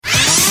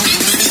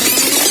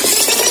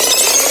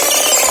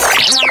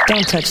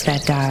Don't touch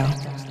that dial.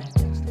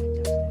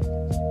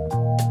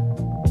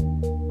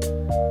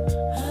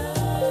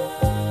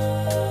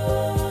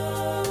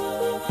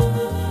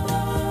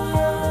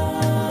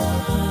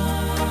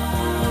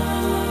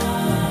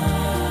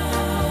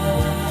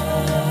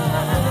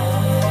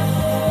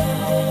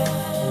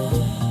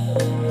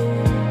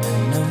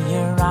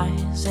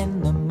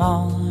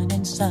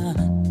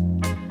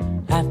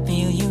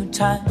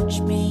 Touch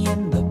me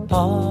in the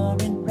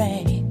pouring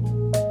rain,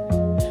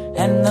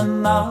 and the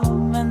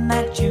moment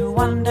that you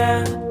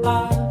wander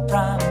far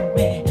from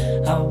me,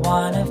 I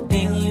wanna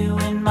feel you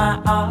in my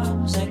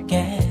arms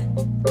again.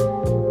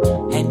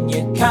 And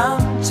you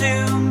come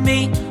to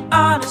me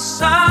on a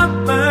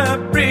summer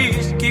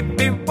breeze, keep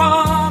me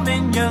warm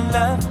in your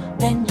love,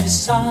 then you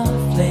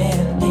softly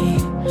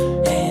leave,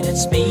 and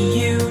it's me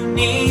you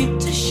need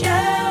to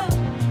show.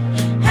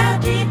 How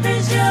deep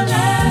is your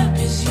love?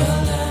 Is your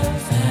love?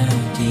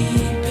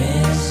 Deep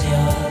is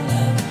your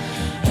love?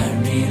 I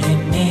really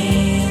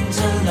need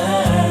to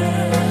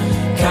learn,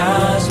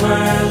 'cause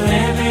we're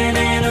living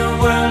in a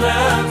world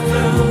of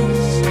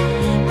fools,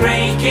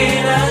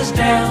 breaking us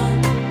down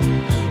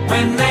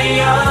when they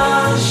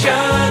all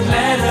should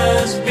let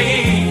us be.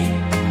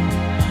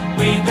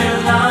 We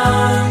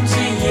belong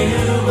to you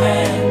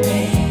and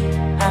me.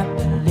 I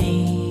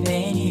believe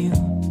in you.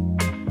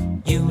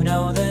 You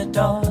know the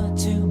door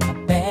to my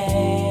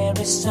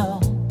very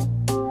soul.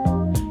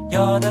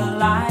 You're the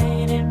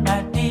light in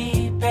my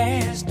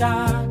deepest,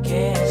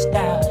 darkest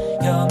doubt.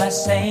 You're my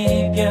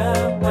savior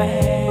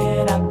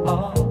when I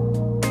fall.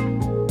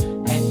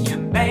 And you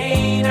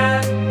may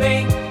not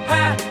think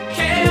I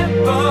care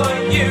for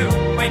you,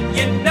 when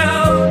you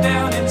know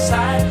down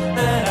inside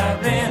that I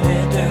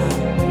really do.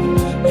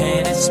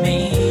 And it's me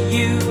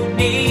you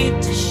need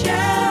to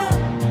show.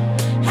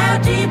 How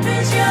deep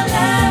is your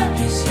love?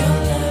 Is your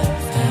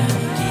love? How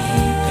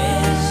deep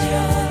is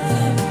your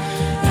love?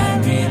 I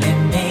really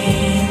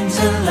need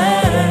to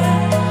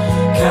learn,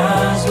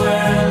 'cause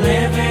we're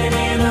living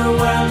in a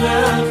world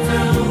of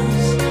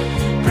fools,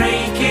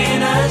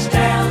 breaking us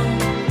down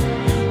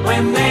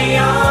when they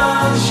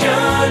all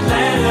should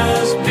let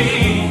us be.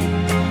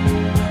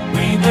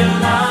 We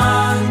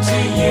belong to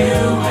you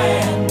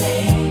and me.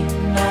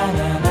 Na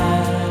na na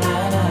na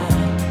na,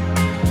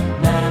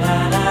 na na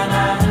na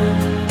na,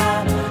 na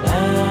na na na,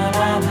 na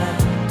na na.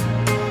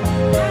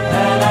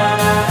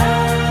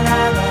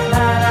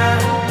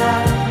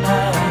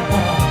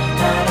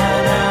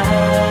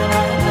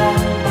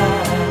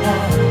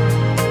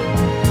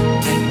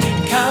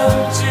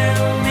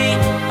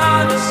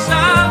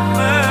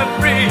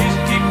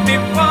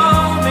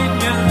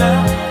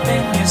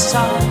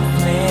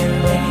 Softly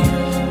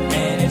leave,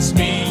 and it's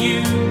me you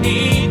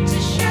need to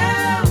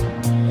show.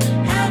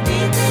 How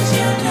deep is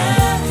your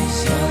love? Is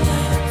your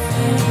love?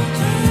 How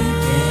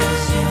deep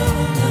is your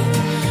love?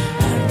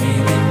 I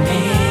really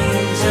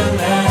need to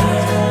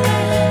learn,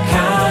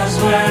 'cause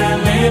we're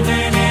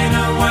living in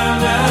a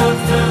world of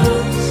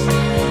fools,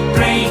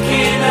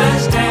 breaking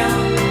us down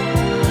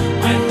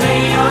when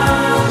they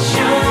all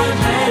should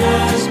let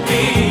us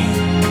be.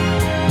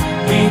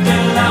 We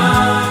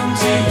belong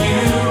to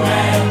you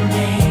and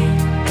me.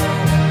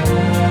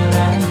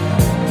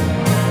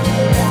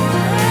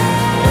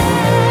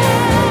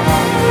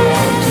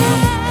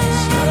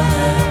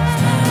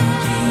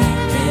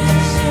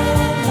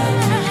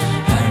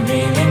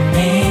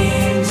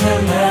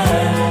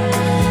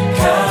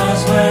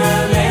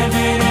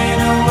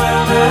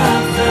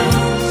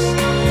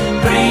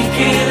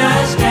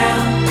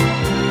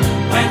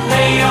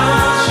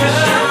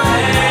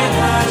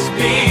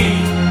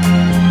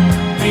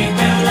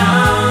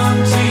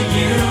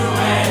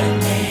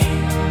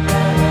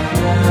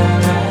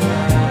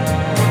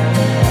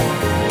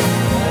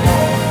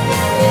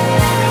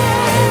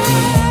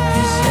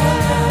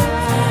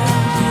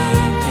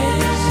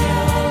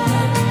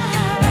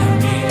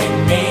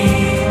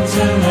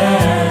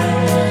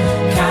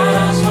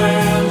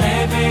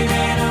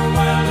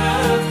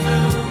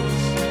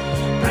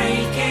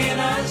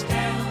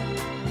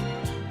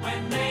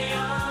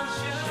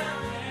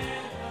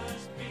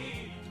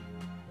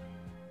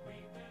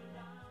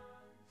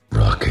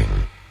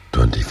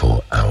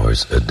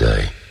 A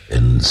day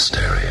in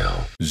stereo.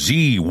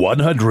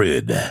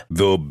 Z100,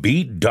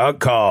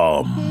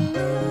 thebeat.com.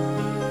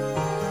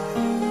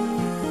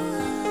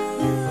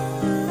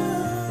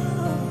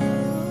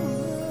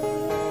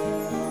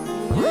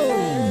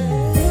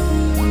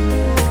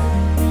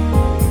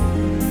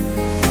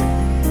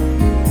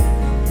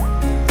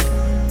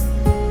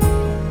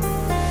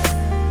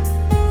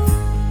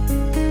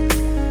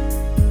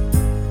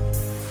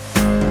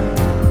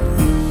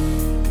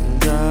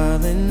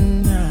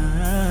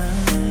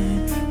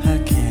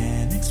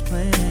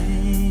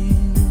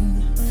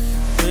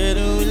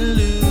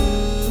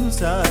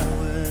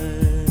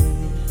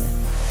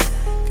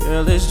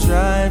 It's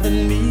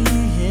driving me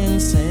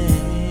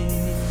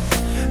insane,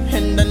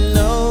 and I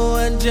know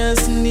I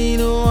just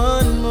need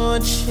one more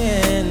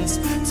chance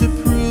to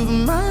prove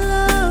my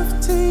love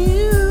to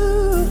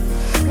you.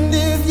 And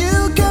if you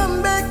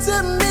come back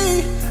to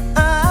me,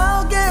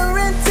 I'll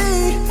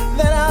guarantee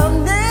that I'll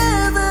never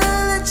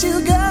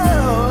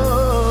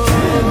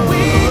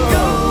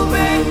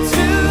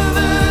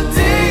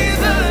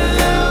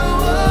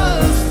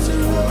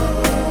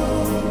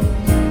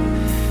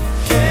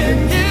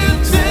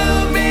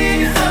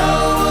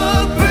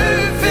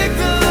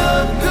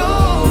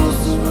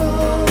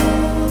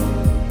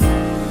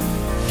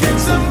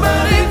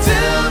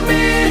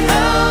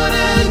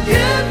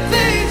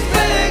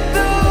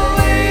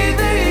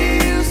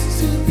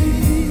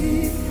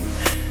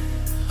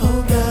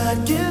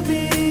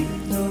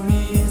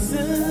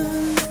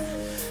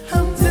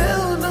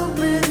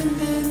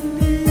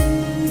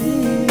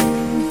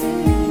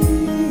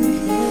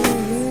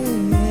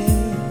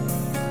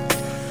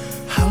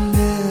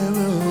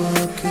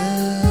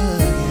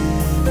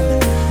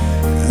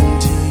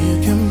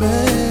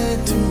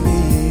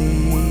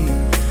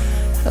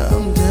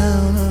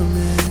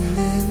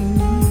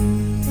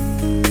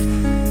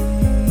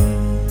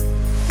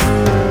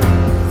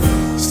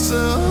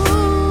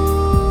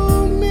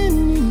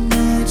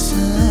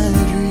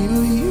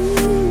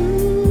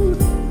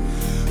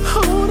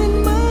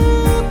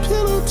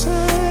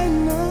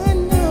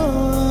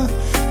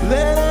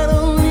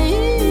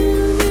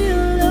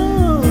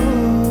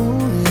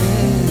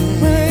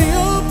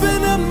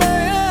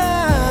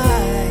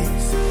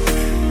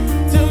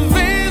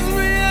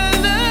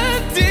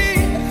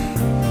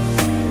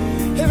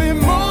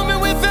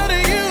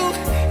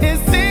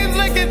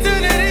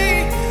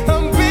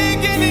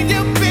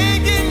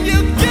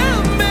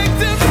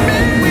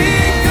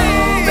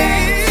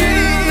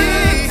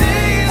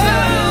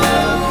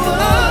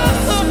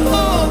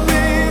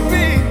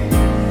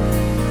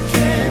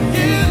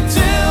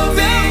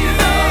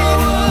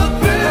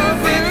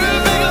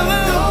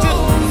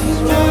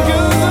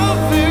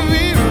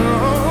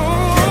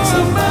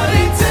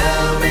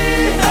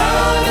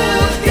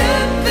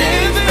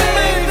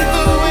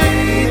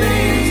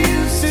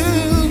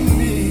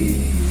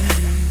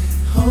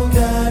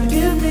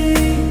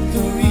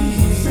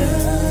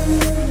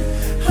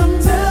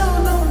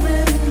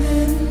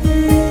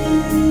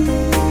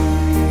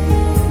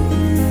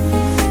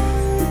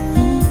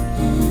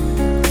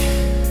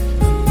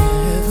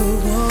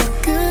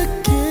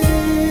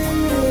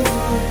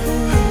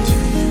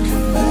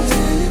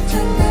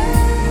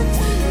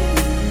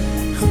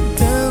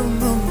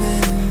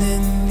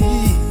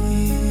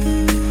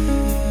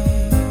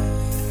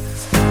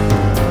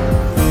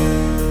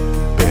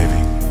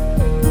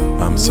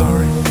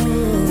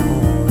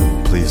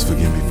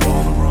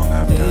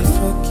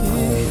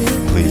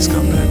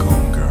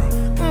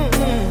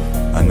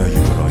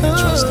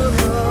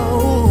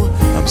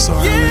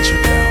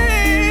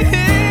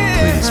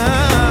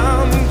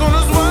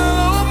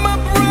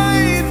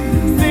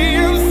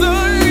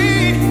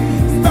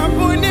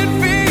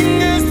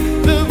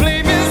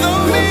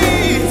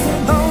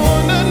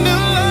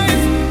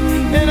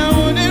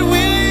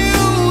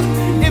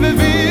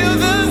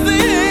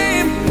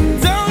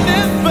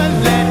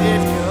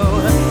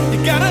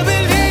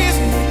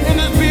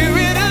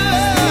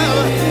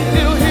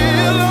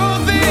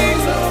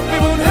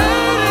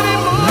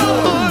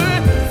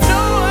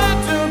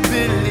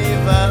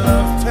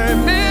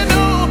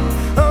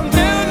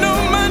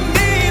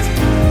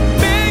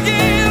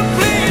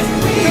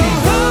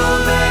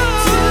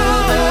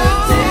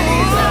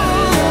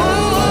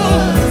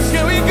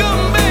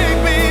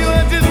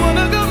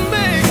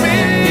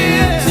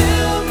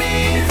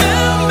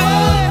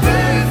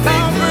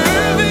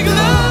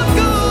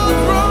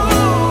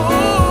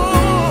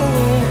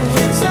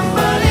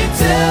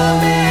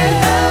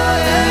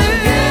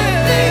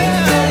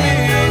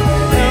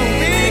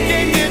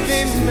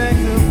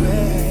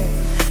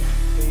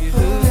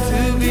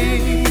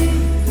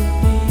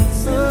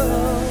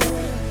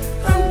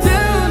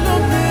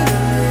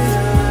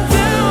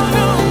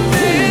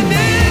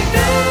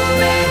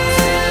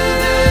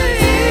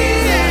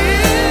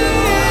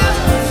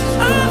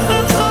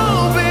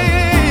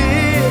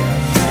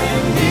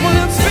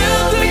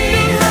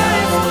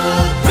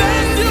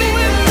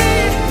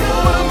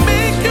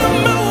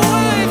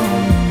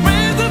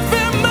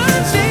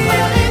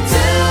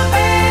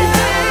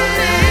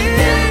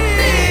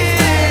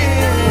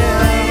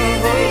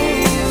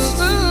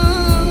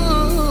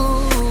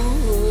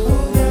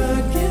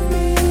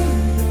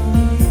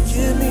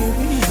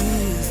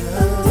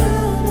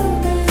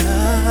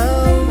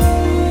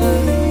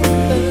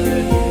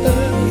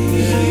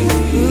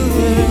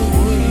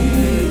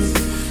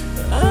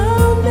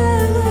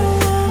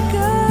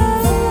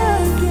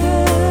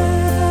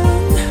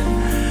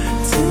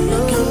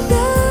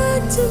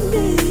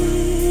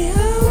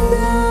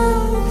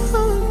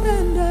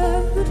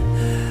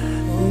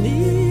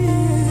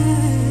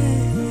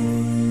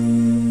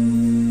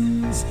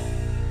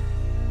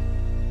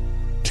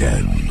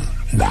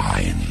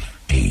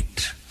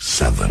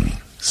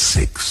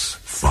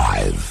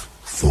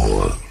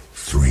 4,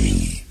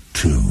 3,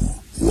 2,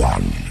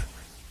 1,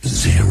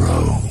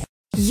 0.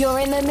 You're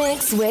in the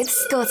mix with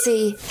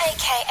Scotty,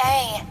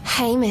 aka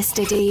Hey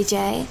Mr.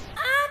 DJ.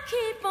 I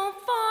keep on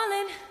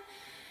falling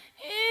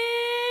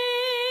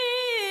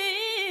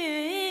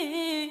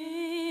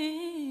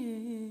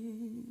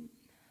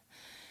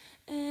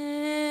in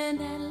and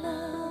that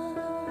love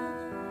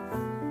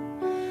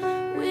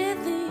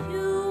with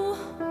you.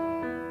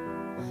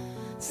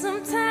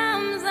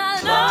 Sometimes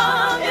I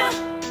love you,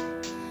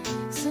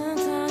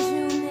 sometimes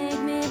you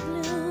make me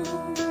blue.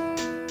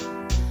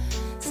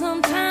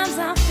 Sometimes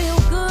I feel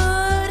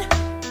good,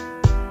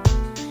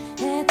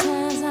 at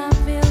times I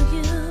feel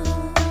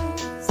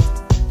used.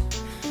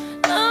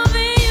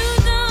 Loving you,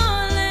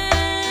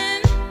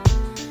 darling,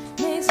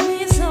 makes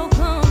me so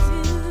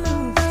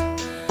confused.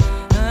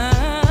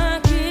 I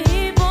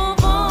keep on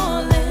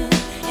falling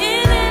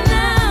in and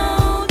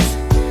out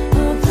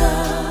of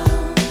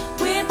love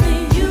with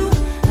you.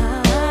 I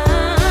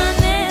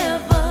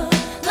never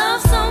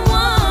loved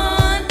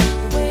someone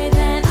the way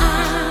that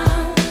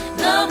I'm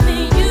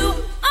loving you.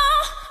 I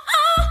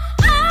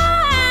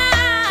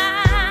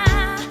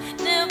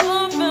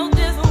never felt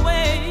this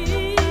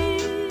way.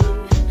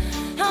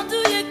 How do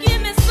you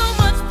give me so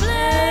much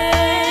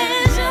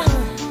pleasure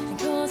and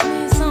cause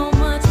me so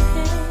much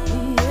pain?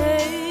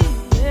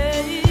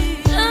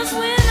 Just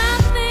when I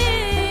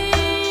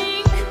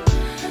think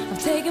I'm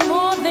taking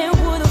more than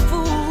would a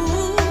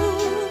fool,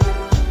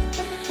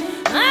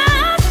 I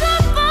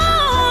start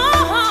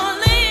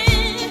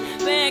falling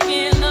back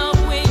in love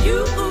with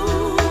you.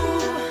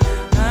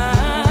 I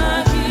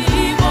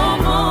keep on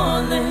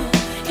falling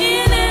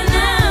in and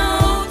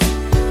out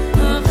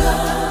of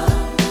love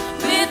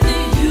with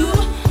you.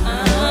 I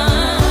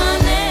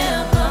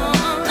never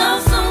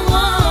loved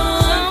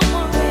someone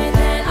the way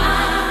that I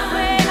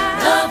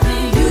love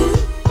you.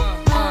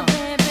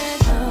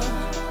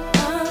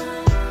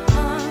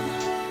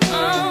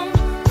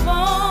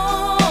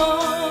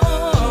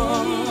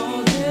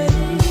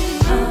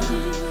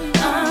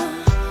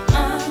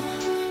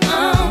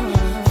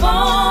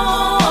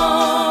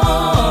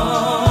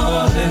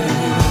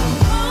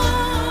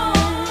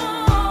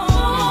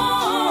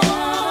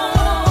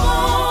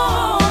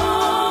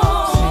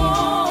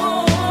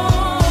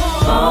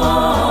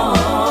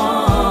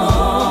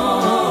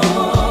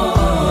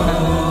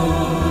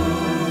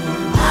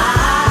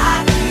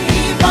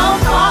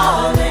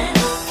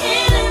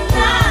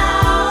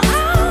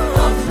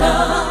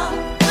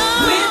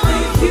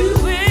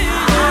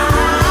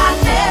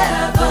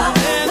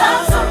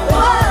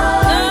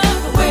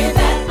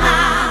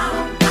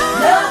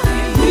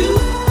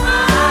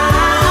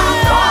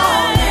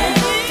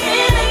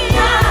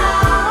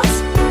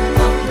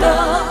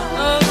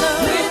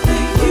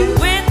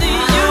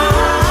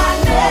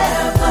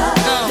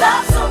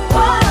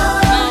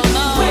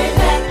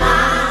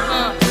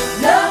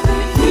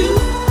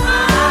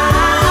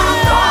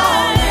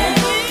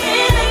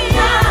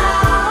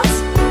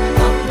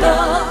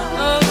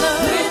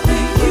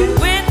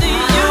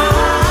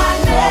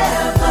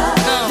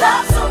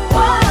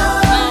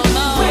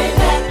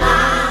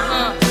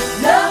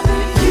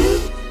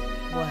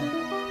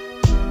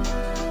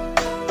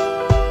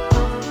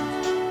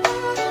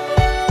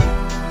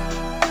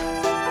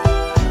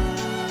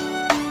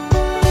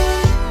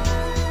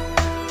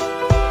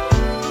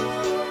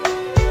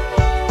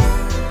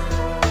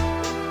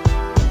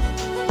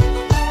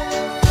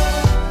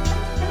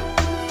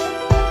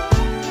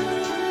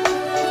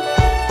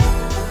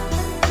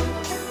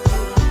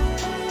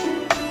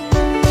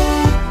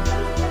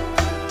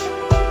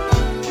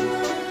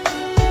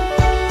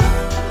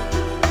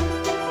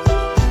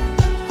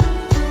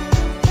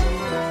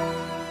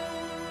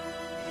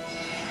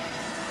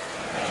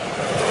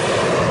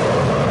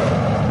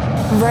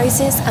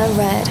 Roses are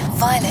red,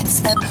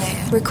 violets are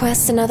blue.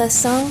 Request another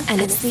song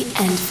and it's the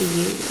end for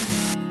you.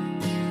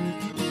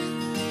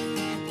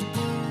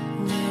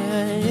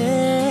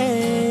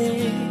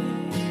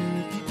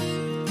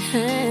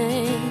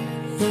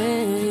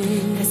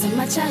 There's so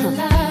much I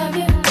love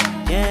you.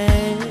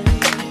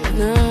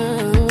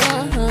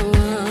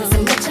 There's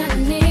so much I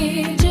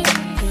need you.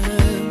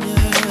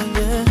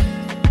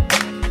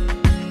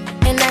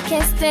 And I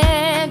can't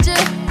stand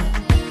you.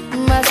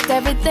 Must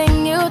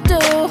everything you do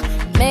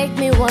make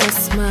me wanna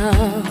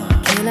smile.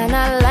 Can I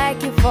not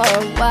like you for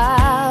a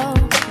while?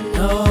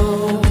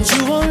 No, but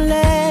you won't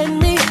let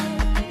me.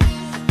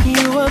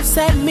 You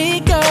upset me,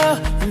 girl,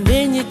 and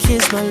then you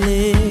kiss my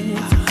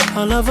lips.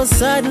 All of a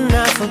sudden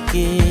I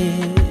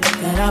forget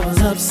that I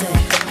was upset.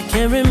 I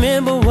can't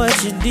remember what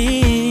you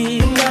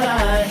did, but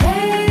I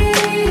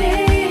hate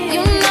it.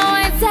 You know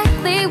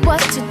exactly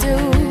what to do,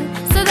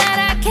 so that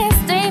I can't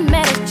stay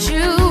mad at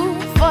you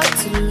for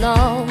too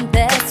long.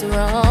 That's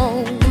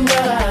wrong,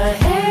 but I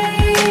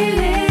hate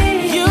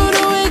it. You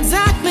know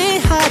exactly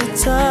how to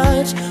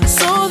touch,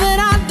 so that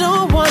I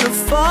don't wanna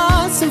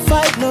fuss and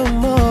fight no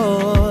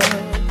more.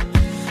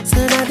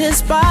 Said I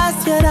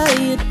despise, yet I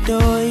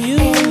adore you.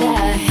 and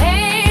I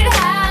hate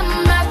how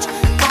much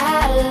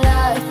I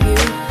love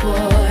you,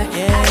 boy. I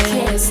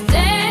can't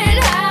stand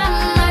how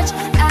much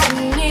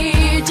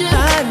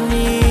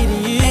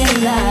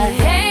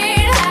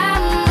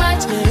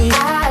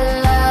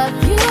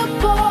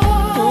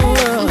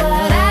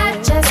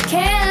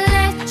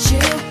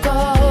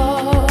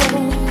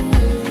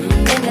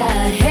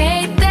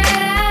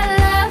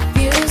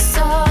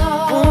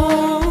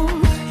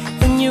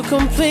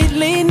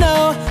completely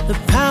know the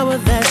power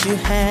that you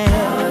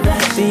have.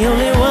 The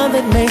only one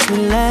that makes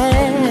me laugh.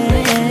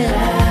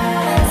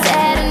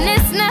 Sad and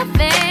it's not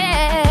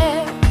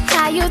fair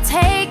how you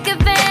take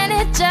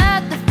advantage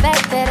of the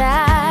fact that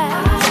I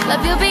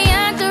love you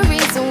beyond the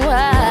reason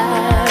why.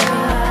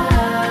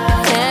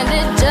 And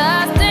it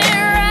just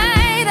ain't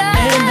right.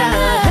 And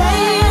I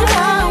hate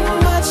how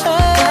much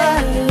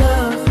I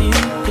love you,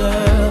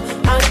 girl.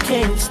 I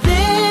can't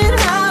stand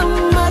how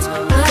much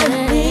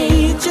I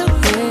need you.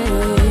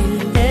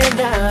 And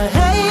I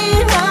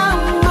hate how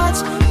much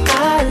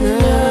I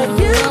love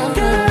you,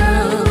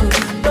 girl.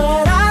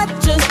 But I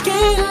just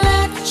can't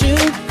let you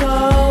go.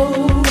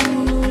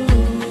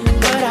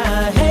 But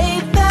I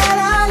hate that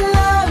I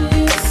love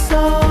you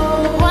so.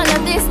 One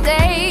of these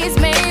days,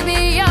 maybe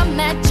your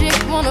magic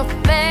won't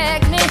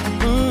affect me,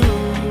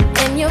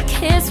 and your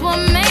kiss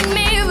will make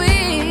me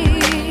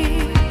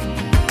weak.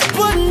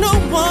 But no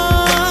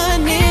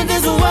one in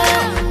this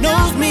world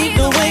knows me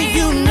the way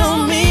you know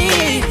me.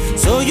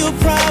 So you'll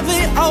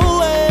probably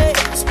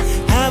always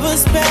have a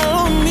spell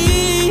on me.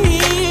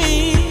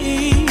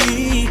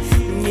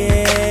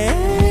 Yeah.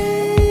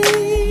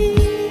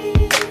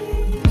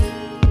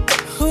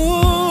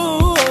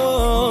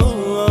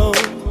 Ooh.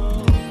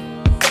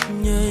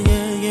 Yeah,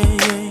 yeah, yeah,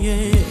 yeah,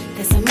 yeah.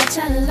 That's how much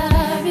I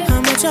love you.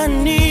 How much I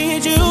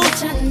need you. How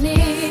much I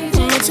need you.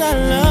 How much I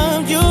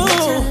love you.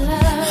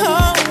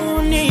 Oh,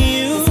 I need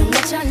you. How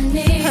much I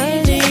need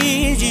I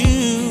need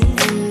you.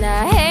 And I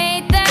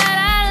hate that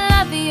I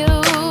love you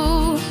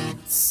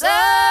so.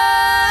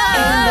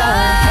 And I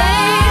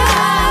hate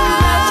how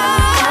much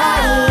I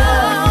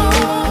love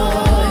you,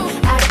 boy.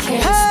 I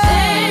can't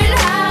stand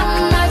how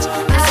much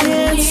I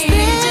can't need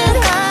stand you.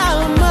 how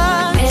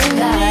much And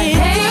I need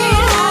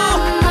hate how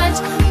much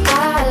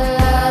I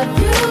love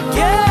you,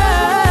 girl.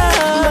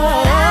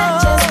 but I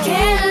just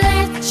can't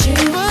let you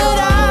go. But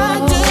I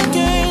just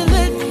can't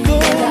let go.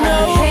 And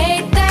I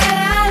hate that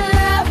I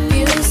love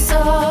you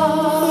so.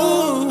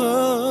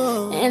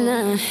 Ooh. And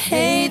I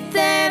hate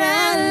that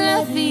I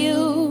love you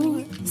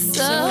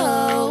so.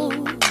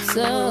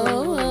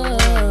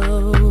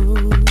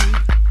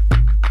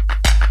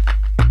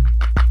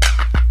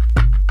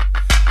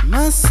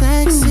 My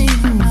sexy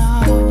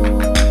love,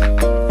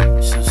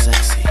 so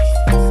sexy.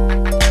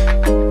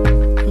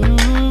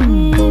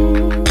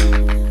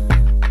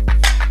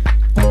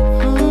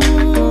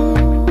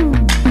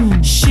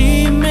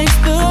 She makes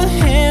the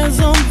hands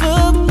on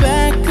the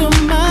back of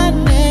my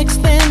neck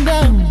stand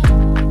up.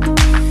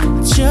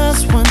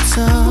 Just one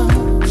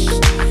touch,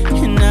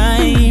 and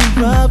I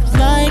erupt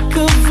like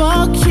a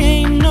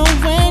volcano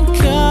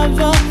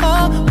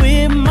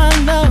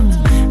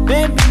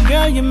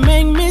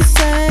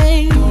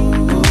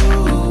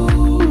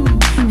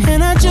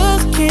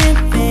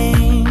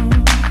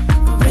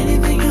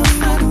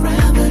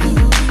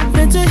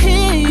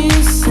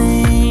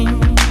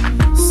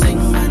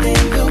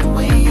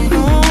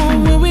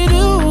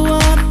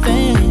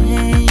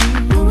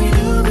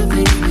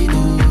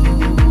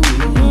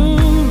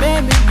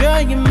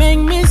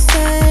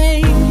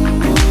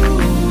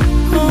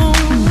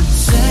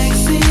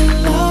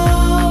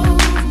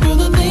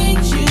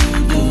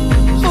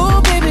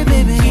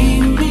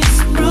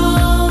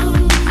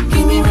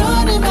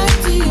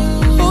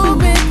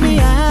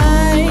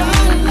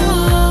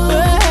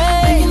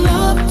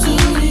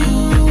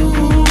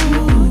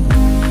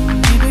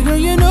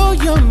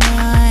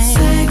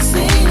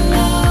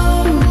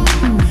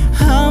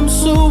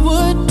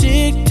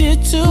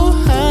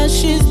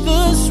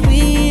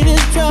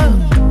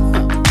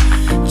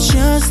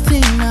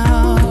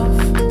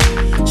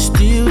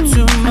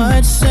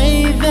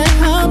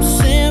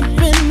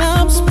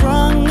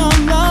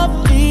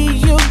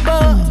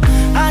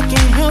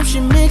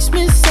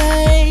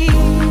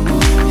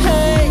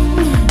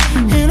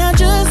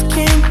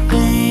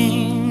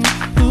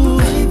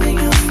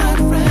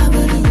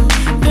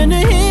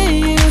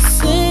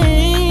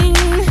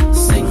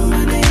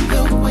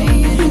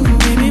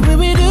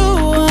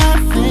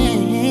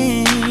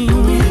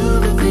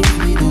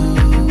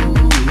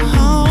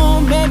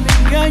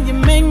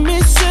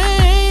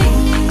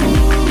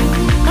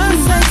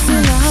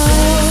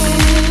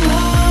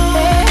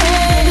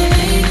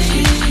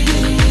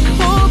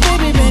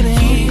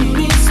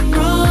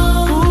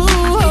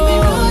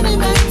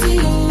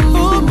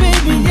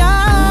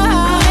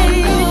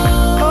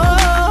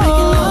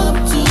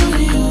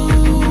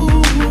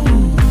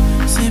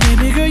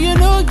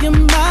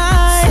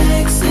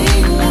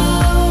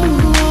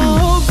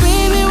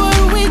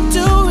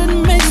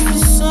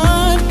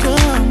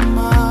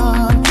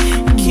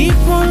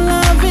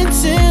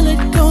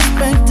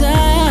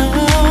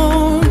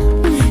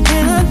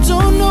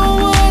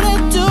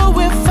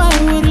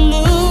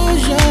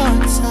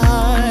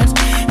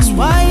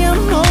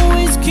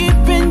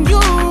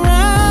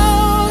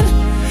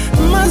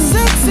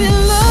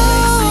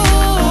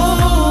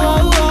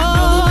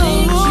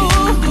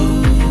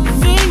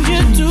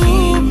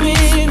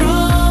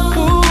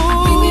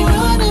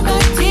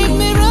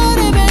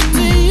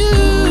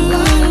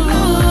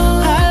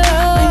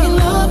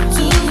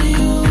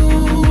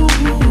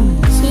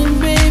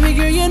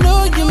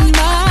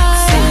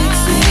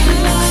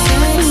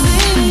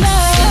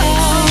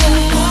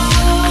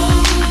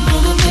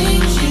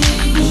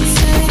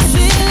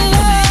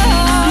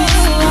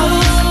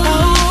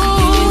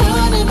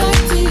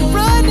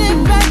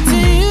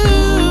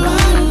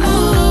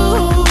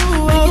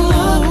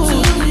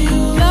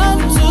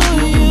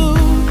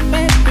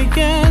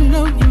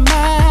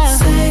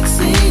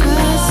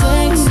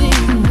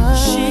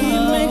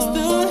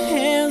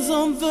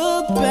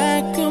the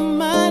back of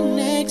my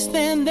neck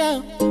stand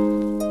out.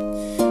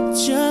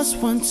 Just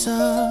one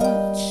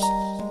touch.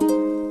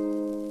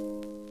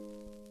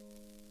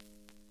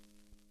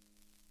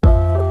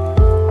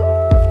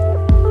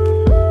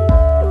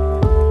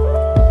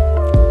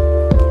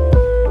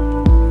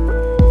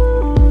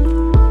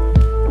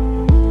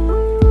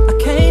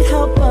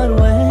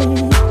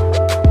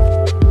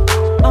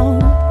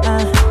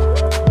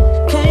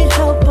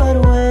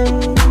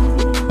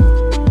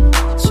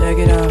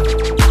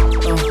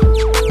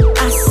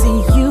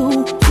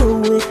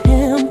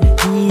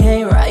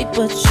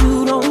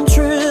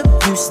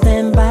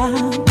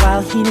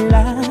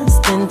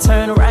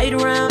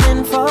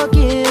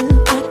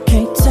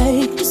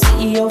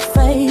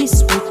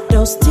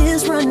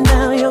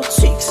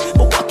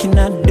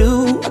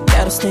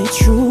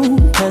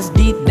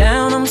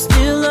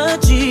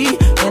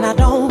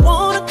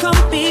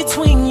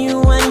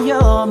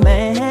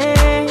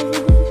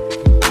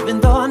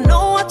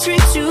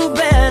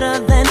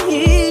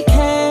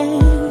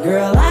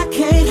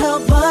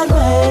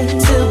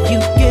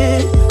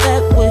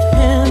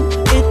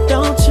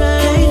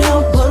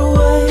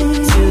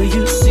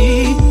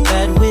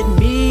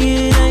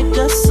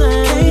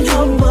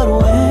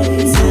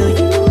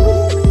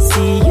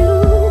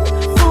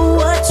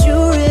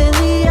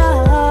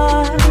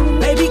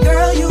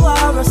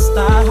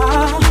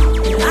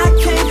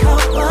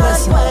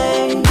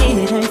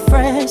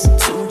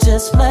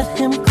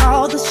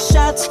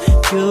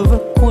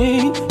 Love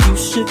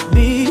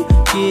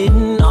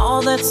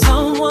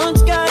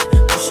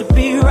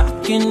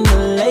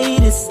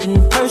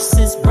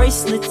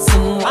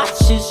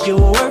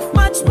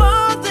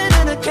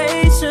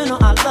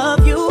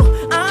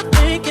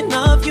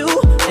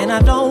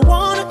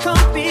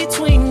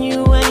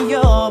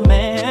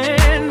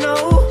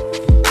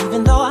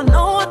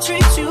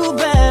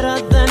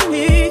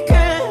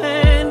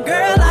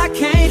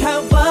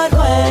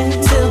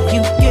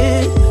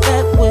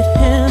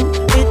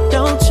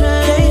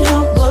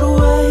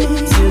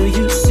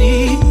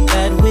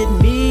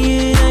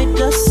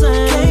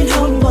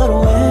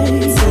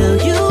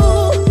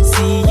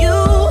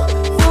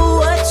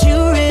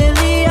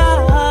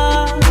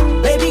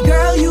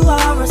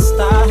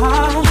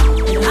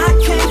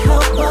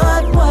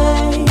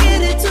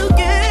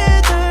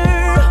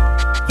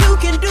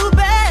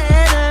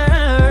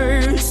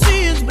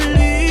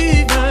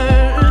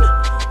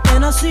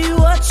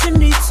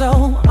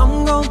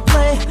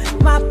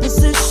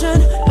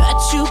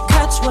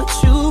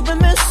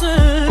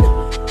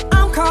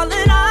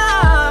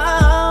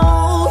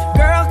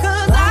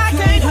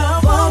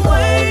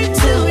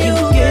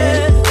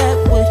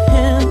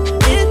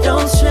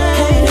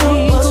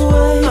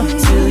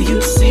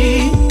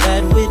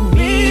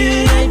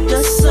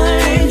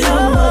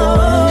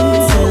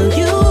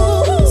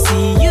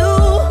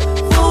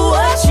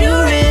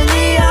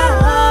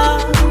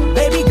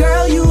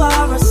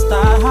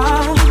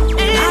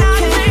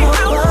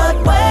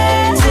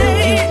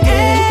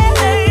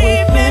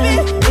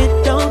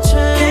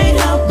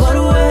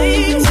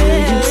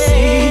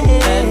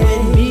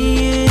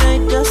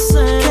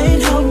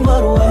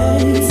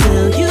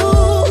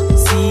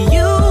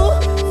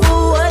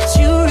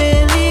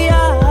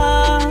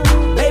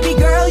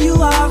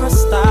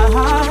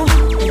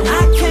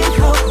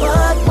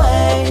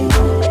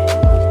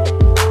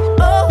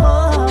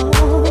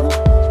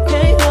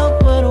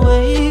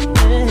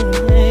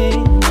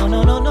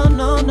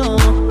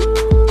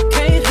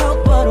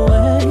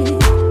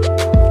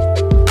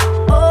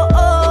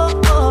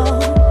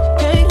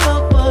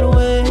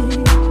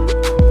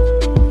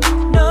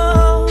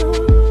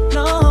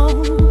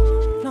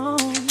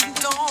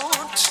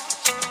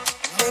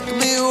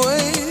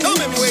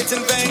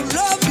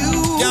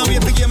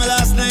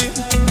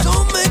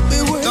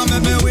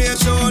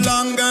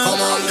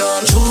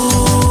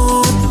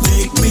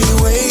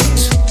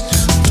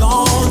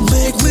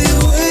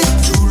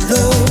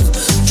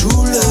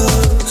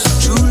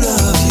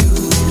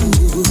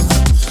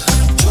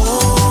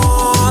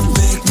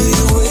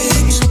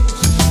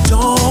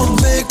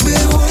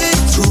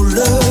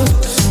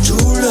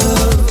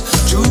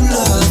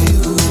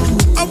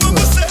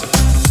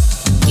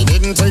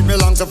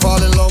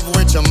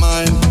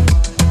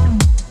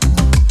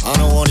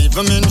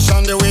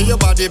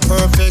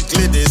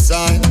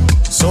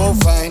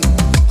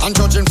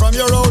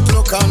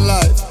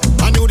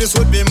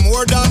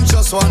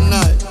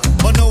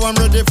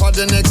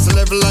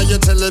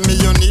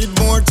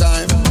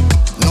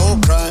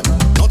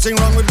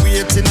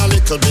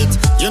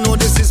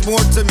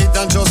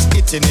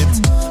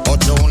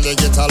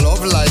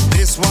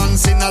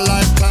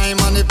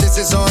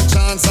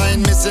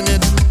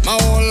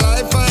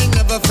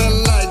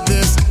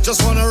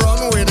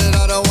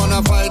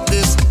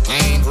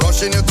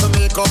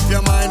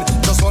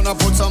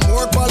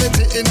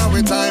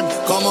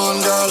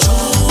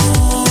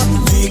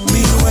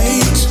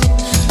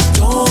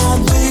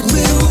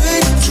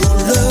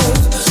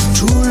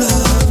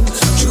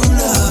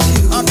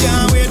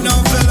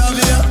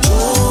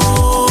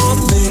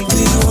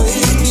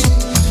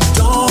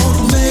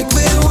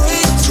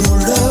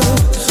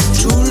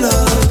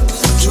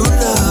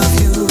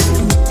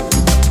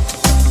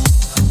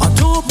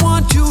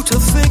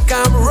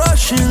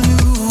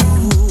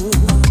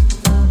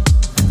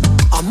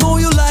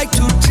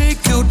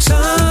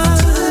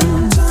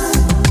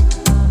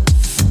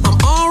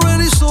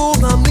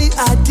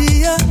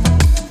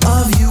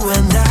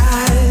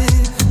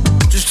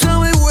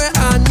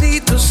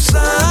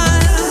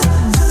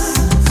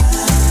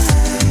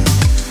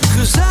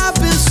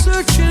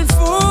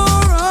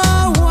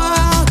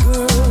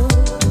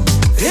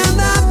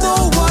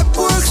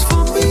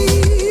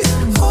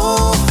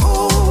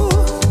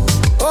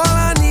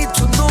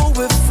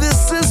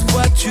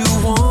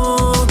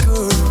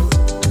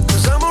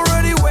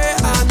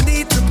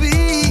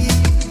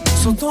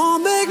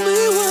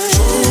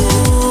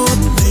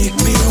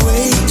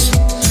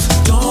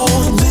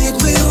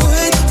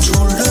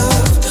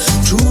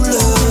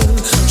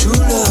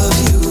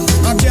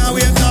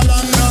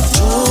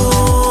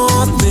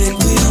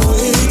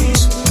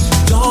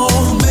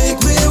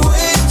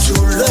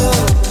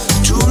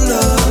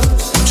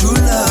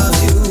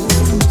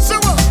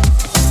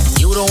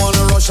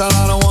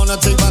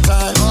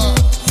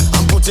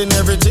putting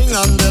everything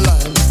on the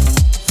line.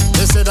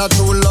 They say that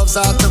true love's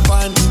hard to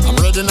find. I'm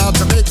ready now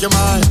to make you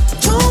mine.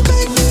 Don't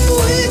make me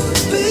wait,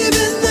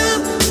 baby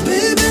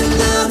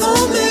now,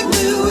 don't make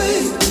me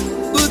wait.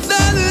 But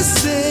that is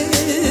say,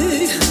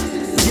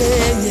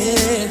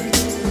 yeah.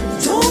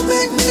 Don't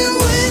make me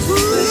wait,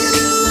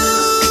 baby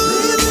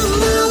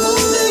now,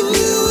 don't make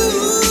me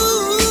wait.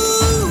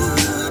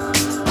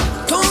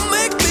 Don't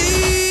make me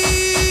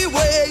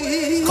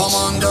wait. Come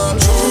on, girl.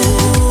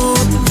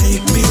 Don't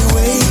make me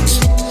wait.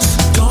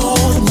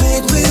 Don't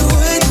make me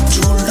wait.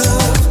 True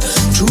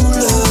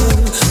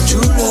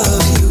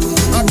love you.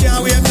 I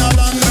can't wait no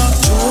longer.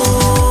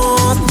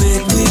 Don't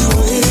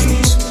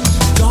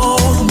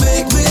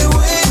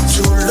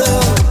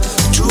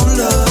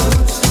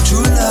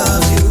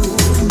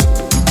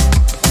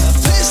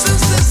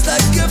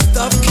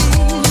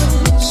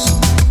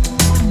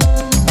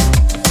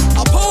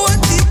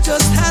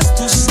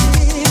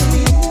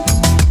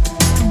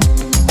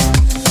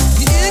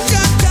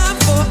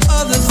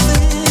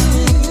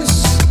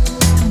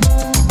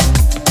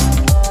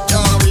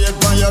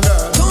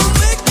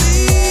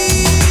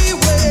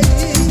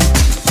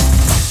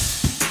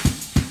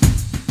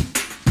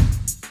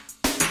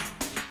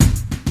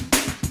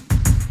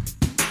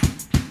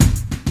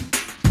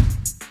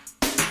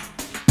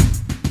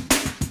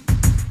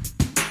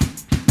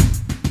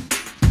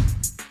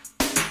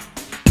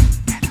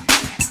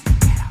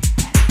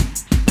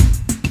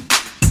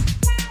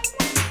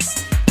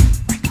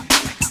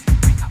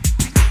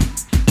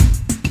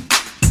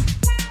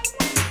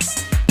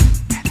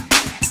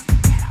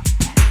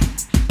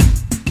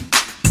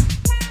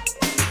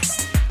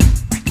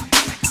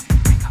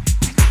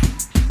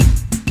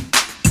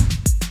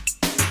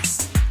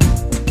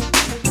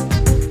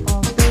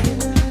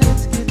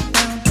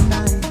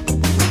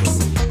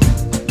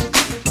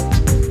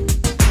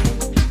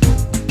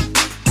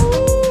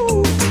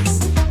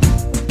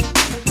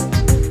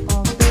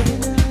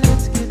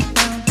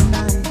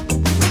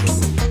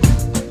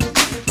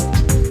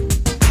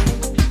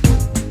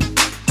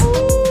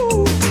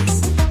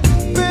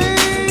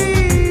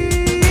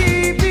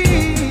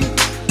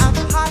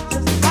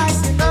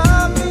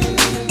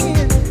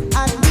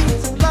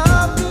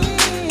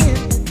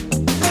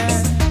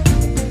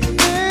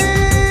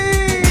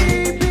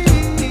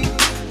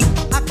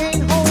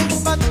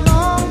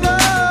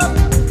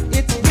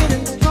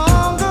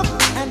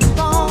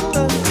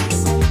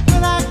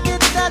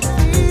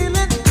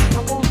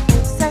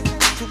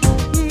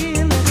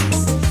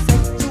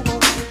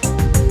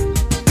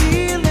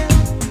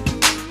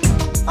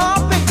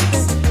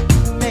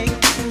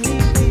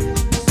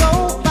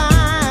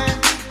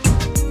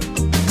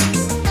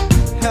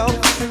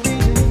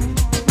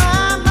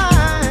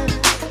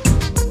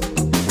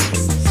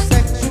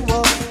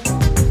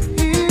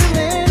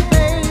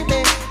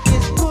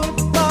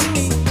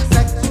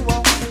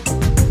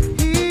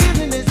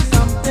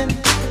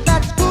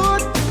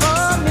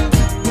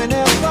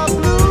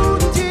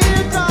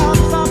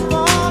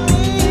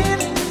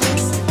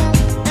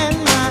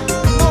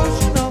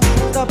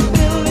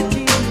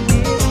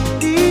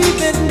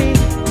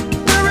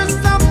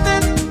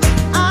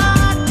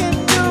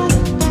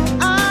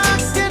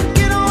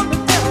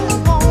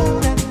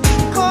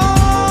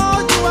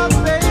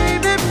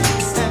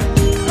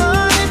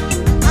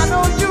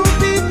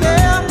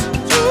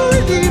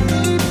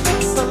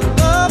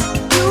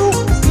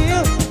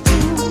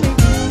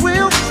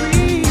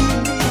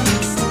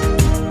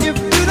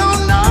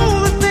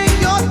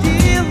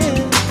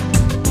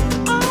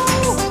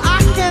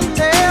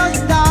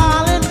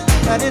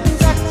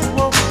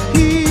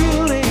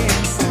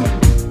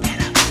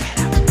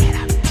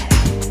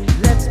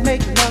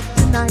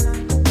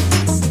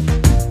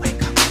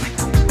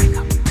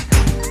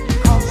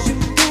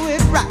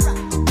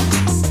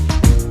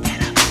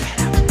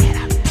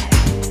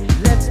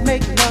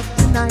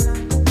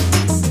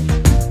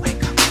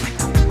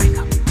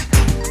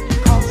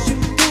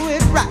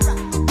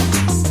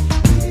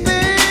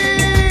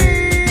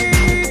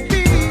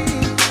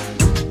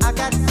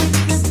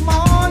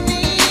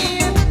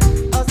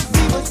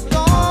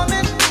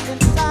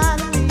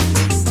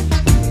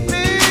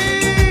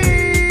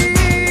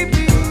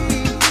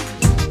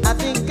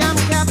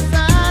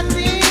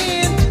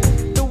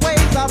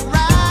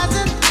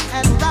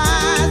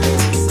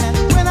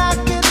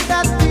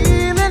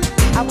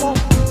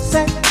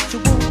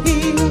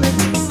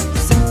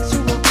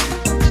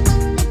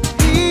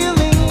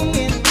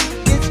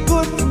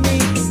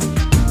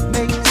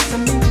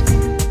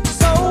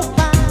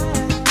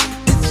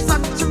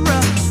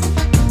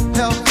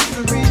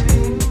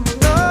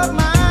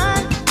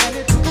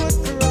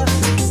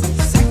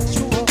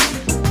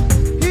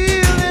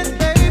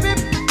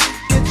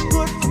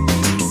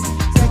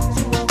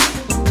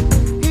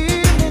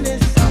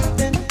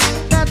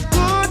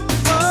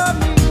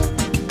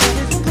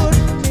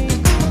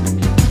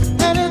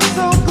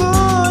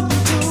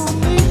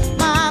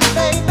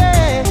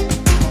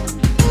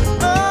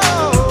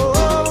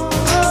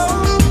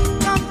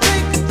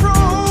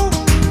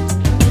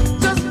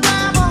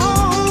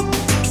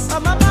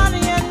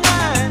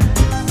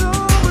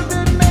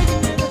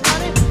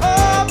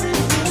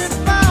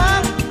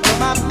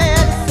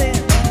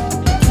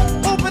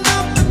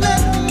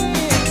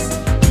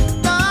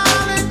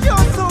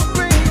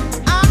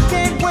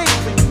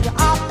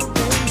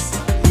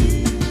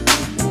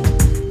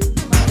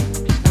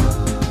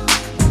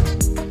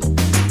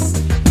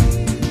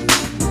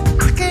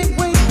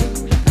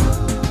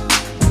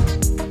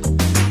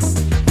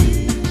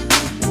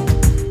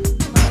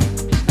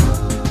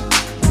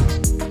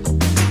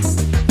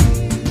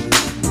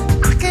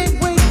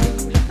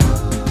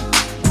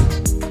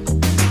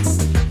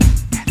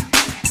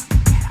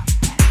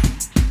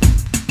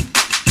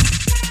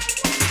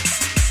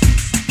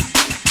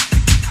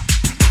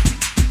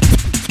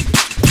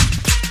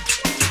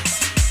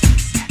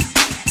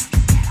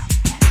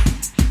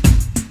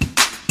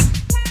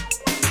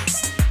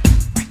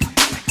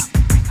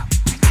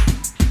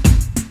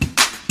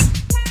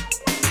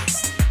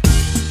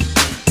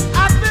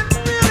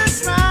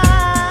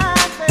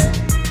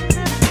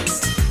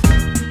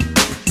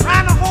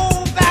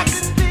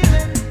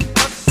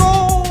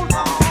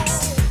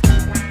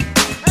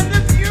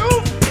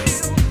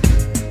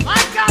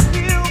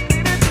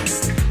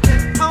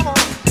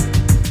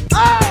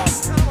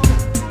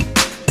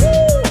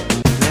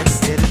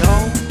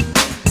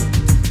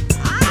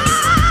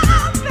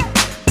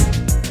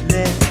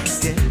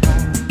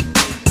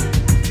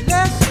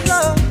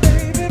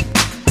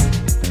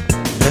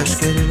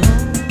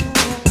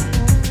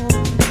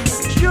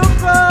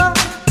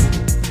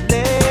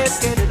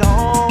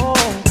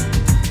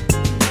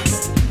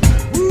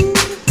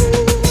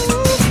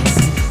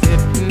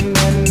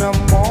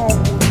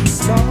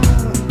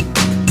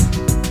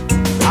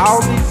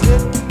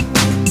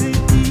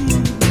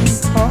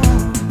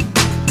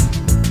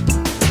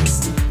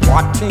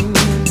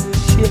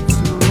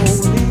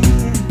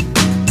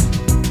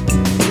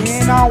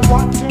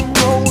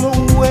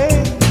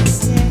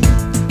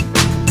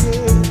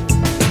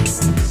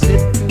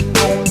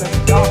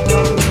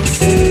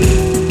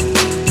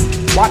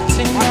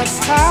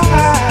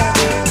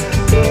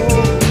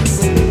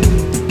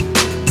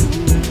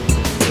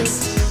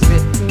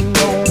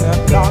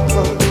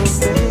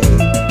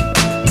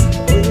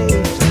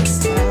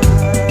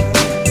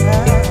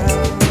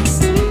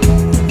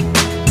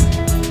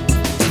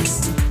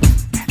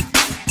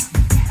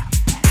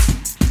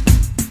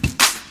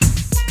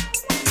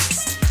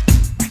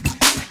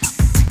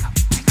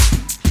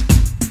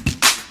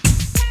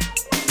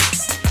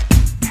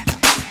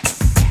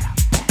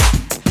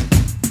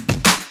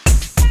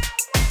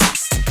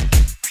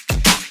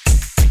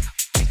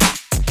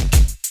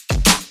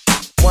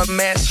One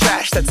man's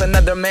trash, that's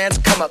another man's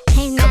come up.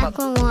 Hey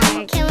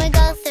Macklemore, can we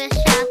go thrift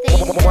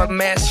shopping? One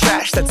man's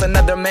trash, that's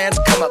another man's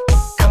come up.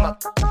 Come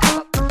up, come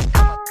up,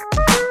 come up.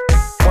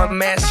 One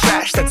man's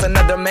trash, that's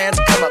another man's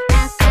come up.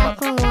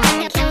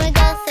 Macklemore, can we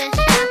go thrift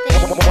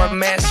shopping? One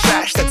man's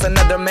trash, that's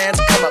another man's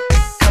come up.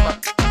 Come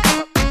up, come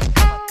up,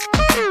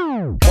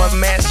 come up. One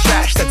man's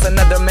trash, that's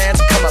another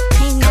man's come up.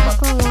 Hey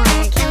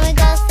Macklemore, can we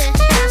go thrift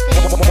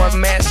shopping?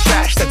 One man's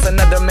trash, that's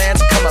another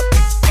man's come up.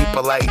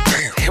 People like,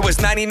 it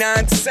was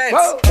 99 cents.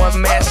 Whoa.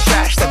 One man's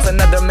trash, that's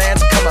another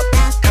man's come up.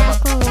 Come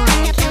up. Can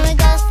we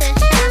go thrift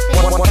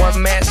shopping?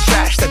 One man's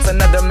trash, that's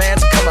another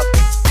man's come up.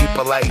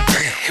 People like,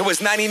 it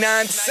was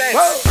 99 cents.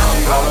 Whoa.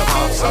 I'm gonna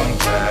pop some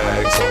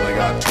tags, only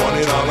got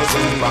 $20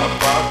 in my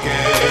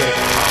pocket.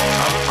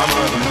 I'm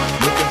running,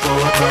 looking for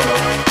a come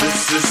up.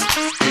 This is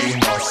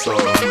being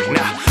awesome.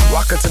 Now,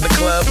 walk into the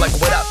club like,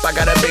 what up? I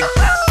got a big.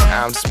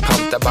 I'm just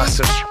pumped. I bought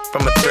some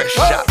from a thrift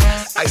shop.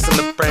 Ice on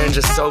the fringe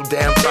is so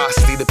damn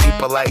frosty. The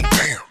people like,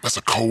 damn, that's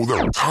a cold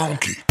old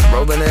honky.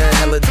 Rolling in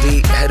hella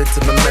deep, headed to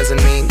the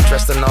mezzanine.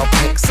 Dressed in all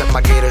pink, set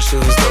my gator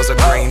shoes. Those are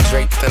green,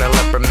 draped in a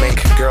leopard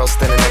mink. Girl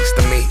standing next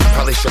to me.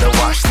 Probably should've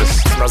washed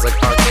this. Smells like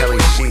R. Kelly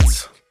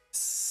sheets.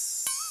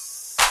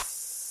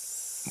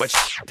 But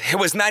it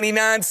was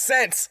 99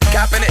 cents.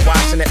 Copping it,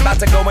 washing it, about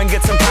to go and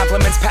get some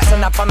compliments.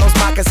 Passing up on those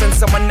moccasins.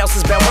 Someone else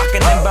has been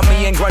walking in,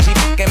 bummy and grungy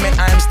fucking man.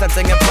 I am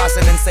stunting and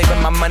flossing and saving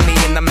my money,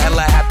 and I'm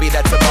hella happy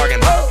that's a bargain.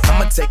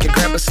 I'ma take your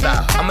grandpa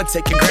style. I'ma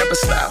take your grandpa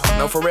style.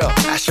 No, for real.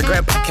 Ask your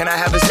grandpa, can I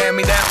have his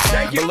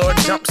hand-me-down? Velour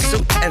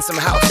jumpsuit and some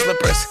house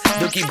slippers.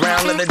 Dookie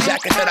brown leather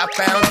jacket that I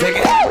found. Dig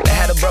it. They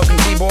had a broken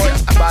keyboard.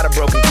 I bought a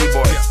broken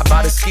keyboard. I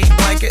bought a ski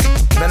blanket.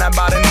 Then I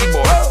bought a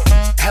kneeboard.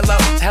 Hello,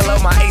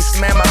 hello, my ace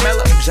man, my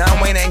mellow. John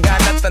Wayne ain't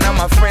got nothing on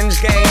my fringe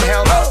game,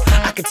 hell no.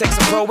 I could take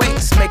some pro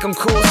wings, make them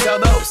cool,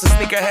 sell those. So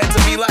sneakerheads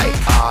will be like,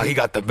 he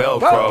got the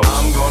Velcro.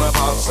 I'm gonna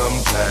pop some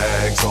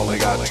tags, only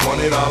got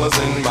 $20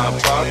 in my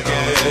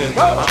pocket.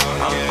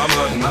 I'm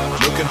hunting,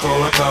 looking for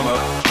a come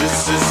up.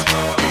 This is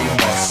being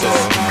awesome.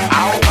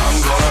 I'm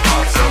gonna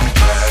pop some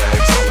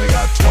tags, only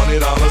got $20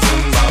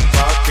 in my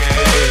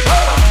pocket.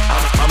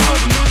 I'm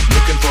hunting,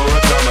 looking for a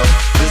come up.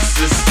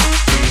 This is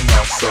being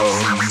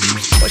awesome.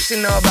 What she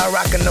know about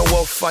rocking the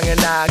wolf on your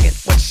noggin?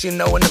 What she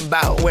knowin'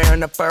 about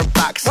wearing a fur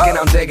fox skin?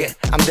 I'm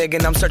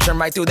digging, I'm searching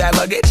right through that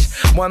luggage.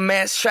 One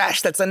man's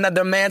trash, that's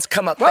another man's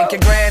come up. Thank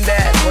your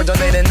granddad for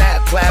donating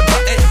that plaid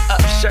button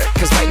up shirt.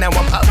 Cause right now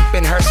I'm up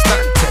in her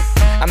stuntin'.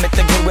 I'm at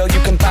the Goodwill,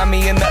 you can find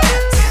me in the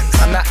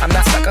I'm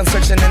not stuck on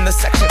searching in the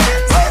section.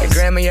 Your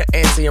grandma, your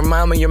auntie, your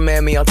mama, your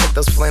mammy. I'll take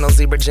those flannel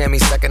zebra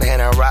jammies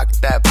secondhand and rock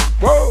that.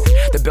 Whoa.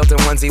 The built-in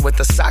onesie with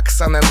the socks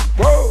on them.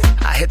 Whoa.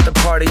 I hit the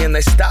party and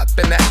they stop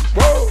in that.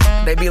 Whoa.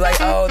 They be like,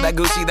 oh, that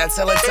Gucci, that's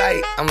hella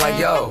tight. I'm like,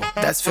 yo,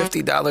 that's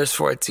 $50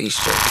 for a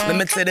t-shirt.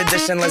 Limited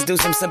edition, let's do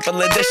some simple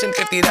edition.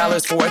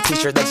 $50 for a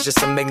t-shirt, that's just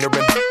some ignorant.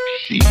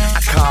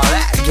 I call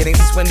that getting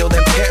swindled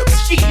and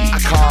pimped. I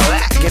call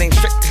that getting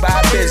tricked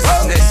by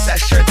business. That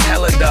shirt's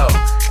hella dope.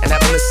 And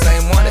having the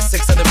same one as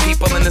 6 other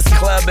people in this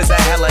club is a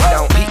hella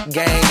don't. Peak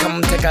gang,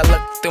 come take a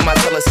look through my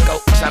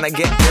telescope. Tryna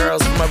get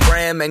girls from a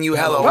brand, man, you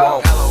hella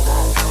won't.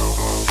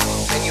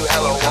 Man, you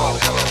hella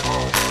won't.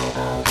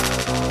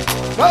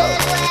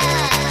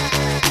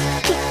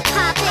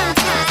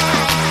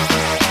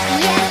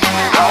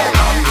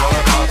 I'm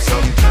gonna pop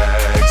some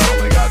tags,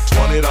 only got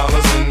 $20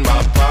 in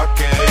my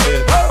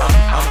pocket.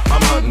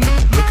 I'm hunting,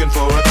 looking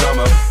for a come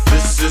up.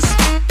 This is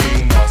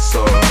being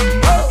awesome.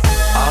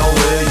 I'll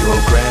wear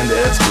your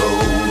granddad's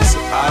clothes.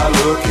 I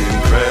look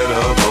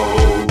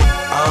incredible.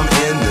 I'm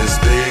in this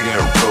big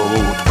air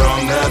coat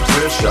from that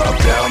thrift shop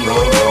down the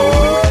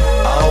road.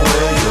 I'll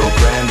wear your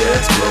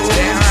granddad's clothes.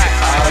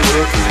 I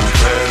look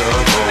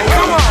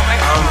incredible.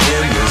 I'm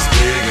in this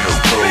big air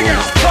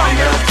coat from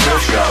that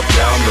thrift shop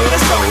down the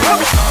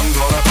road. I'm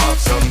gonna pop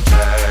some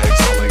tags.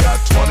 Only got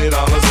 $20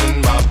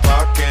 in my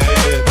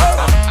pocket.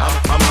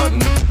 I'm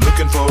hunting,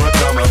 looking for a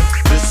come up.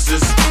 This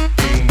is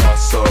being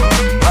awesome.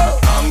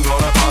 I'm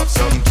gonna pop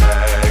some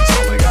tags.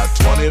 Only got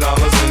 $20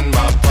 in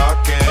my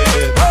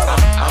pocket.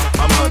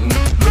 I'm hunting,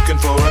 looking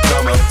for a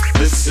come up.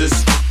 This is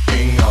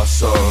being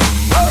awesome.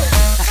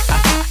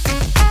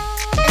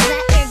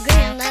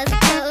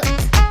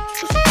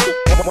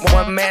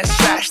 One man's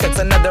trash, that's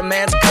another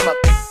man's come up.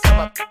 Come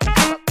up,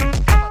 come up,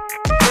 come up.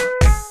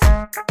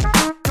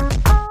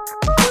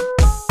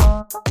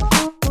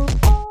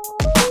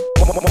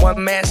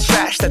 One man's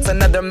trash, that's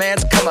another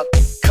man's come up.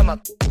 Come up,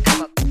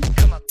 come up,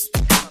 come up.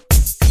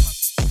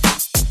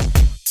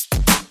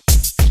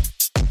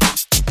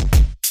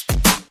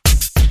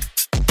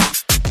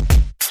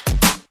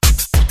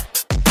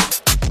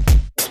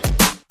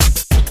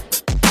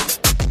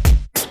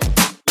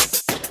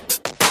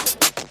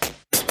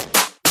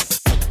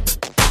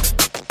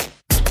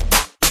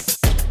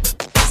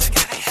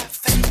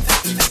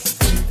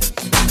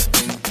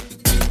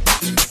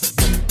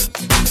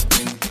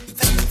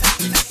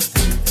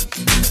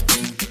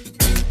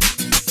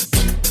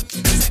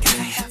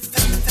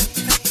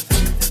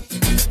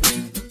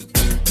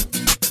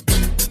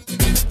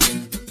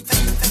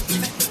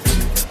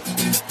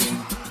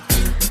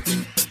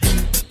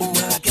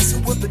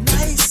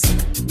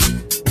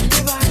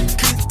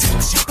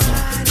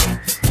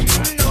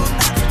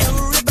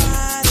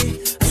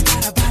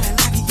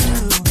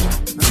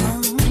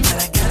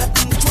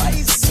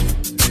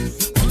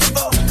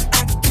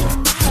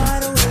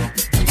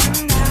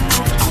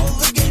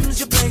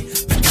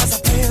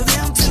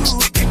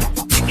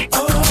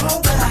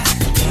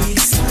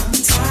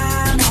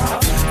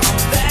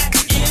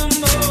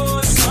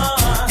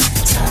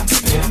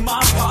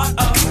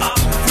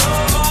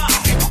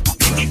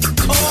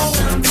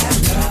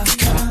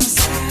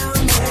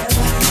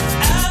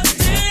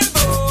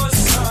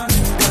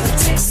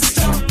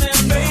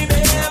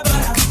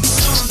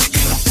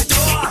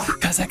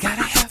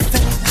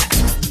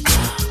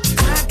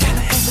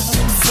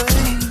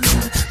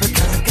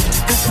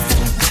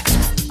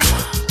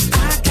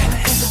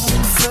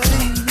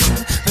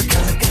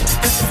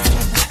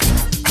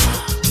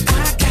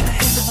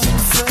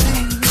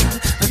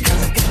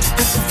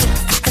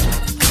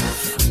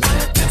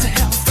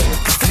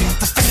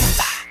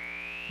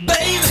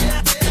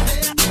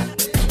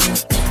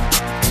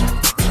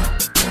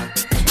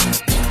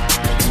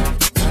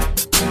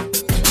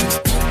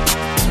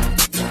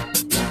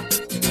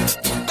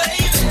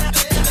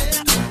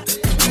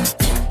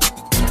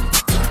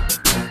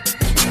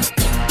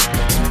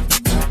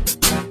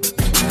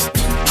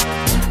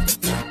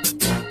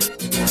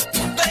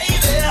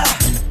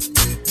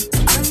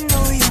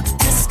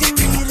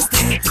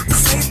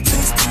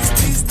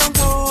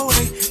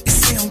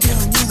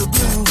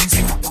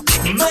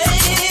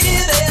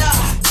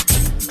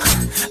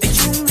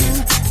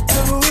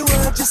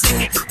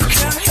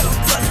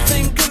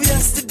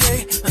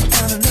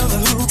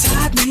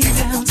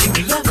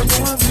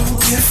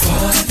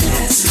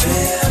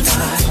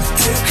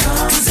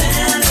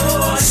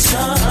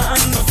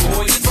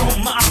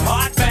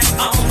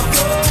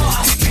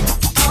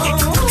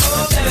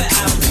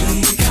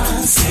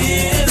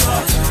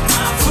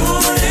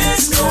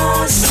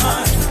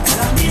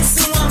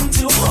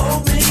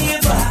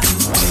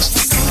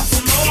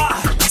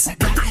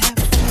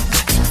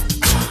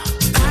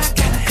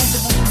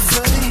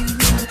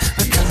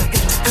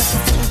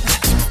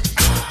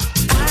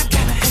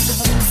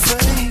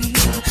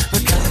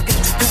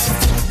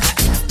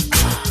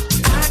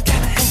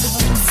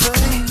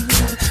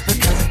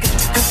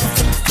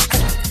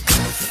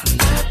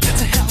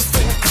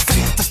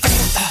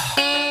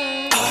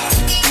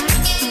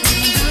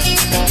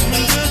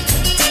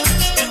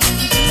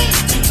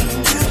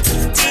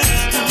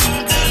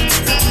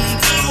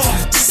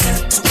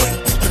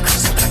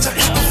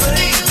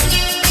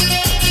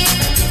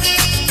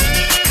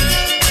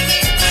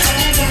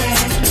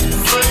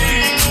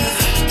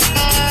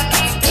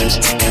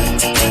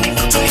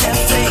 to have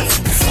faith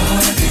for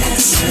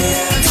this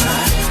river.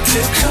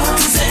 Here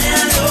comes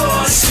an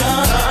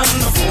ocean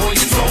before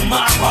you throw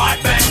my heart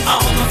back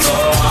on the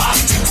floor.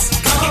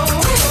 Oh,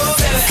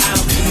 baby,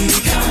 I'll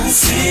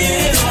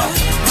reconsider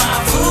my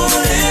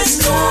foolish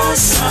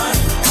notion,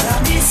 but I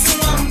need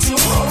someone to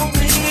hold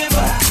me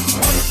back.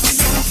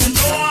 Something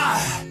more,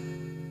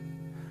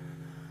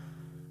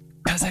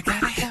 'cause I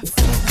gotta have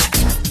fun.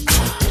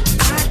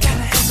 I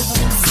gotta have the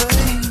one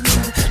thing,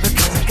 because I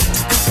got to go.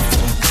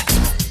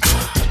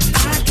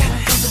 I gotta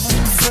have the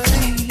one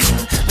thing,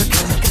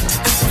 because I got to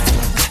go.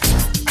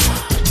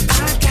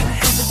 I gotta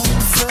have the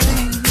one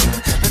thing, because I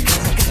got to go. I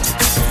got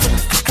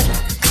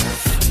to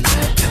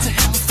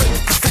have the faith,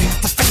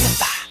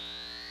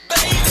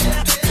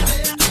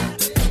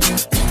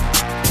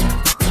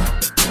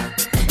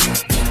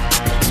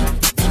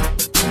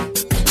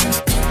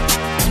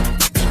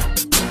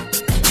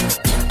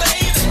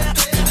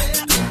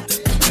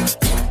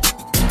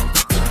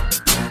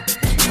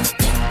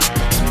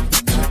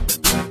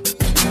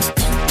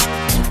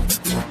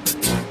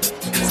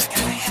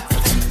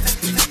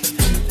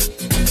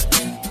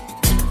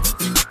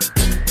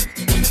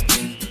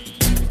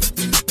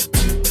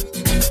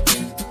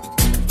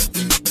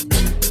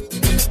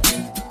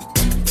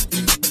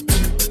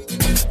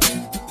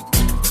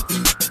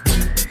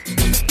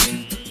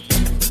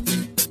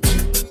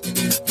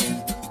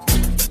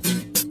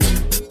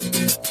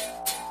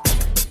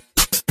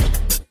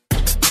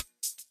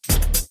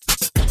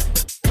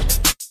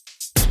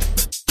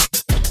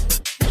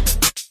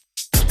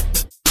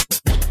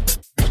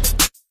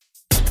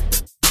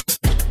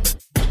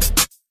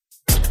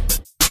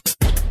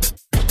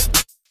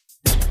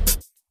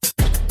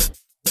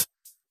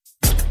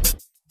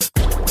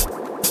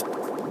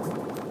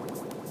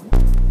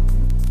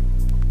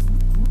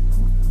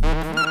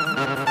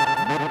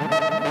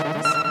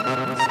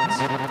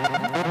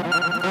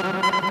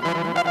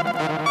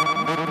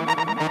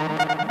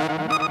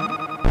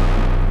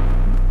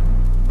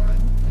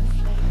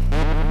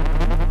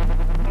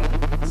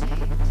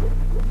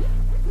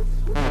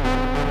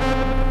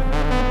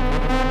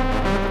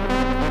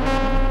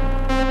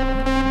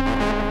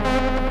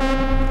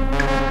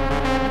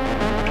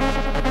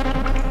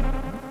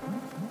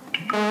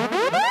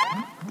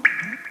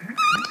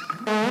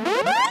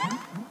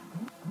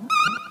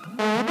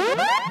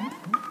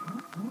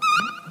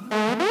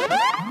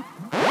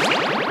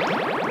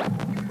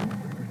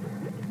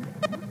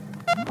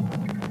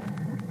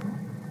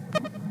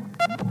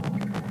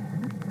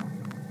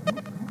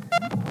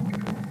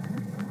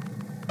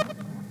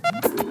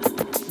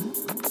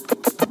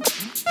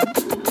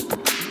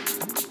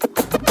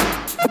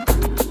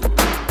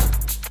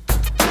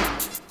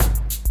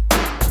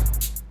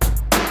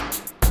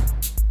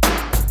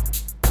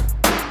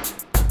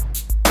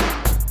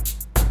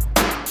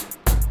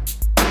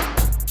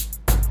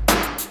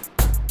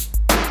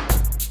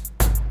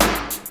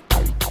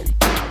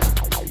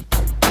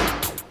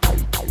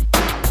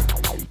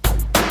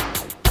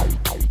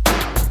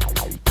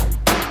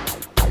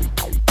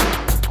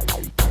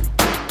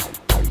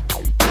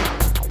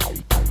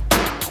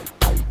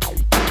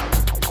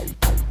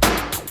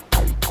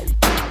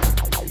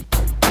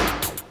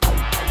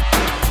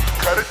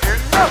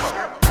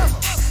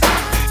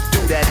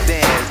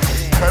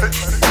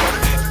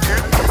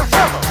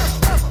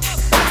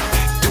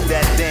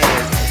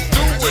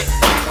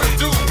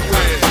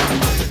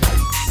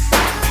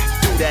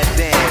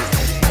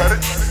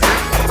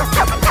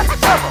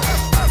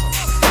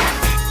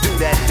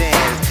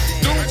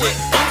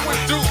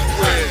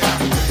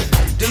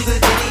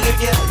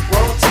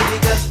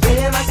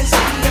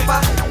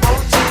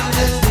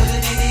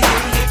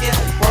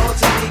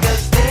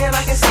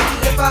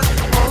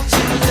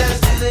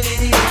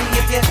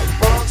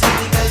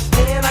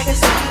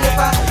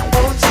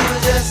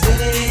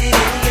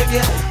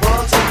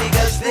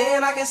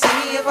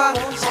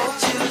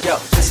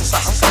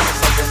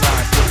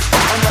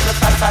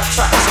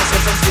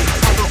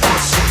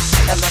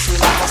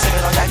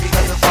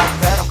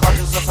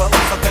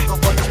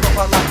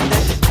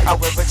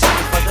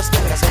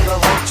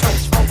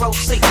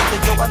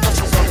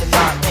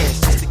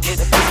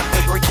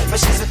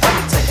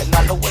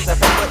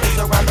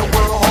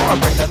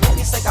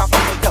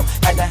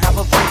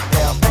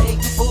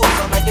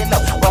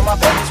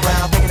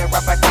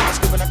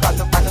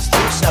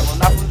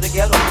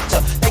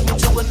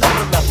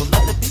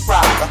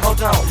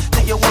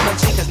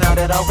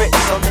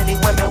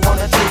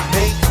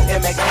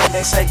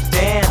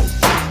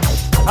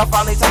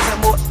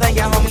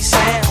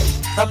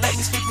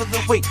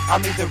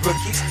 I'm either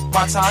rookies.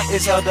 My time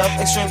is held up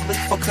extremely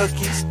for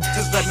cookies.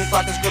 Just let me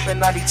rock this grip in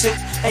 92.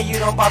 And you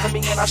don't bother me,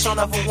 and I sure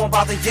never won't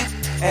bother you.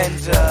 And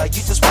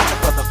you just watch a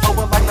brother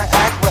flowing like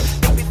Niagara.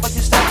 Think before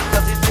you step,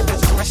 because these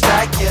niggas is my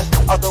stag,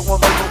 yeah. Although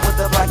one label with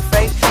the black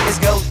fade is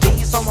gold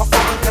D's on my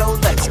phone and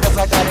gold legs, cause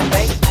I got it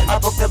made. I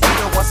broke the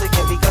leader once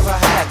again because I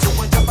had to.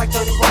 And just like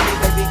 31,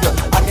 baby girl,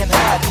 I can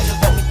hide. You just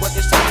let me work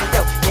this time,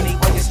 yo.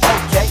 Anyway, it's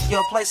okay.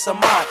 Your place of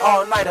mine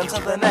all night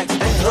until the next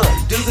day.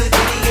 Do the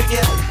ditty if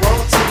you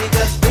want to,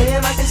 because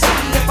then I can see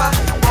if I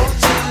want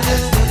to.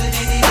 Just do the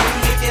ditty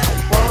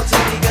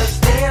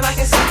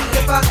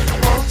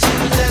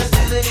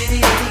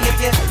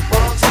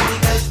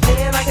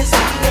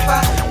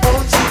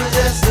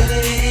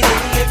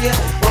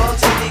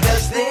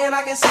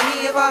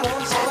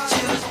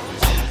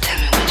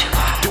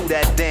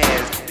that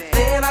dance.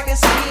 Then I can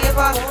see if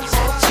I want you.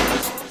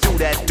 Do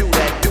that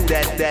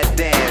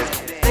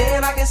dance.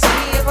 Then I can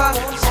see if I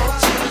want you.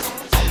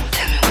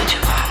 Tell me what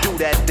you want. Do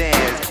that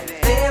dance.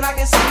 Then I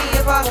can see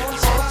if I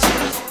want you.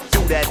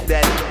 Do that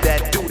dance.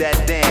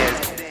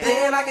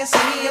 Then I can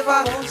see if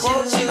I want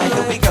you. Now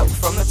here we go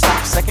from the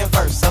top, second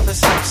verse of the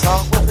same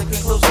song. With the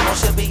conclusion, on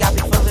should be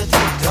happy for the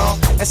deep dog.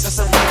 And since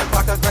I'm wearing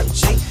like a grape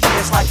G,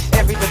 it's like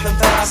every rhythm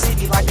that I see.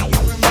 Like, do you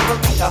remember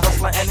me? A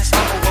hustler and a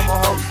stumble with my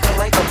hoes the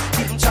Lego.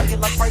 Keep them chunky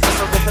like Fraser,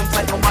 so rhythm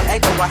play on my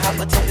ego. I have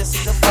a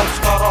tendency to flow,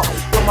 start off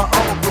with my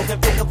own groove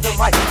and pick up the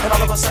mic. And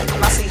all of a sudden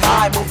I see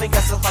high moving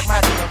essence like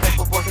magic. And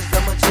Paperboy is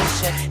the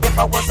magician. If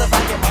I was a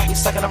vacuum, I'd be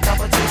sucking up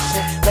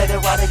competition. Let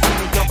it ride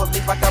again, and you'll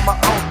believe I got my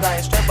own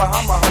thing. Straight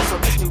behind my home, so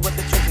miss me with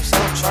the trick you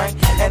sound train.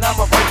 And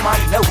I'ma break my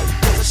note,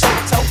 cause a shit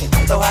token.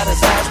 So how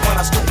does ass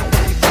when I scoop it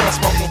when we feel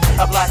smoking?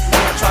 A black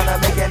man trying to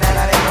make it, and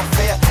that ain't no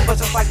fair.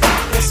 But just like the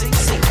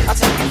CC, I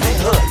take it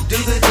in hood. Do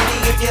the ditty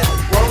if you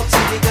want to,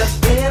 because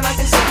then I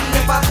can see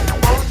if I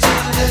want to.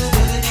 Just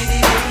do the ditty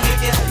if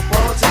you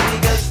want to,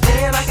 because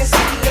then I can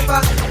see if I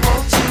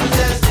want to.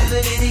 Just do the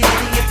ditty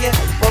if you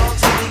want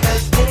to,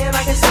 because then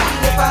I can see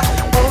if I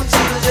want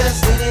to.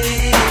 Just do the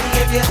ditty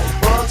if you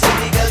want to,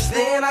 because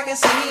then I can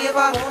see if I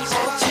want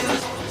to.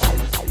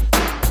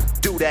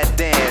 Do that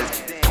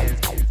dance.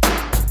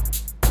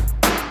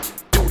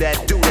 Do that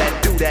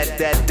dance. Do that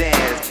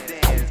dance.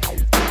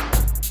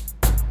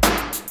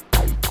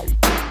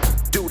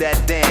 Do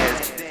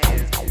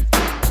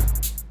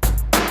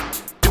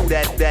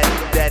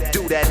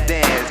that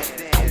dance.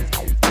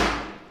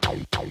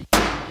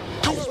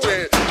 Do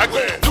it, I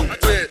grab, do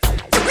it, do it,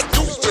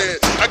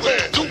 I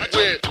grab, do it, do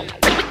it, I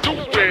grab,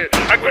 do it,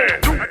 I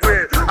grab, do it, do it, I grab, do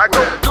it, I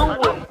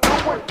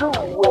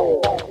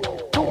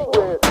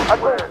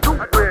grab, do it,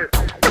 I grab,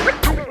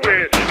 do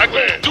it, I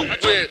grab, do it.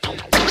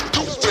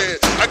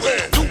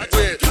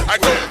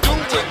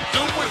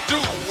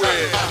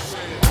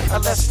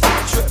 Let's take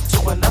a trip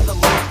to another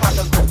land, find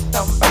a grip,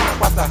 thumb back and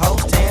watch the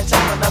hoes tan,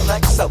 jumping up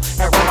like so.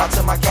 And roll out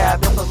to my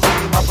cabin, believe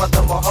me, my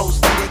brother more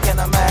hoes than you can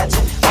imagine.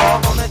 All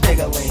on the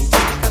digger-ling,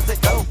 just because the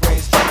go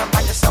brings, but I'm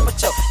like a summer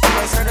choke. You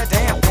ain't heard a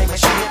damn thing, make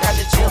sure you at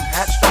the gym,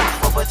 hat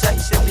strapped for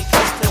protection,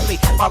 because to me,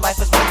 my life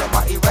is more than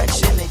my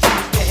erection, and you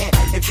get in.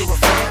 If you a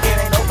fan,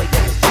 it ain't over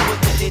yet. Do what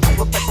you did, you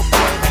a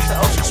Paperboy, makes the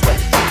ocean sweat.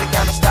 You the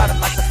kind of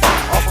started like the funk,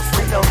 off of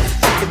free nose.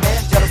 Make your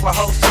man jealous with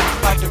hoes,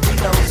 like the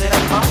Rinos, it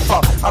ain't my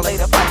fault. I laid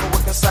a Bible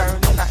with concern,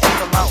 and I ain't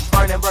come out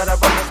burning, brother,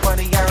 brothers,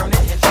 money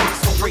earning, and things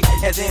for free.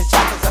 And then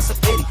choppers, that's a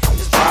pity.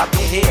 Just bob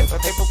your head for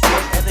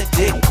Paperboy and the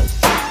Ditty.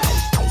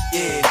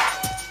 Yeah.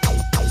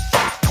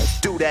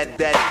 Do that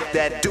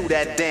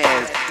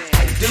dance.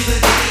 Do the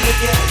ditty if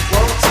you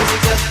want to,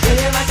 because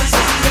then I can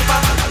see if I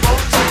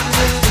want to. Do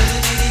the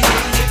ditty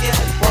if you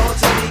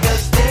want to,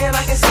 because then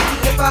I can see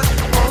if I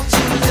want to.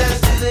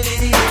 Just do the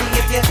ditty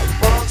if you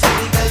want to,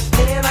 because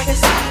then I can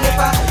see if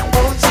I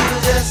want to.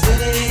 Just do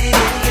the ditty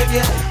if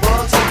you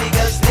want to,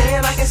 because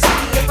then I can see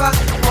if I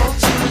want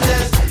to.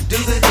 Just do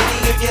the ditty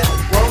if you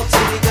want to,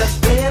 because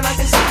then I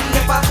can see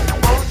if I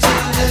want to.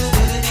 Just do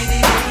the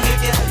ditty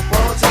if you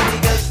want to,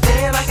 because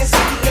then I can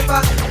see if I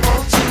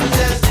want to.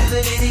 Just do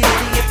the ditty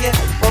if you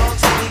want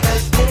to,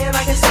 because then I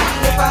can see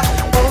if I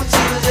want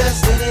to. Just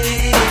do the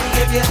ditty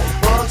if you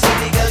want to,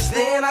 because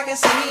then I can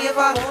see if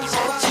I want to.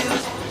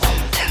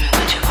 Tell me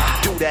what you want.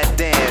 Do that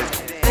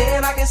dance.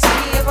 Then I can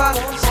see if I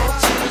want to.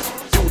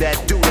 Do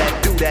that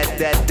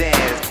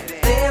dance.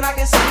 Then I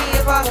can see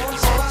if I want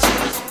to.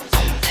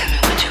 Tell me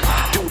what you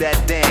want. Do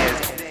that dance.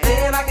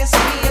 Then I can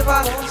see if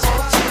I want to.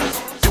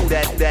 Do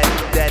that dance.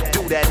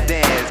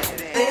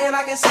 Then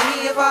I can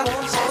see if I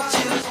want to.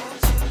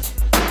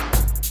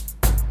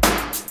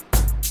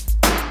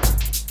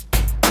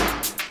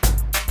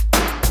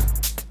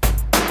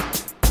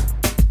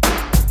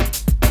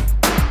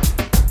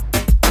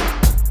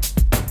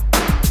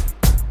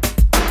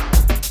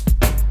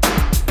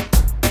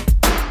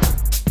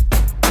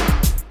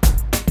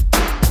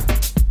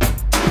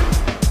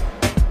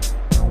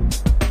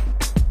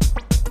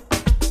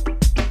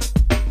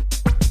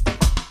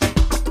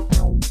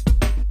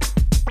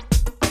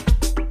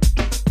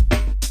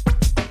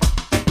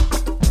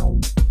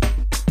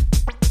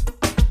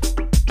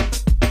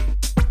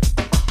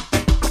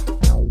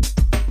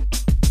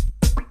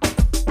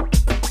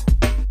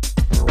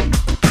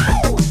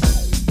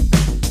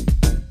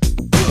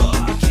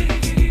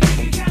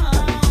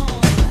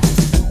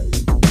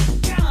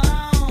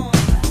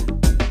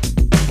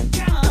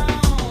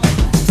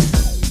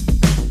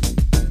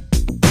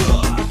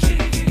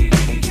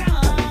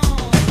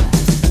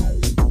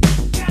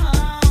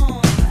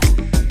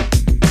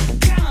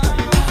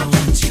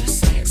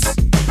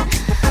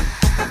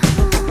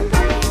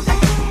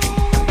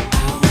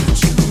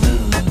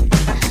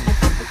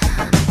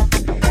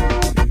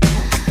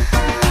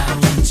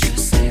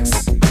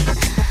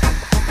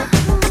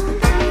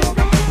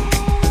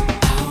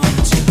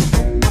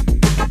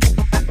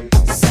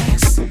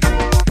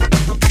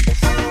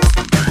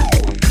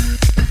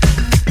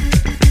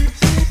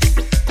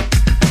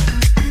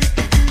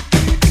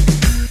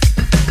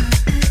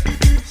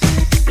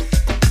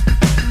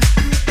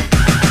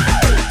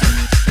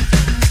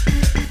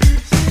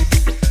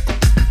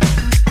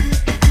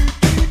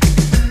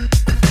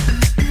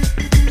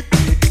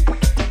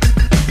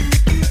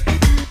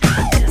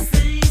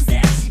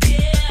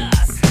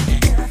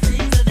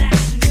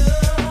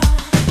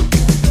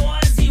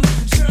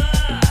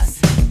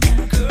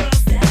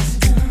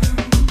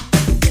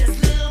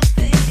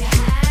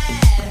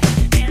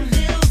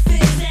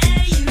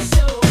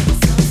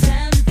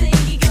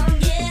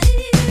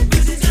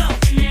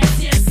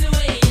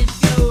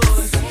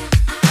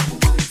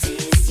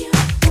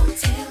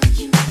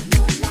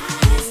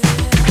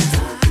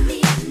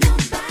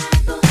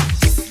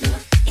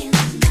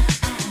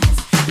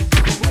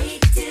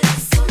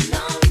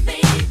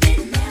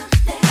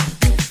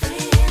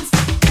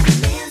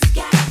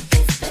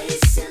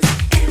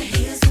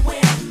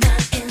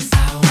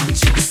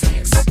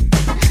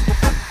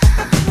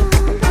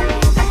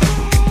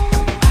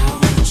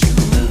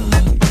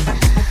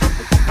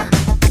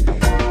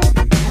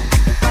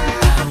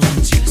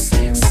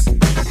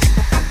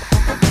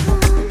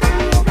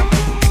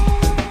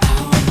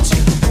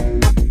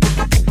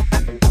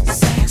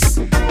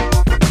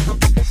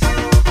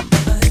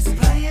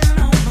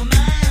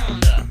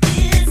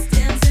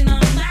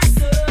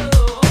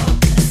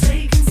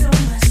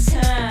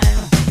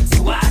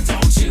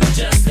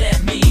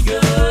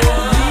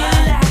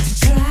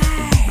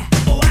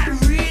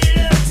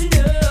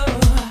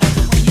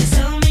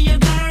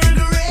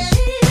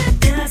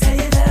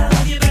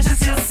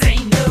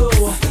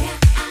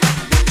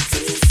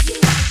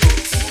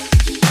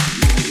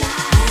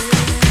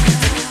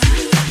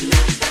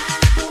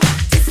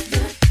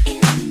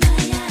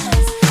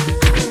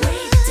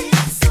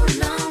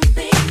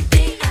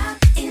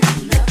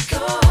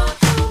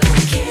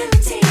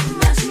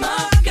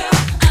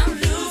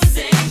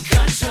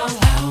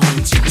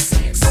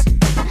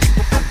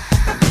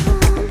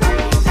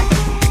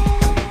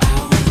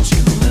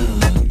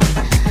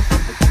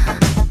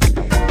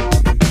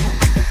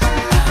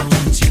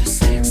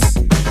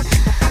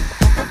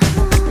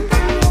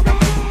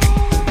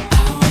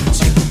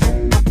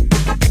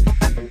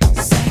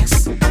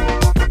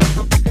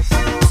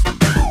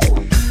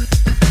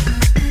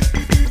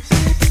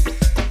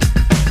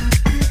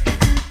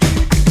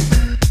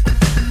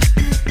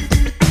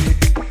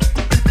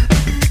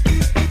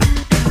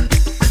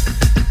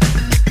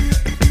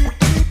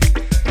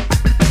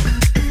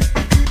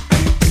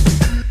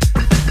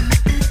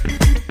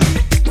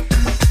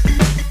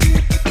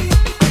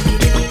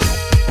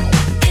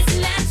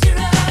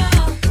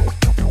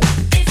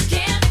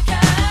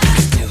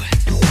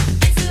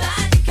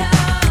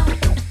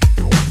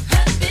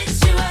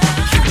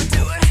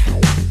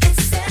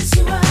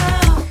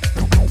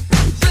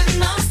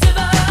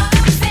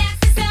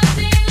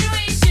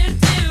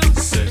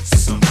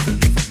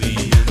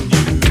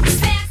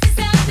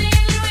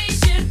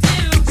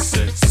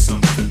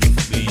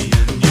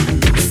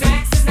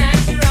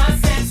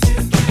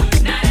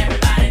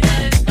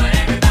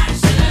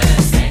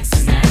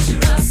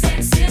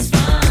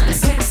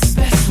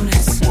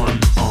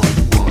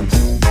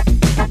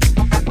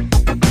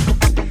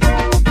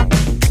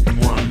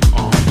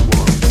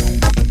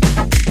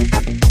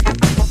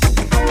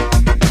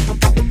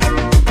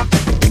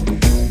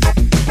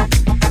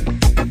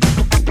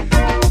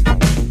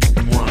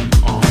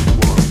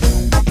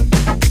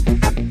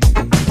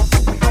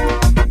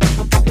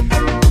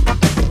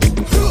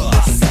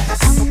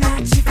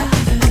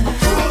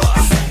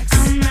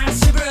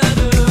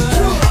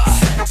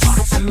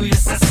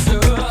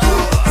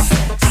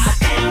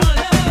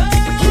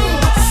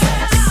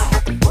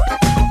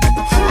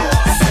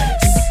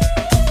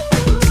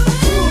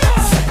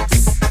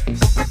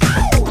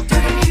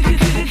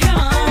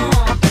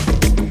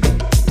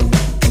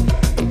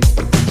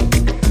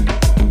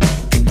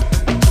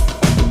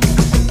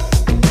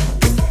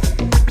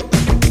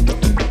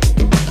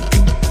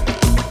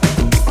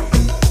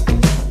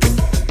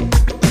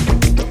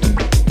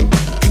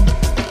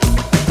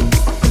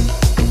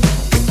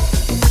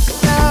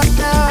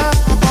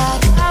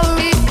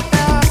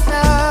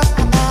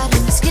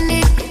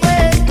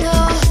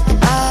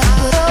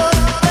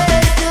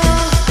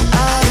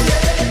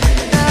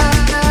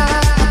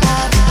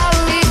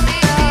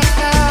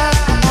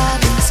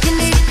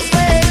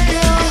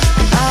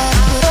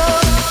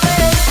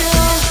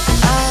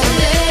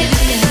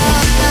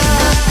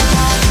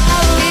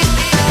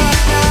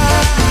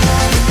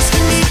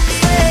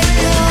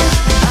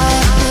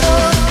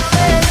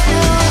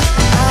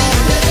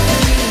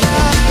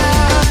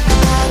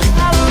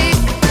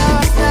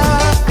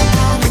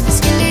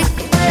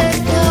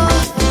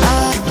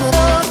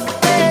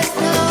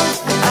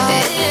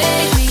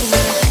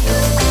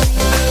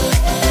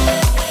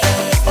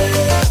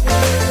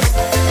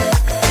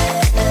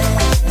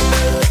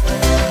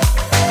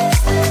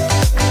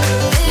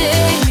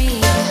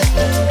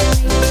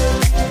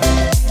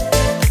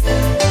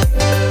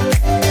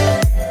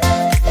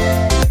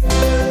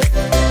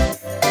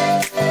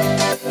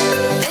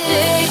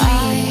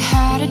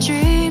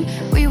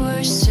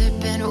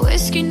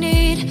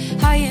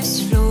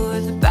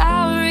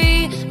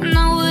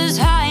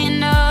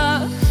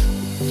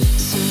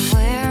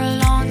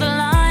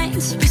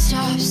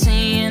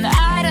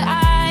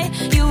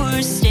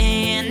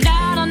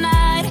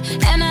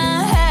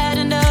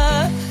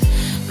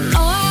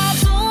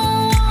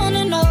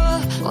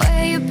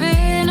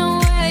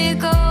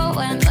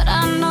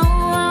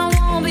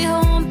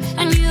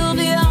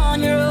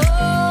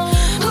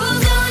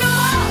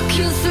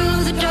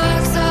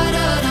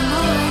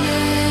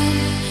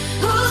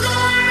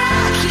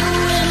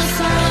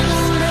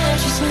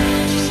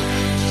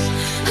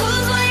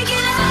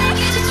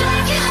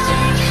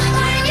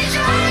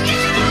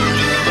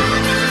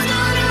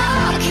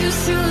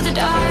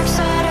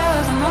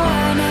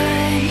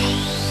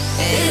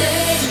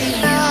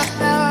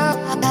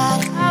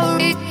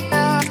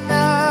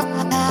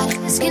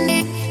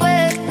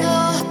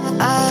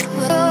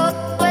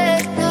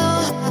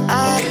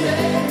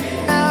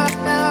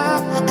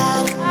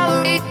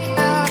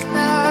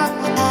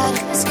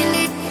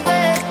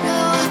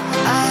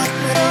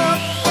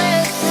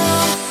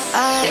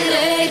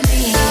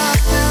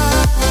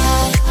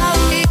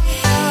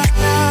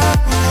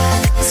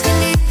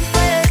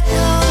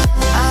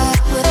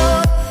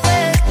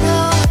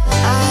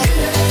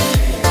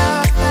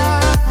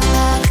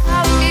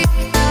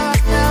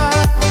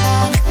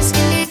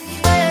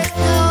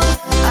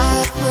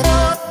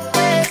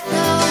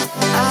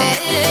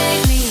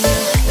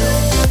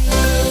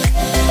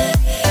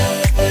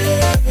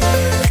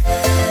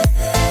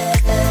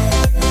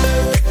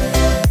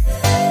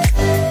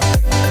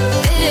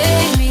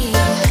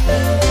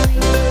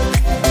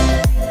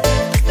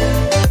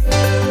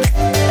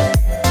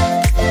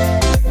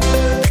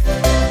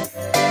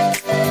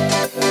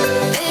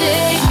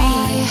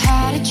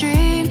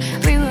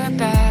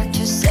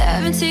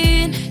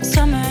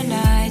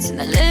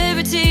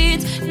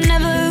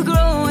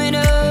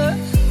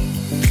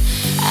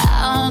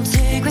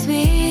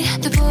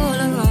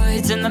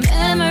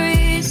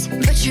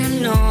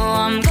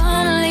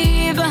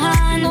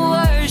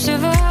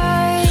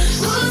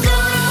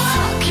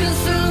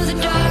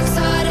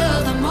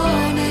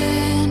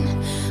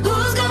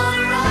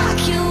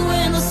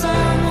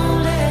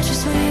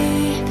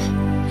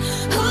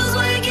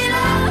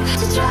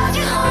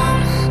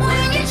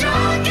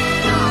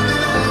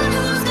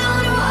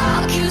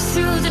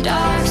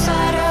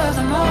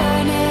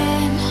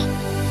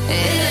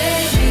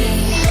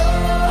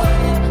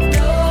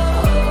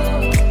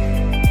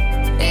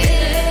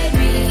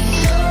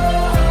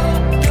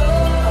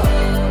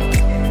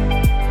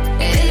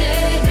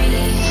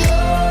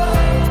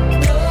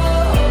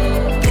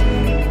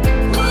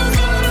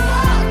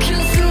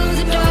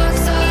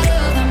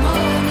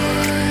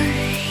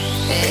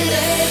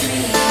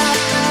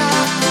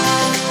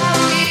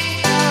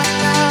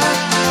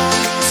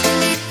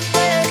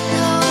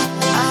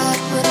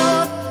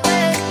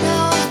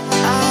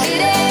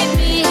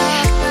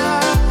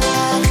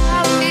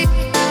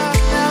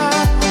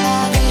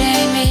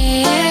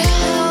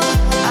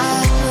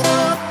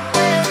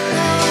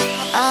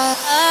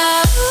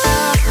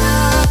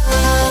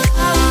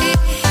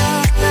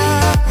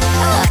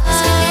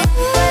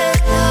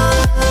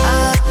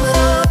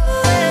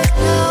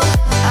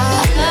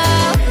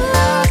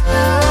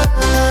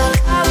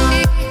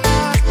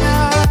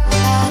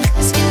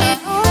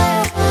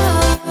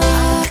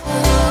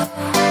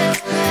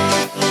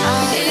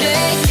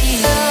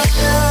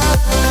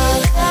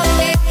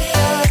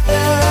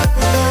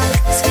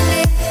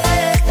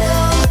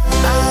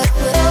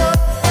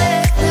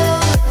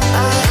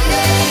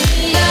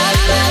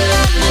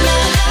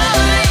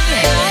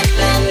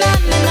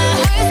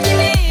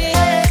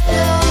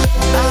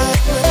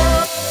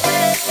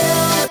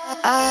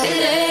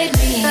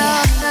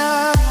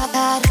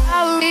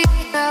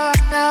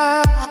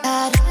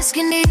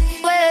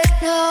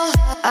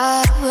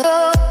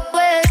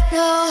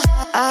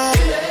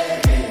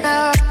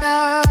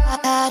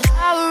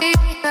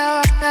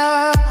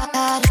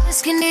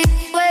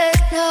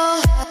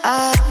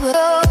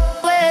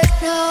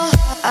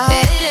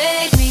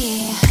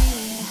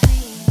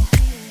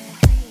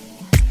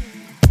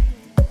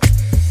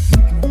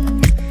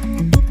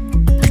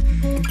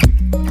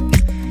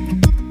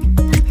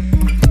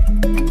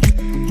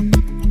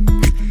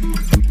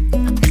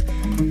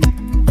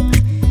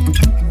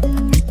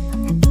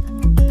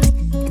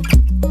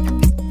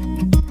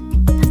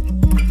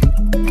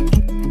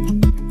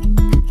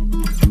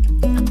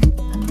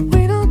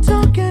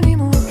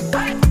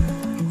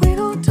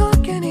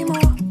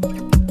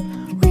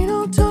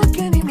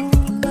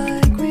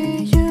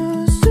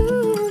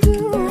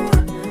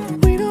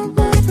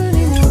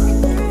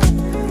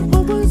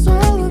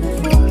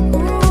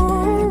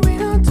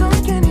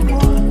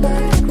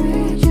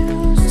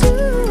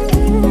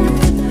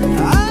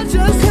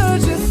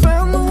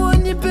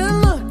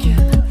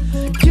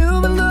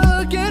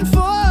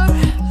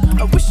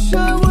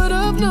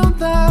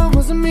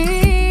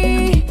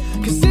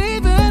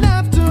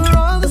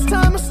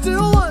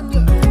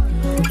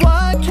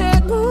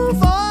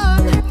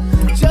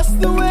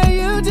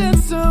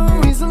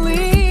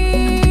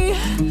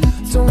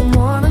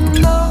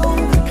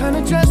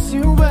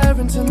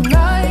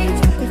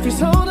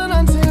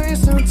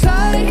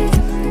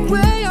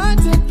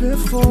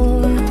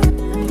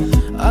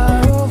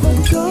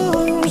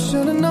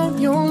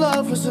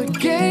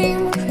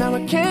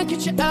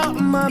 out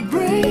of my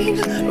brain.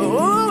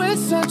 Oh,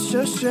 it's such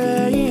a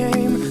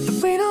shame that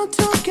we don't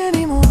talk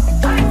anymore.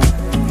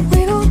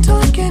 We don't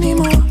talk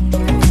anymore.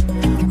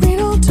 We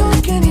don't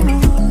talk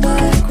anymore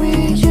like we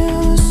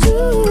used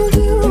to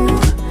do.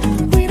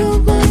 We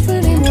don't laugh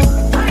anymore.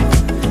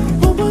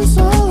 What was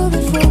all of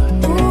it for?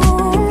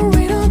 Oh,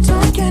 we don't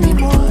talk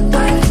anymore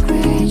like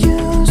we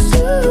used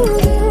to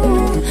do.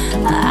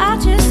 I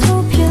just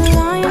hope you're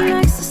lying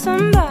next to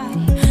somebody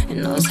who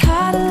knows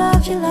how to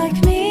love you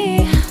like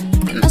me.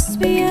 There must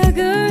be a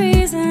good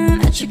reason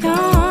that you're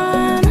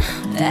gone.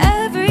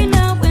 Every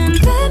now and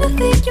then I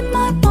think you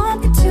might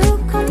want me to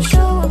come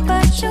show up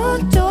at your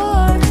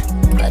door,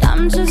 but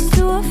I'm just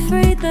too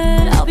afraid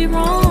that I'll be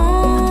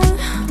wrong.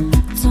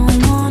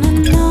 Don't wanna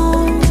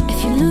know if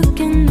you're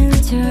looking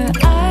into her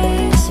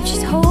eyes, if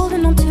she's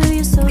holding on to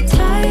you so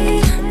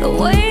tight, the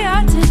way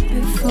I did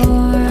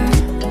before.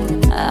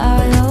 I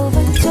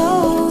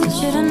overdosed.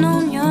 Should've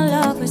known your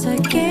love was a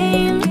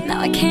game.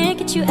 Now I can't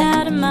get you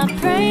out of my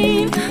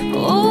brain.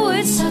 Oh,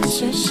 it's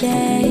such a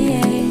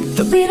shame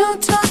that we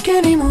don't talk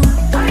anymore.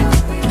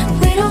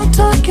 We don't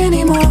talk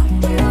anymore.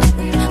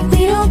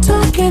 We don't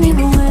talk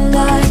anymore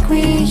like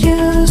we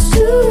used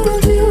to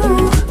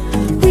do.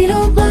 We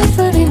don't laugh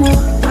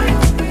anymore.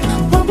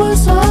 What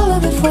was all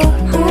of it for?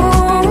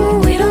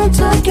 Oh, we don't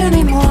talk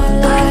anymore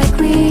like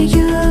we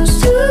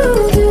used to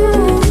do.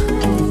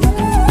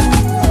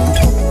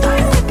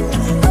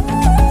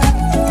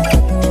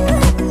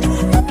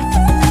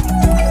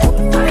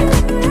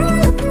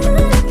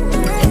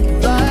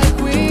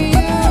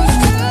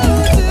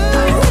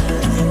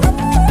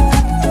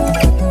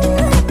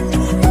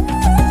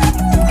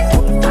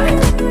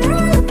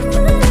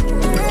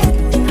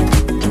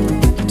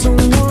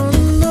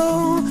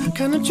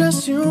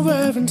 Dress you're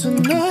wearing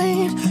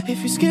tonight,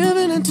 if he's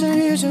giving it to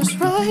you just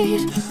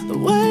right, the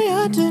way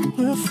I did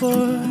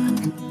before.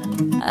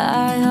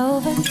 I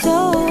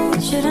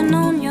overdosed. Should've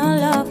known your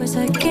love was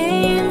a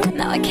game.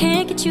 Now I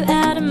can't get you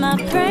out of my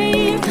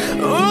brain.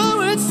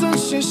 Oh, it's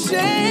such a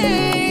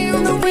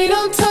shame that we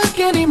don't talk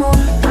anymore.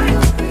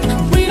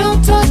 We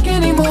don't talk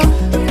anymore.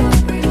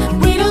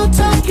 We don't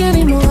talk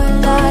anymore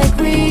like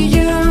we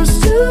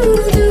used to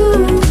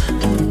do.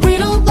 We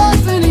don't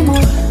laugh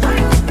anymore.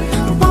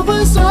 What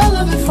was all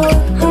of it for?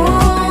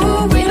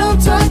 Oh, we don't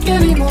talk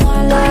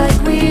anymore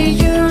like we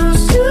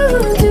used to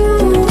do.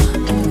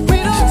 We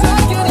don't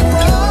talk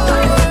anymore.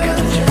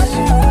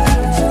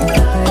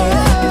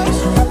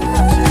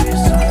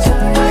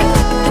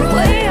 The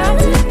way I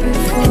did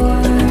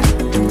before.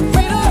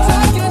 We don't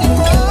talk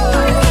anymore.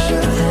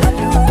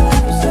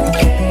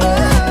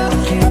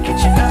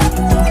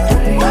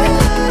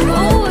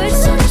 Oh, it's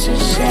such a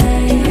shame.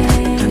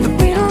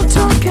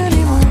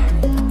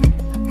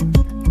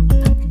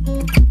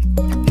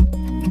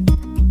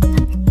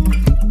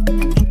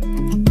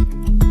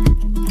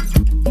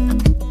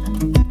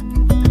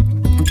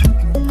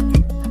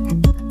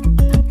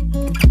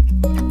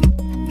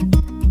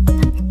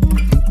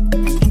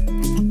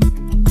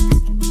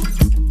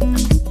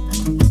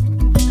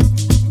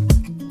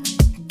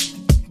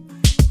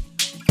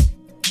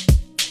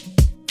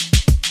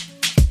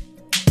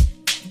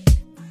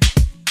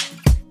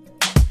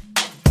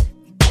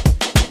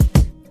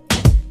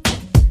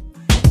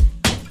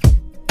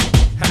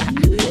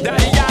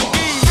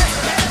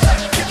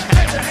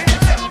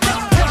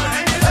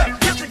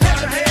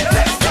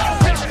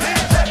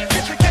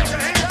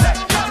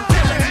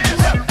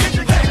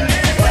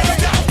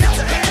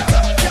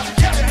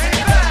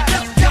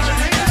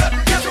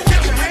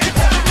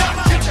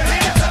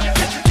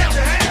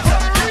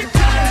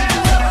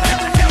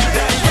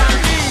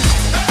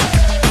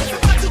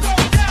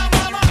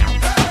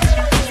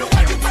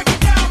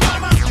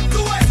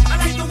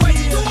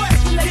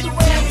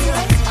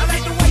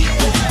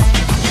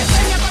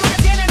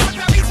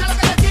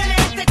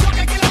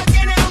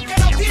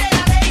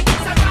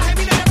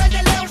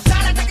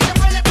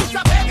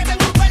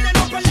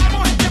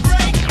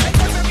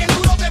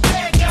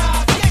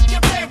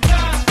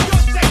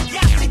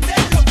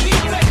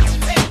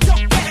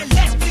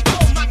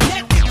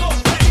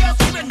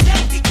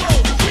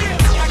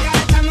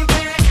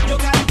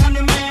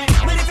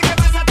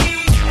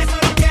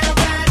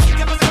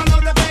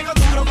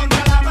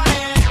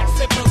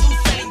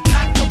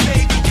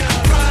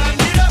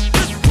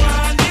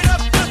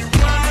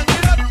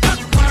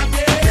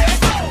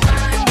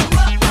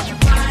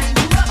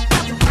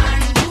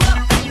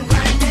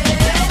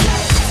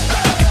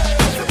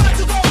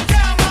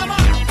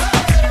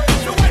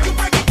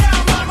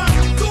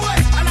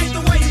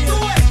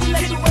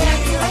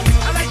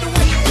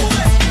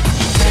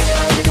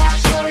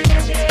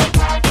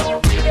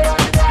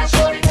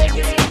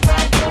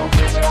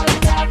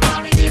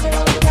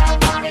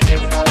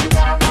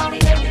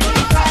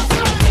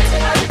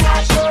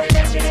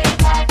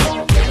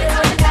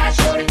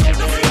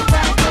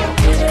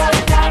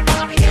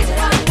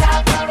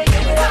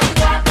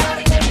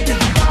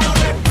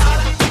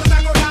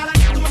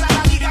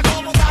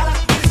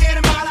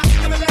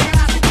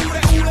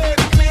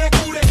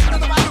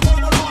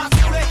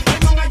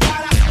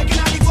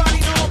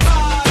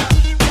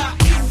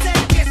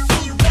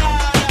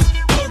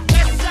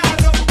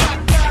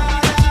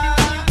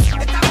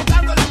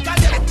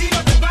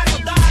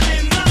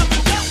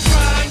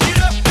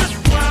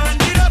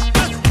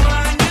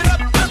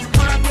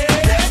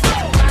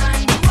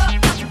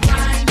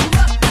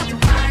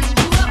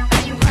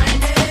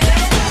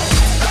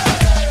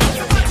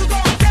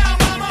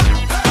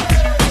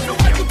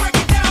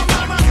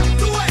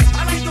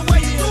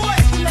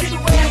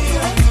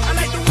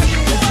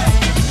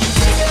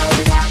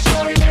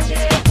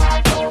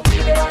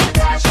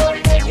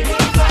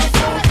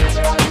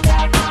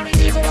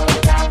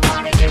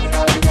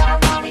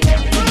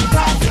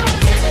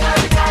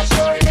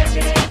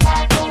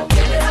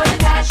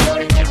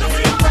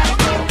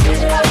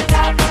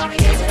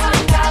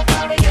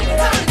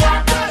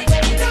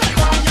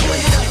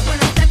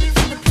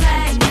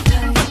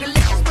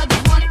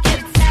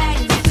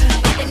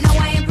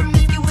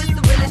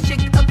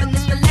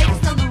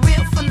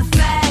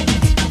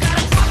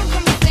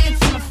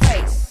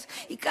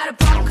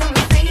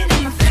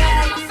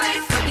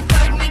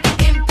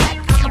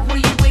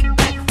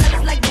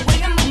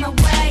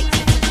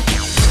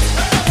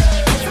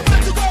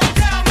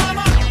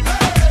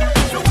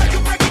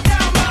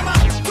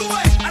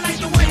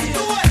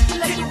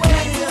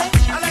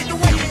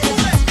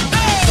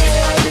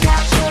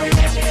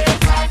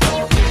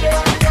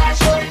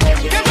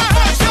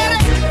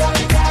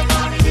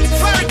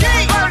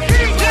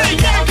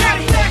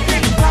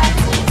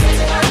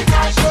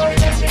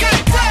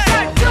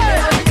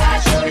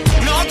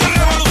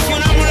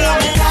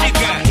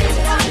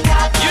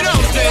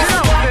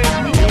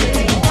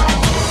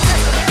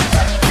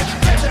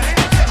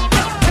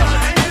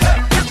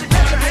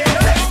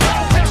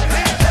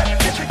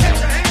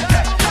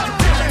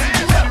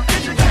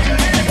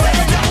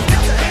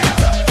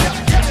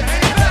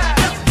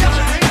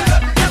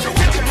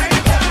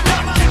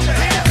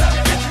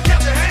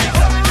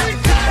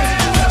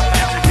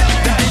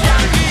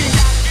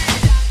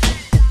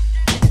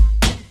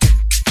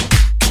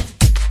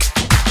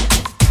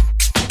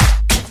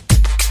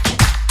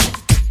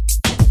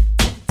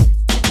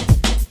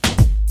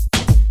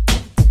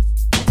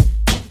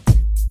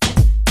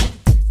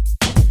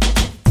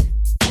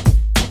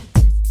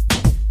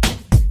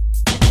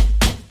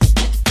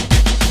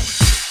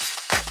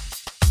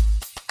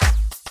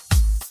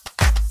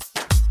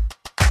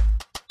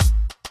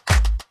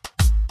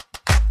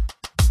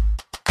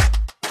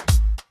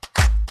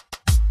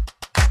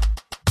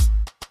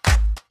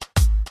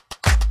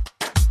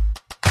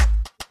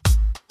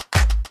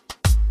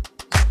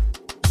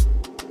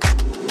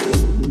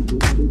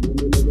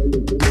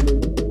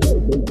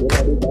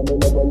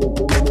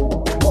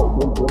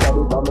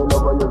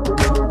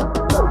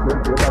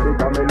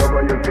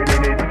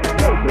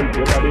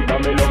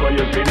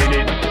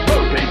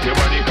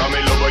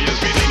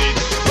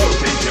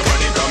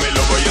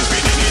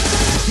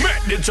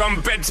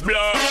 trumpets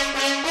blow.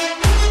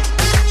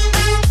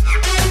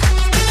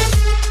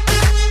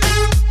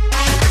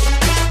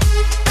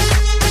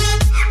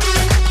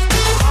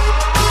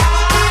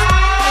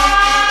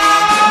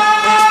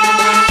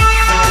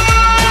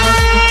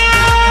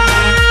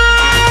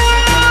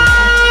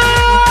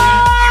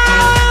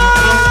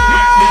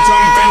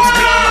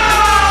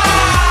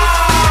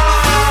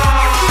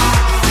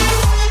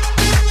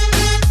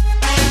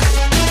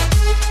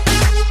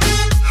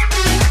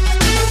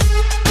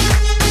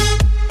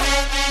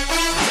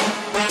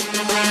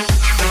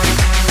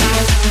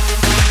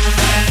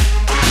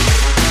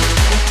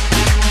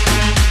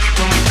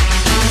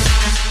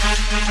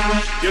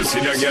 You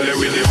see that girl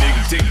with the big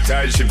tic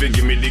tac, she fi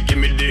gimme the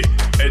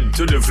head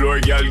to the floor,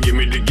 girl,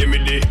 gimme the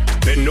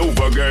bend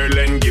over, girl,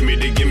 and gimme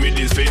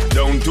the spit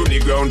down to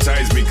the ground,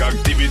 seismic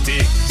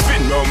activity.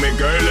 Spin round me,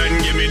 girl, and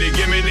gimme the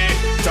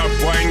top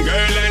wine,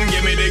 girl, and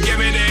gimme the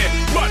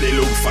body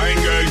look fine,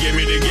 girl,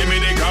 gimme the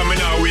coming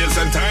out, waste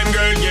some time,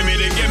 girl, gimme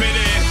the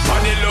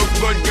body look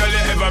good, girl,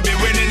 you ever be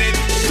winning it.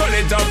 Turn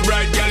it up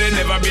right, girl, you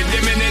never be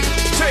dimming it.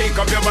 Shake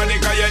up your body,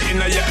 cause you're in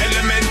your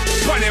element.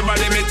 Funny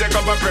body, me take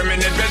up a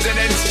permanent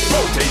residence.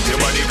 Rotate your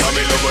body, come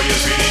in over, you're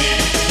spinning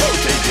it.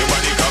 Rotate your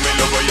body, come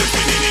in over, you're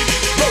spinning it.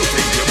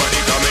 Rotate your body,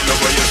 come in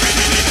over, you're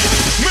spinning it.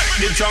 Make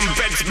the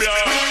trumpets blow.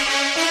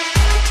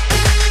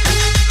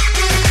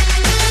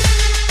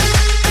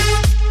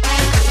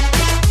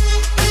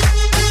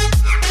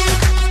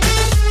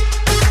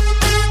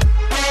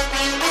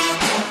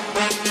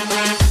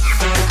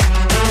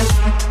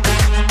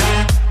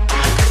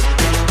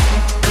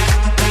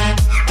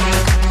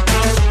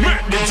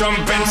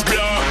 Trumpets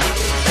blow.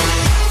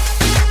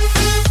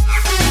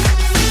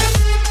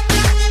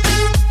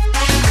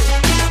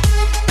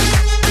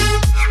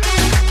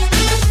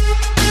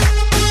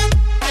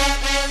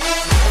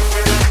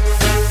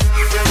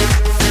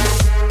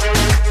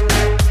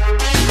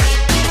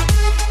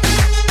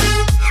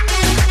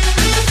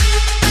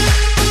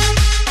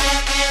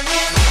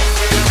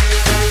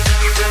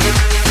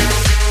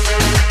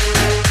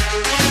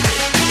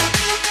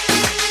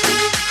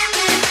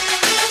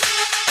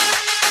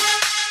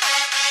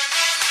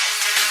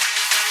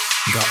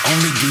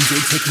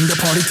 Taking the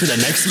party to the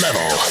next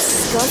level.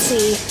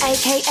 Scotty,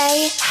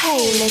 aka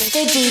Hey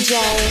Mr. DJ.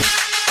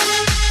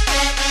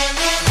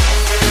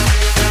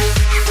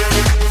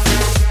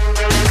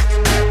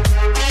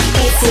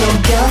 It's your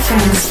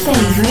girlfriend's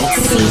favorite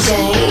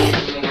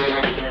DJ.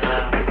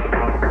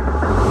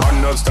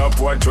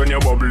 Stop watch when you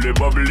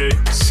bubbly.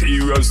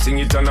 Serious thing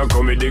it and a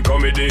comedy.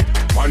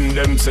 One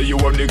them say you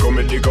have the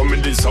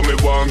comedy. So me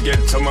won't get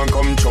someone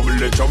come trouble.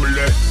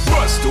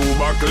 Bust two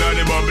buckle of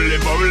the bubbly.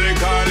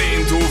 Call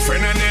in two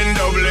friend and then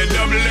double.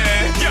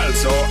 Girl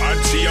so hot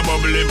she a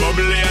bubbly.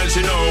 And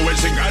she know when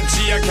she got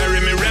she a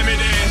carry me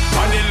remedy.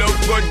 Body look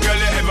good, girl,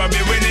 you ever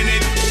be winning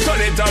it. Turn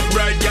it up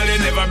right, girl,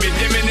 you never be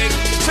dimming it.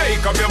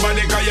 Shake up your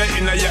body cause you're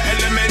in your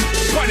element.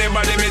 Funny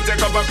body me take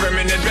up a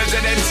permanent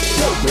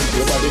residence. Rotate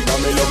your body,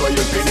 come in over,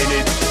 you're spinning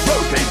it.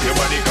 Rotate your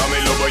body, come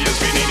in over, you're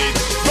spinning it.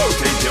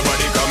 Rotate your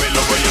body, come in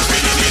over, you're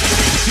spinning it.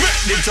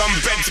 Make the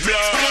trumpets blow.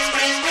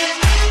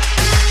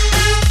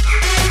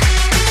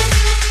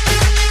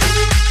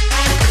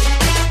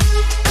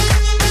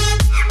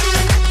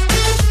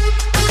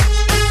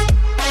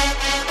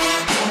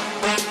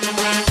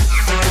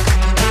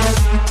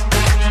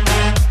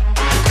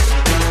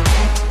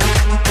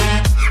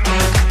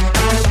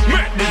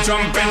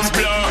 Trumpets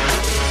blow.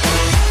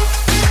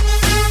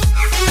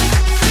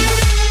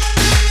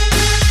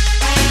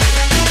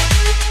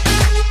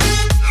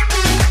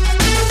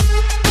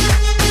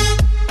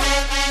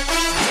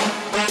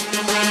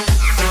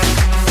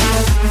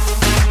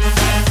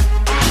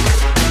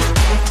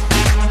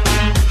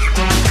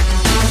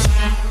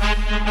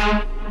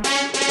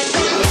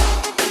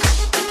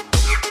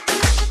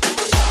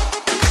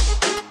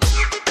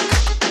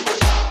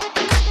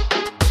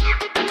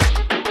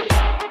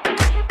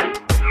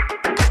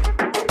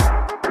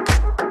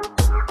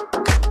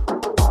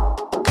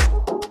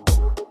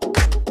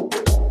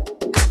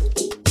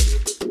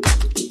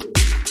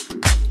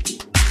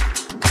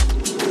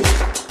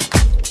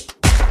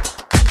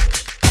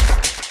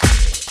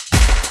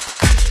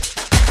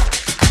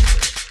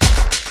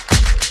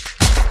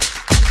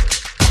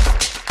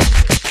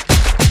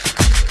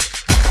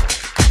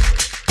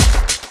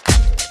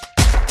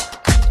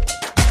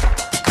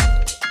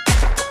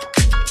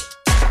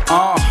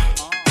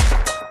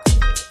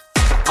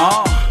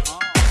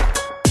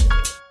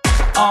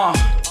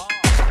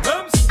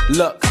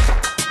 Look.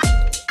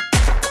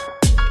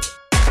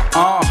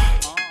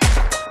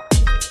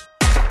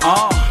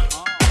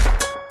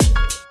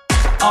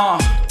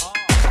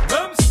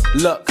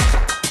 Look.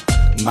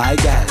 My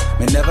gal,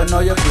 me never know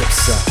your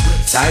grips up.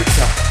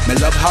 Tighter, me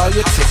love how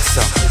you tips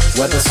up.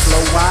 Whether slow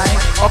wine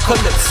or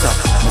calypso.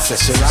 Me say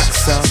she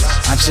rocks up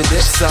and she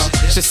dips up.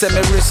 She say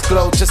me wrist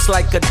glow just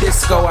like a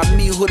disco. I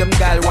me who them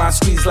gal want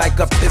squeeze like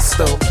a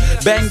pistol.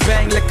 Bang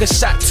bang like a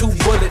shot, 2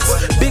 bullets.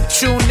 Big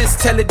tune this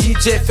tell the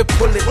DJ fi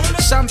pull it.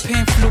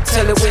 Champagne flute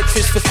tell the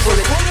waitress fi pull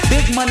it.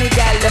 Big money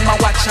gal, let me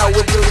watch how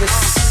we do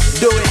this.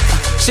 Do it.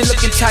 She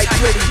looking tight,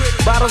 pretty.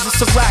 Bottles of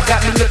Ciroc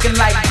got me looking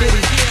like Ditty.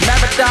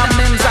 Marathon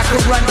Mims, I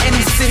could run any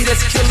city.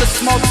 Let's kill the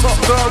small talk,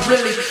 girl,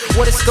 really.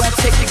 What it's gonna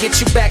take to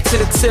get you back to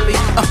the tilly?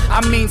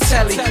 I mean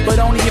telly, but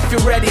only if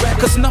you're ready.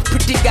 Cause enough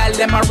pretty guy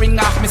let my ring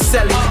off Miss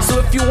Selly. So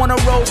if you wanna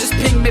roll, just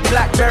ping me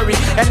Blackberry.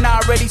 And I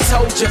already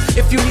told you,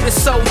 if you need a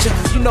soldier,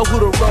 you know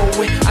who to roll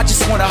with. I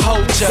just wanna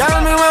hold you.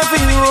 Tell me what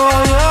you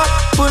want, yeah.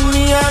 Put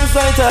me arms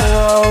right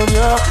around,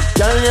 yeah.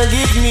 Can you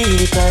give me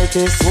the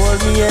tightest hold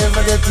me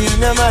ever get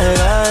in my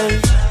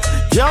life?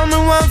 Y'all me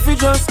want fi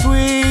just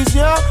squeeze,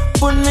 yeah.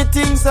 Put me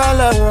things all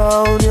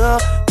around, yeah.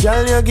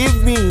 Can you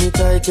give me the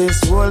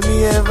tightest hold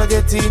me ever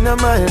get in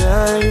my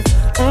life?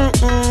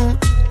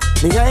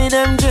 Me guy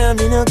them jam,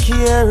 me no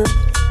care.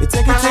 You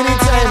take it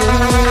anytime,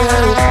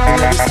 anywhere. You know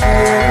the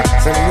square,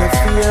 so me no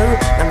fear.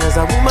 And as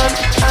a woman,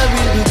 I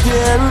will be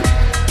there.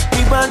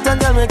 Me want a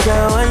girl, me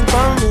can't wine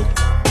for me.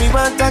 Me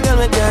want a girl,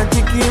 me can't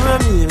take care of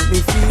me. Me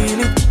feel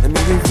it, and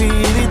me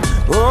feel it.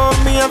 Oh,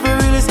 me have to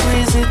really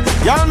squeeze it.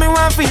 Y'all me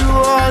want feel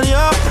all,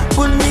 yeah.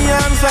 Put me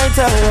arms right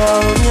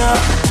around, yeah.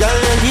 Y'all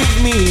you give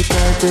me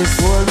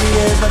tightest hold me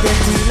ever get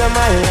in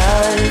my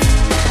life.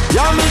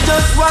 Y'all me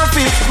just want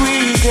to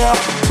squeeze, yeah.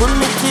 Put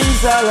me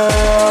things all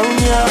around,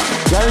 yeah.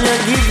 Y'all you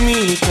give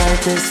me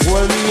tightest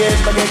hold me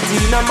ever get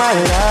in my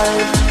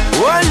life.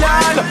 Oh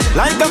Lord,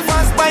 like a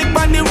fast bike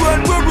on the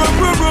road, boom, boom,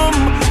 boom, boom.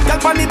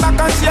 Girl on the back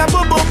and she a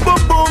boom, boom,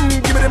 boom, boom.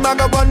 Give me the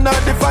maga one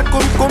and the fat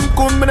cum.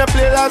 Me the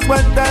play last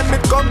one time,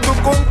 it come to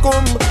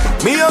cum.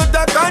 Me out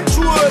of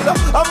control,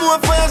 I'm more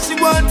fire she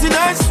want in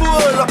her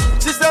soul.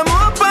 She say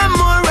more and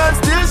more and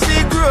still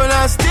she grow.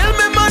 And still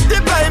me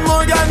multiply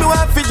more, girl me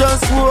want fi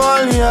just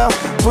hold, yeah.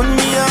 Put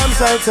me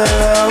arms right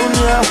around,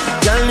 yeah.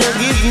 Girl you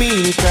give me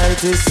the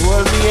tightest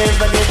hold me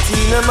ever get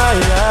in my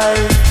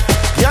life.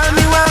 Girl,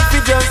 me want to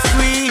just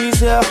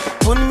squeeze, yeah.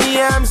 Put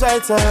me arms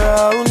right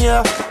around,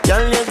 yeah.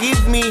 Girl, you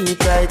give me the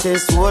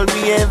tightest hold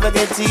me ever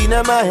get in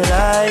my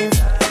life.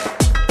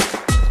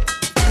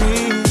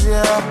 Please,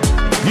 yeah.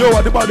 Yo,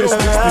 what about this? No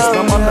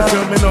man to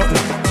tell me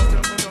nothing.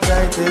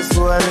 Tightest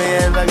hold me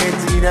ever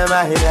get in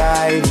my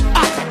life.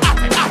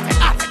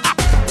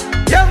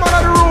 Yeah, man,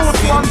 on the road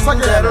once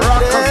again.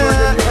 Rockers with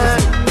the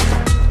music.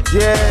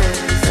 Yes.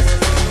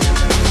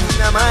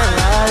 In my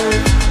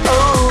life.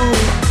 Oh.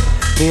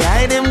 Me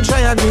hide them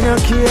try and me no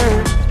care.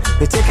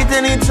 Me take it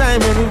anytime,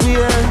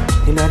 anywhere.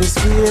 In the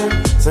square,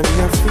 so me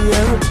no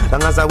fear.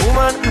 Long as a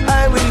woman,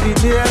 I will be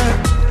there.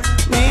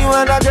 Me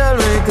want a girl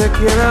who take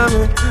care of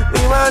me.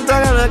 Me want a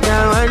girl who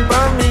can wine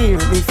for me.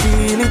 Let me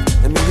feel it,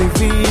 let me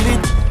feel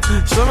it.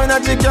 Show me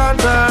that you can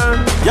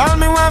turn. Y'all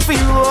me want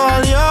feel all,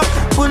 yeah.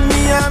 Put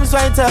me arms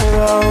right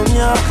around,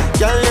 yeah.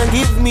 Y'all you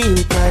give me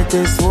the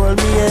tightest hold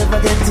me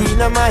ever get in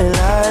my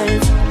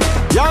life.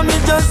 Y'all me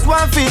just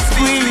want to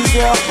squeeze,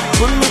 yeah.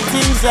 Put me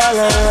things all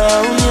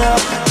around, yeah.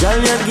 Y'all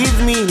you give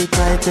me the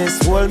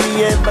tightest hold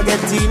me ever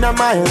get in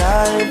my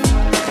life.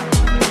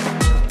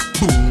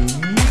 Boom,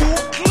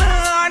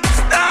 clock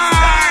star.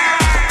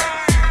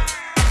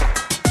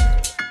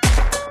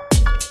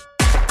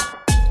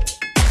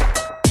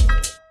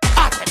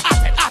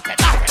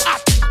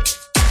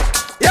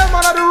 Yeah,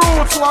 man of the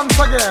roots once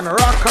again.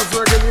 Rockers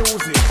reggae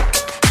music.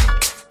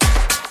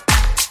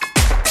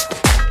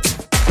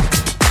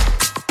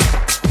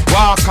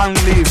 Walk and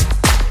live,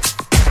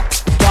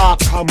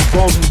 dark and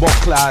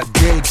bumbuckler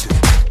dead.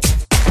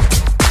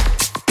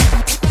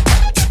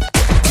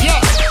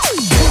 Yeah.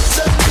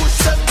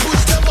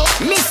 Push them up.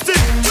 Missed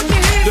it.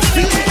 The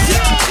beat,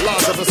 yeah.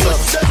 Large of us up.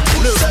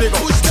 Little big up.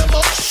 Push them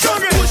up.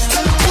 Shaggy. Push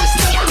them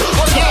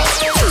up. Yeah.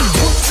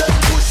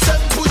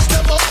 Push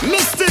them up.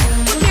 Missed it.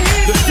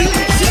 The beat,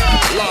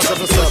 yeah. Large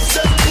of us up.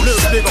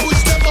 Little big up.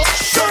 Push them up.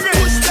 Shaggy.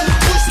 Push them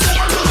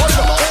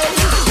up.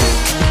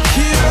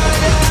 Here I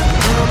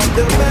am,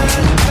 the man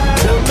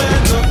of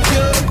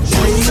your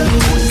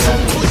dreams.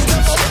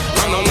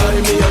 And I'm not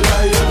me a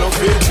liar, no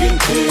faking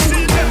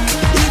thing.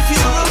 If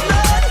you're a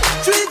man,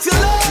 treat your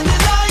lady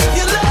like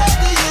your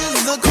lady is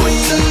the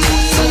queen.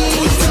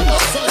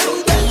 And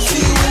then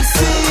she will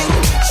sing.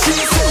 She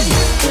said,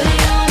 put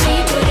it on me,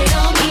 put it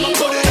on me,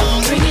 put it on,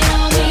 bring it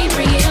on me,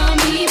 bring it on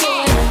me,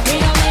 boy.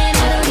 Bring on man,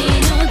 I don't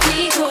need no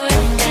decoy.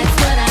 That's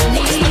what I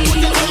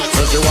need.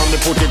 So she want me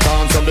put it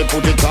on, so me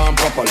put it on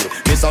properly.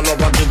 Miss a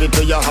lover, give it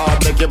to your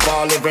heart, make you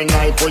ball every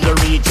night. When you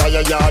reach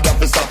higher yard, have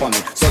to stop on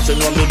it. So she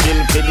know me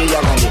bill for the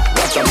agony.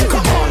 Watch out,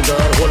 come on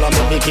girl, hold on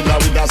me killer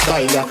with a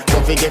style.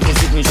 Don't forget the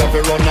signature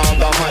for run on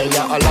the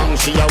mile. Along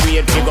she a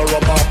wait, figure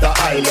up off the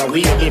aisle.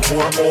 We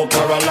before Old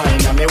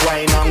Carolina, me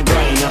wine and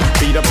grind.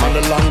 Feed up on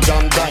the long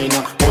John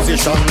Diner.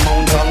 Position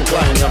mountain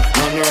climber,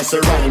 no nurse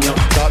rhyme.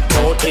 Got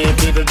about 8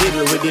 people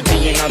diddle with the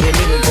tea in the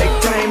middle. Take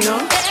time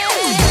now.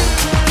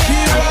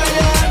 Here I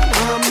am,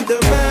 I'm the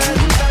man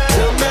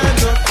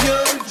of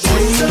your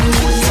dreams.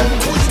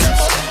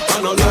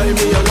 And no lie,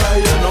 me a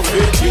liar, no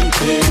faking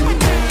thing.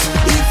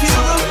 If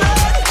you're a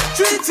man,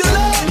 treat your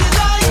lady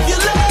like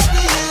your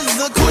lady is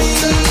the queen.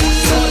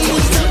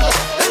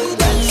 And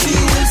then she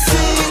will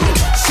sing.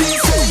 She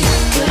said,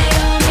 put it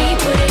on me,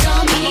 put it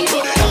on me,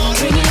 put it on,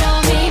 bring it on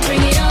me,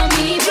 bring it on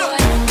me, boy.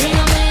 Bring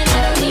on man, I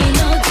don't need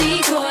no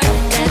decoy.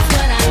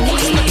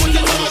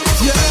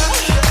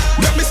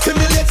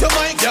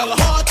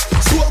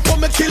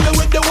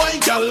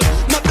 girl.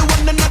 Not the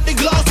one and not the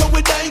glass or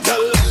we die,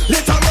 girl.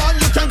 Later on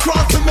you can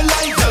cross to me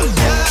like, girl.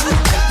 Yeah,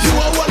 you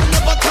are one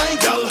of a kind,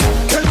 girl.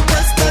 Can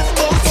press that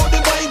all for the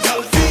vine,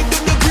 girl. Feed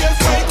in the grace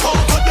right all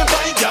for the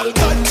vine, girl.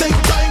 God take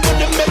time when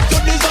you make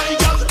your design,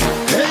 girl.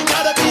 Ain't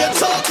gotta be a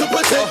talk to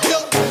protect you.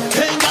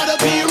 Ain't gotta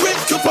be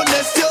rich to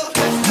finesse you.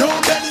 No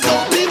Benz, no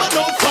Beamer,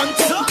 no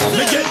Phantom.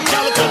 Me get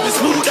y'all to be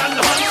smooth and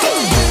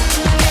handsome.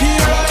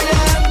 Here I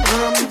am,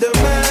 I'm the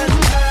man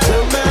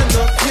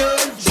of your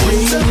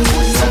dreams.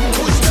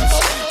 Push them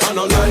up. I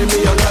don't lie, me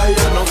a lie,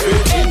 I no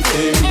faking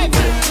thing.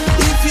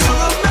 If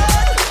you're a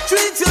man,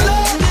 treat your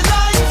lady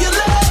like your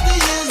lady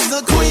is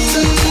the queen.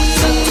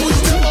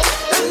 Push them up,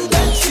 and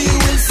then she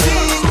will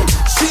sing.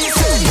 She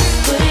said,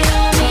 Put it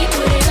on me,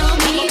 put it on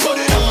me, put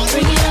it on.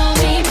 bring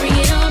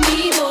it on me,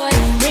 boy.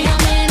 Bring on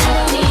man, I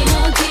don't need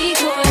no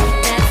decoy.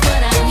 That's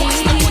what I need.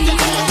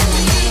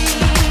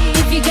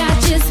 If you got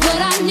just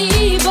what I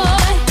need,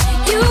 boy,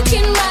 you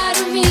can ride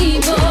with me,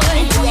 boy.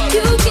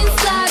 You can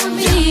slide with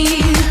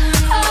me.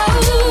 Oh,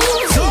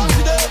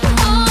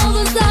 all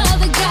those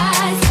other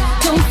guys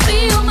don't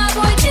feel my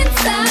boy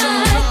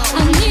inside.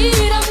 I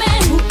need a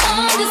man who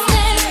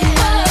understands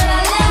what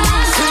I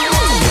like.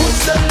 Push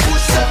them,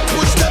 push them,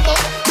 push them up.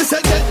 Me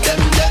say get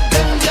them, get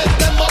them, get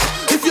them up.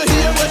 If you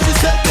hear what she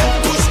said, then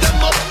push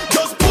them up.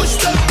 Just push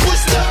them,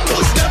 push them,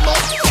 push them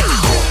up.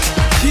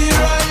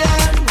 Here I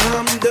am,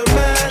 I'm the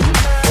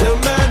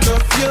man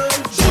of your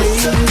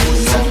dreams.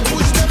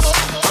 Push them up.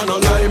 I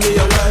don't lie, me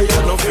a lie, I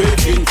no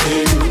faking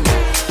thing.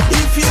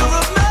 If you're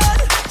a man,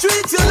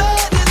 treat your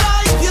lady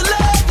like your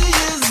lady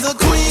is the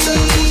queen.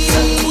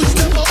 Push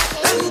them up,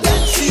 and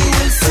then she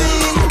will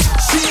sing.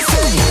 She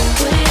said,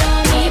 Put it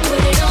on me,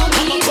 put it on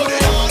me, put boy.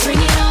 it on.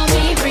 Bring it on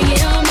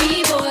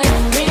me, boy.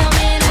 Bring on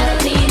man, I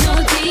don't need no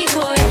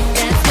decoy.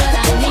 That's what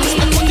I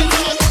need.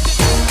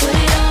 Put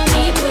it on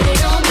me, put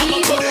it on me,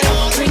 boy.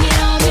 Bring it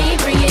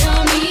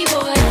on me,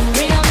 boy.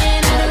 Bring on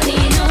man, I don't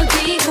need no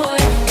decoy.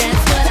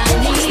 That's what I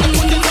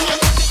need.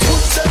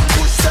 Push them,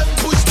 push them,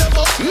 push them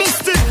up.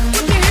 Mystic,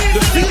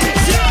 the beat,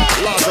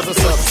 large of the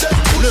sub,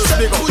 little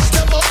big up. Push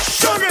them up.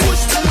 Shaggy,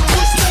 Push them,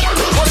 push them,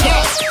 push them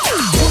up.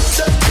 Push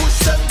them, push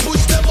them,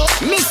 push them up.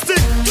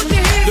 Mystic,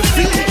 the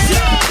beat,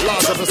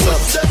 large of the sub,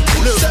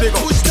 little big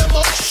up. Push them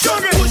up.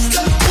 Shaggy, Push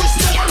them, push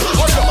them,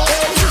 push them up.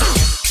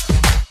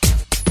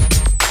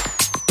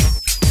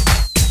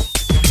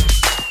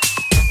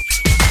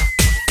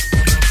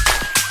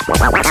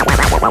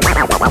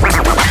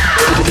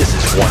 This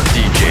is one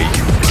DJ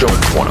you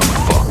don't wanna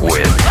fuck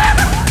with.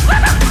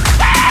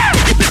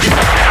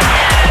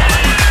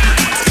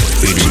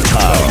 It's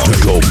time to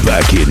go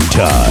back in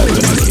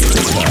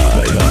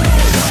time.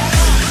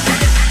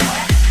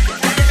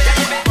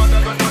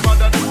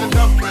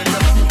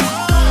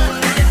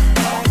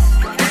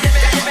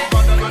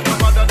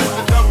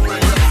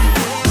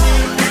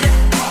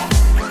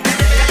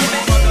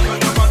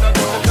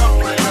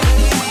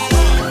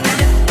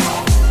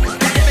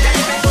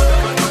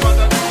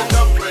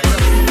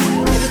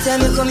 Every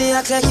time you come here,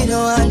 act like you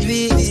don't want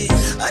me.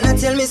 And I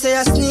tell me, say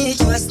I sneak,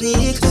 you a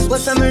sneak. But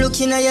from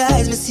looking at your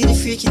eyes, me see the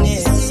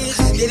freakiness.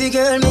 Baby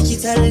girl, make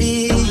it a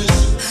leave.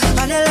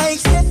 And I like,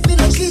 say, me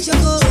no treat you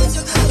good.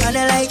 And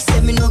I like, say,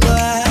 me no go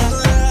hard.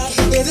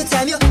 Every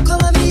time you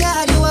come at me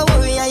yard, you a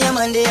worry, I am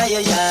on the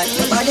your yard.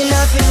 Nobody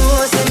nothing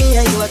knows, say me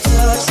and you a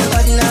touch.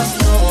 Nobody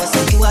nothing knows,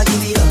 say you a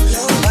give it up.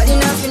 Nobody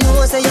nothing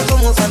knows, say you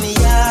come over me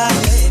yard.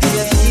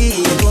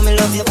 Baby, you know me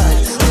love you bad.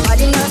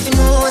 Nobody nothing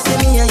knows, say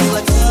me and you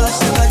a touch.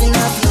 Nobody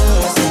nothing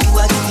knows, say you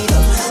a give it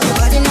up.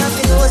 Nobody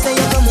nothing knows, say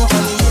you come over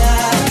me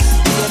yard.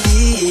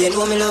 Baby, you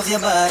know me love you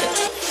bad.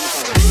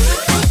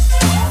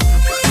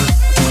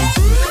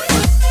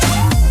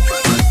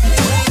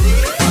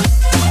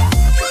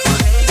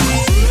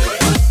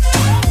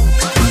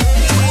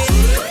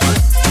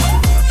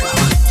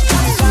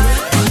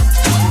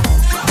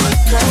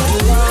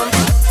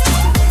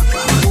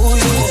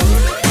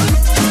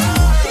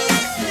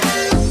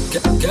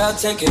 Girl,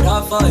 take it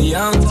off for a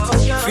young.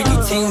 Freaky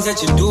things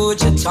that you do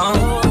with your tongue.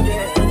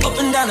 Up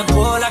and down the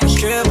pool like a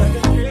stripper.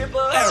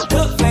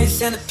 Good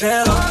face and a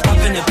pillow.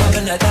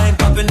 Popping that thing,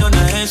 popping on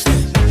the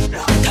handstand.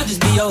 I just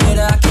be your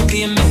hitter, I can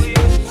be a man.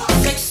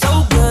 Sex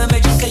so good,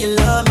 make you say you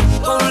love me.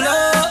 Hold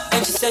up,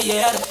 make you say you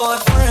had a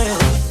boyfriend.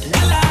 And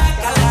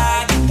I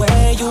like the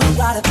way you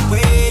ride it, the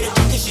way that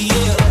you kiss your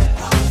ear.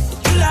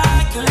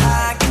 You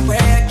like the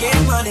way I get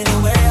money, the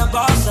way I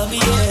boss up,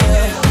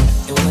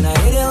 yeah. And when I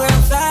hit it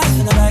real fast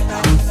in the back,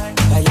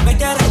 how you make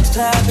that ass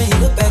clap and you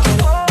look back at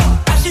it.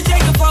 I should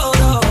take a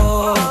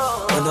photo,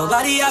 but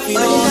nobody happy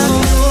knows. Nobody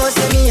nothing knows,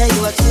 say me and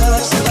you a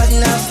touch. Nobody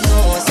nothing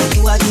knows, say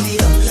you a give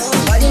it up.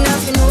 Nobody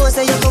nothing knows,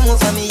 say you come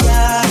over me,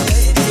 yeah.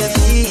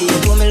 Baby, you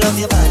know me love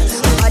you bad.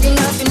 Nobody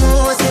nothing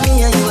knows, say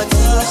me and you a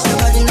touch.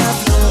 Nobody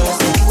nothing knows,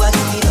 say you a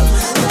give it up.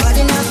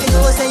 Nobody nothing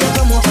knows, say you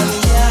come over me,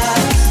 yeah.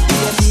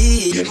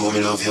 Baby, you know me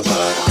love you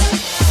bad.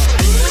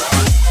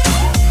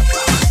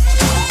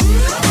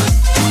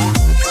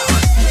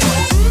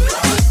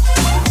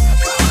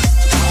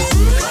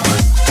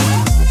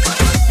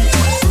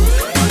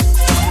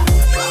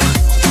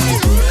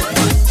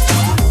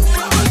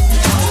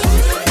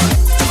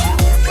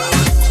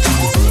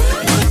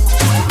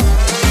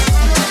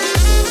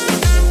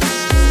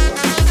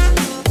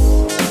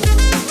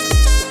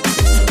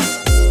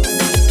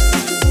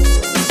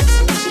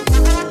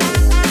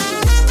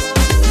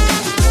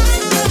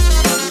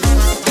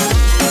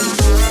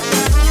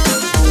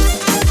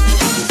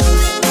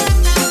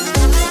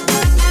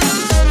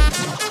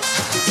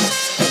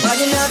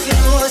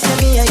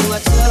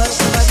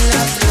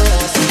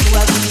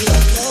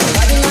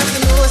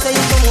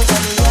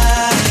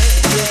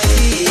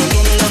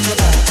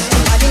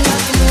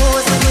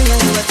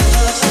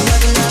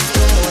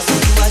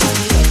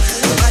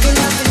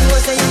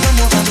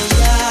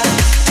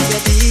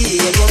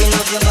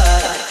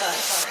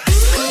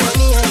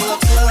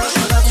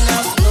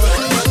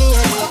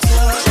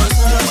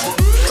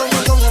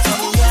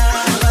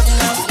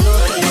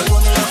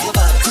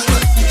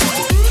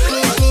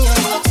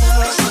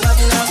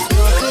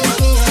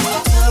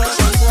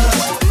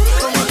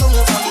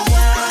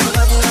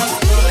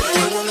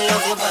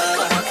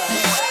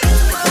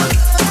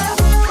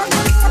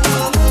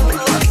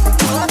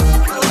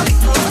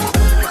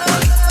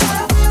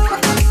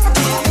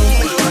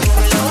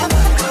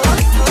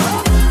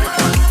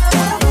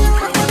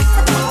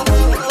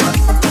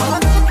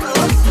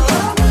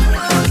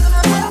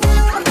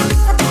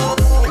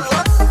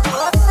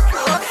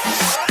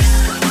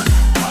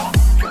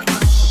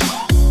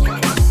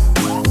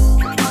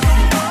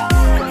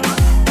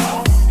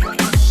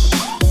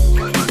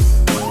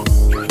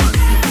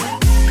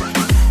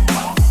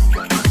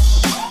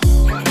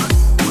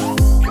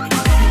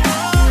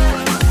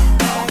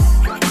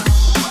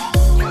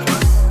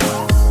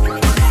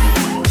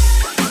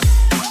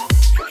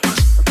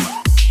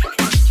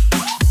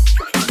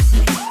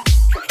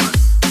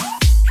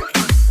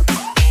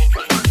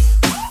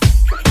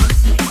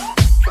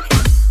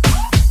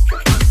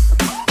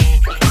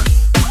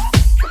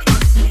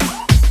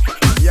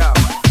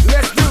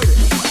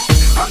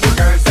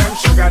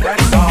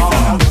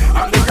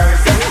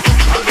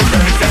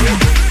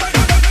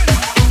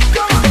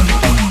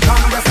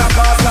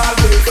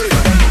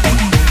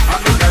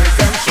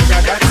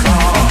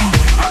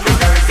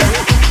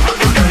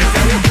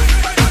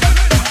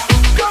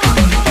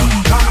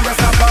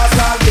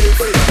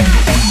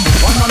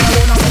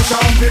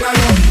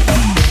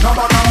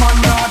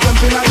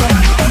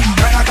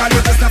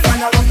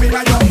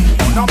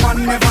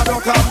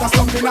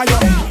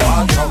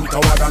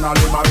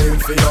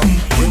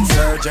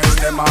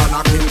 Insurgents, them all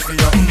a kill for you.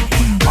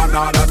 Man,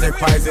 all that take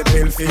poison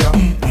pill for you.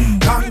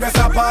 Congress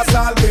a pass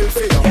all bill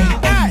for you.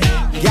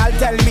 Y'all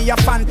tell me your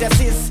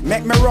fantasies.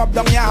 Make me rub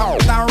down your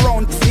house and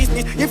round this.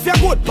 If you're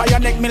good, by your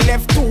neck, me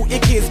left 2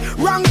 ickies.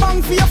 Wrong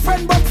bang for your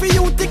friend, but for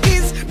you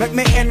tickies. Make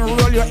me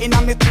enroll you in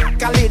a me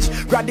college.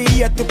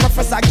 Graduate to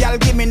professor, girl,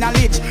 give me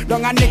knowledge.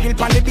 Down a niggle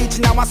on the beach,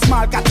 now a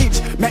small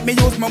cottage. Make me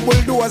use my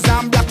bulldozer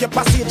and block your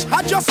passage.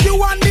 I just you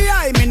on the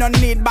eye, me no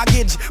need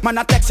baggage. Man,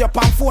 I text your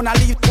pan phone, I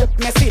leave quick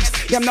message.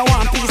 Them no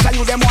one piece, I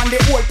you them want the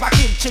whole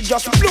package. She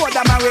just blow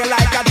them away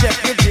like a jet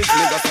bridges.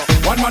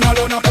 One man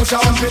alone, I push a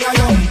hump in a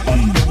you.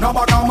 No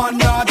back a man,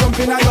 nah jump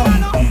in a you.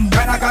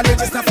 When I call it,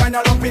 it's not find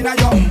a lump in a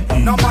you.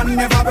 No man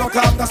never broke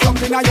out, no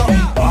slump in a you.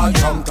 All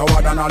jump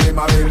toward and all him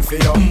a bill for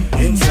you.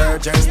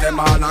 Insurgents, them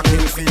all a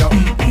kill for you.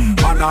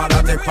 Man, all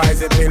a take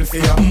poison pill for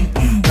you.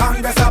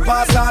 Congress a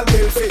pass all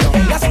bill for you.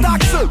 Let's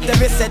talk so.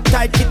 Devi said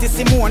tight Kitty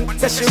Simone.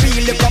 Say she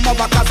really come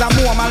over cause I'm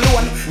home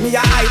alone. Me a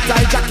high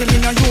tie Jackie, me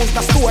no use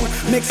the stone.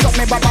 Mix up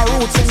me baba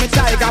roots with me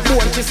tiger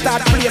bone. She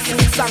start play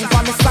sweet song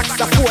for me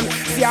saxophone.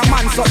 See a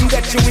man something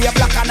that she wear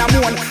black and a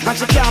moon. And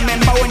she can't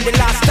remember when the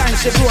last time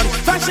she grown.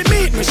 When she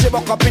meet me, she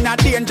buck up in a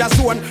danger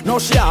zone. Now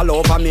she all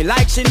over me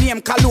like she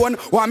name cologne.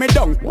 Want me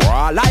down,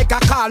 like a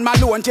call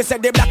Malone. She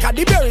said the black of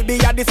the berry, be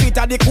at the sweet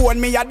of the cone.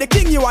 Me at the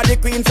king, you are the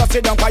queen, so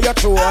sit down for your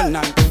throne.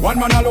 One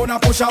man alone a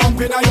push a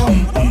hump in a you.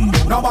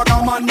 No back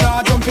a man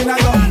nah jump in a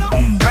you.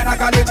 When I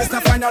call it, it's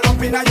not find a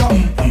lump in a you.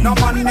 No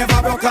man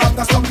never broke out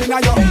the slump in a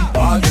you.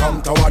 All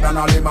jump toward and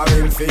all him a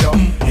bill for you.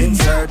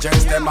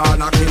 Insurgents, them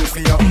all a kill for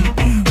you.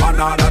 Man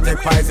all a take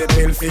poison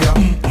pill for you.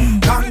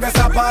 Congress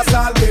a pass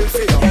all bill for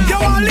you. You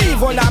want leave,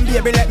 hold on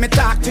baby, let me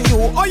talk to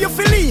you. Or you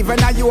feel leave when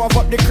you have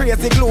up the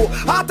crazy glue.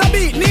 Heart a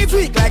beat, needs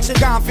weak like she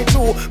gone for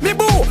two. Me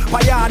boo,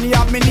 Payani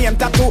have me name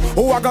tattoo.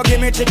 Who a go give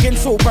me chicken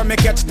soup when me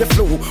catch the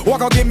flu? Who a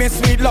go give me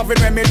sweet loving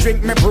when me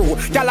drink me brew?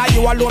 Girl,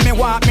 you alone me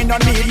want, me no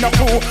need no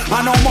crew.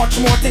 And how much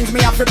more things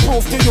me have to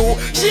prove to you.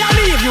 She a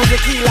leave you the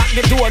key like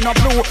the door no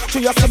blue. She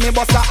you see me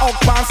bust a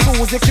up and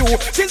Susie Q.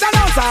 She's an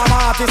I'm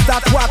artist,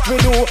 that's what we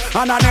do.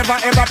 And I never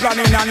ever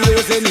planning on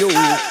losing you.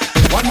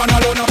 One man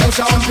alone a push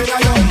a hump in a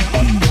you.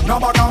 No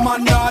back a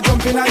man nah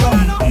jump in a you.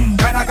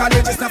 When I call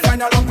it, it's not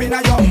find a lump in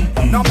a you.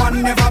 No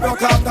man never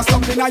broke out the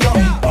slump in a you.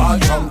 All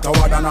jump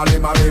toward and all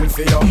him a bill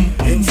for you.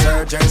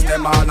 Insurgents,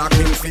 them all a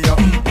kill for you.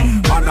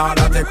 Man all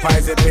a take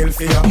poison pill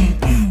for you.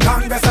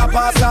 Congress a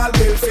pass all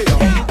bill for you.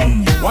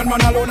 One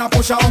man alone a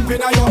push a hump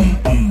in a you.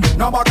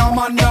 No back a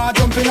man nah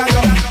jump in a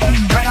you.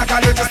 When I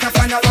call it, it's not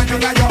find a lump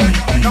in a you.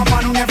 No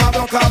man never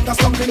broke out the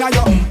slump in a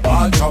you.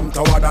 All jump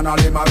toward and all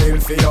him a bill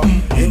for you.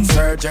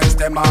 Insurgents,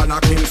 them all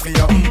a kill for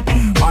you.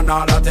 Man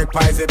all a take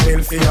poison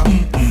pill for you.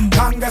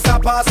 Congress a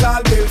pass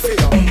all bill for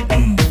you.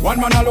 One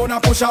man alone a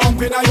push a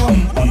hump in a you.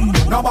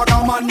 No back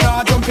a man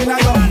nah jump in a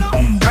you.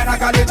 When I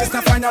call it, it's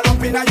not find a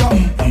lump in a you.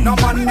 No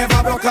man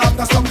never broke out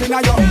the slump in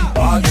a you.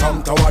 All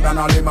jump toward and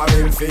all him a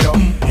bill for you.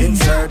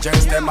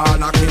 Insurgents, them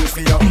all a kill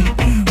for you.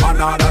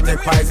 Man all a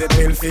take poison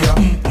pill for you.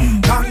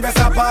 Congress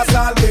a pass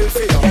all bill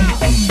for you.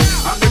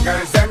 And the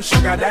girls them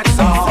sugar that's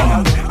all.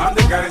 And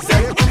the girls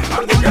them,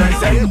 and the girls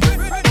them.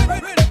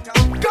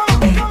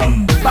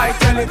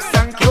 Bite your lips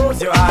and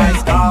close your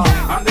eyes, girl.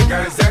 And the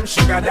girls them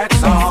sugar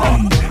that's all.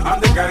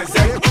 And the girls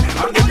them,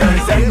 and the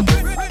girls them.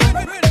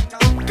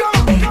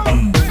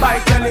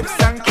 Bite your lips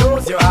and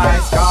close your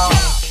eyes, girl.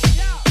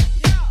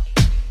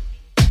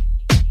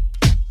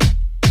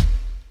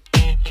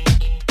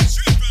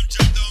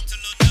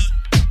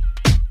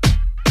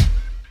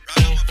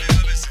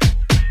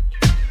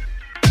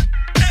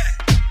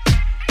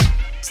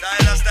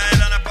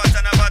 Style and a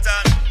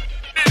pattern.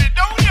 Did it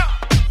down ya?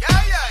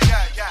 Yeah.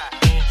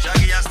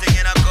 Shaggy and Sting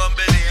in a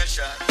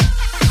combination.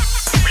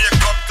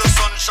 Wake up to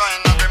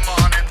sunshine every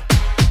morning.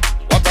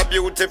 What a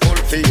beautiful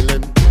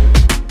feeling.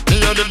 Me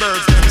hear the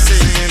birds them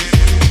singing.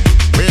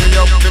 Way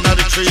up in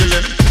the tree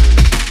limb.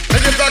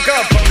 Make it back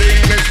up on the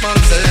Englishman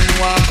saying he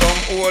want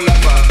come all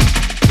over.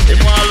 He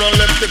want run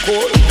left the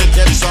cold to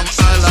get some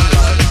island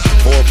life.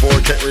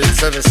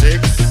 44876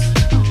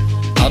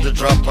 at the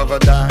drop of a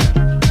dime.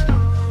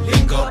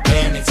 Link up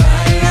anytime.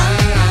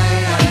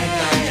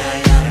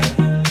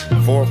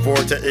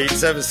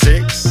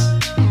 44876.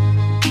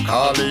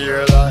 Call the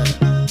year line.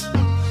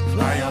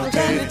 Fly out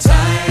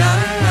anytime.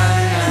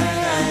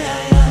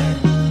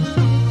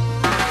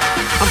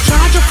 I'm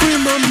trying to free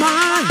my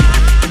mind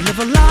and live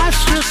a life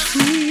stress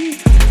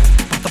free.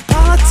 The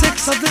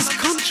politics of this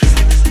country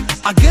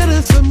are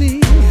getting to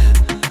me.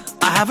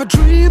 I have a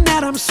dream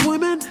that I'm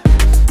swimming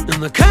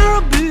in the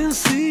Caribbean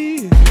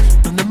Sea.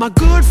 And then my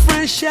good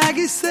friend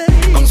Shaggy say,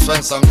 come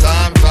spend some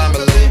time,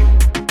 family.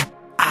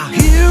 I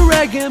hear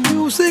reggae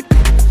music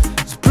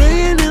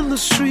spraying in the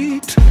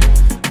street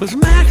with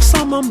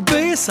maximum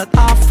bass at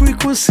our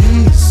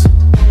frequencies.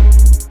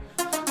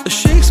 It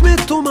shakes me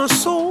to my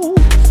soul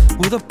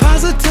with a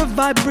positive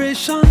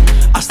vibration.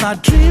 I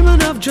start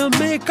dreaming of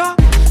Jamaica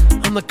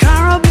and the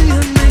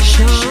Caribbean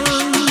nation.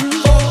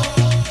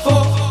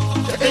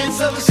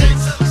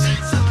 44876.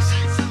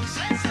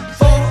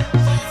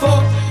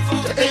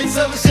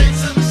 44876.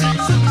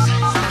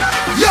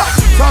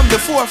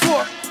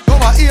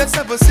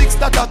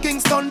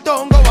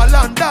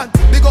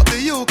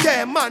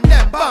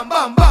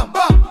 bam, bam, bam,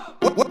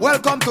 bam.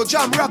 Welcome to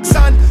Jam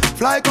Roxanne.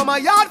 Fly come a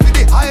yard for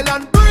the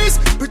island breeze.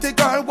 Pretty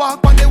girl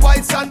walk on the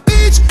white sand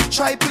beach.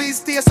 Try please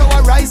taste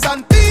our rice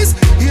and peas.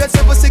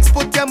 876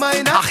 put your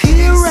mind at ease. I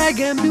hear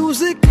reggae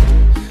music,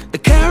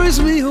 it carries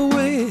me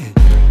away.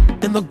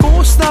 And the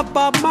ghost of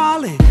Bob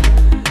Marley,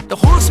 that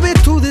haunts me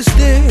to this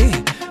day.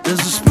 There's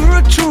a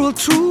spiritual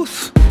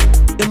truth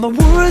in the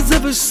words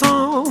of his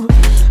song,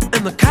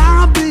 and the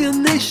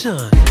Caribbean nation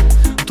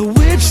to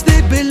which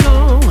they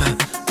belong.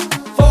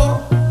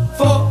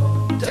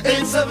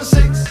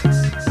 876 4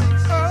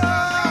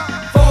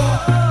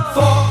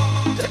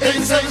 to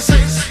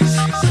 876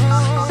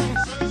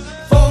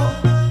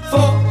 4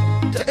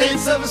 to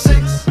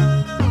 876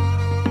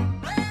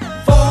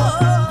 4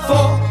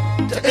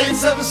 to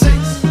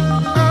 876.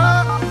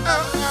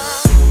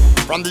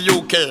 From the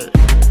UK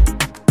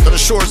to the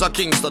shores of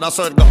Kingston, that's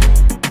how it go.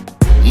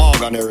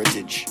 Morgan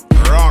Heritage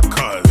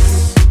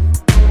Rockers.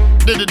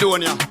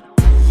 Ditty-Lite.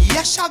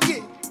 Yeah,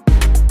 Shaggy.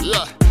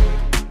 Yeah.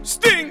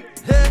 Sting.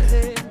 Hey,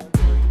 hey.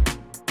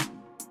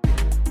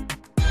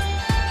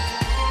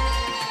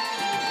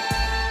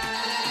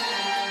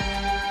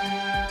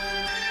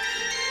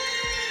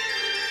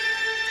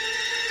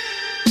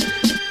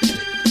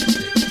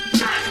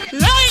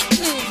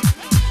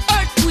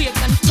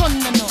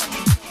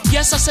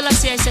 Yes, I said I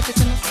said it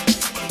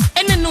enough.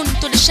 And then on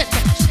to the shit.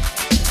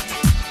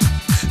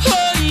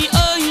 Oi,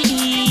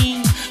 oi,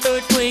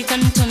 earthquake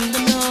and thunder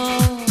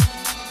now.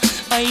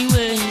 I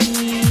will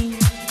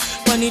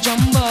when you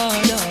jump on.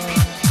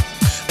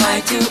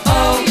 I too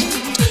oh,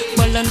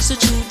 balance the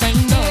truth I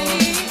know.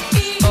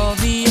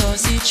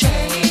 Obvious it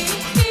show.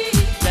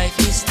 Life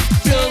is the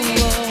flow.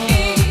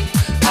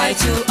 I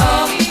too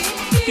oh,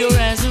 pure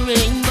as a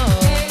rainbow.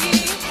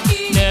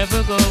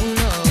 Never go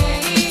low.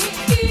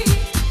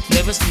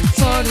 Never stoop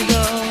for the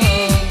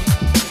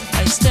love.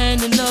 I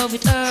stand in love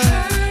with her.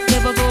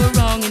 Never go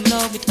wrong in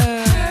love with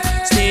her.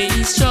 Stay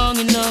strong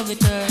in love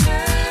with her.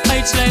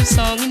 Heights life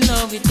song in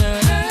love with her.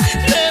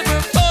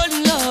 Never fall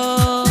in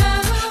love.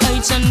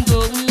 Heights and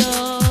go in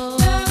love.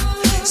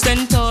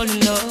 Stand tall in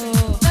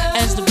love.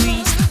 As the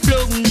breeze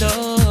flow in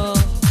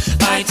love.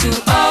 I too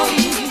oh,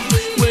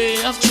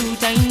 way of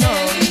truth I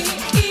know.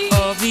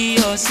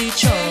 Obvious it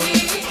show.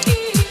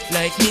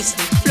 Like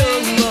mystic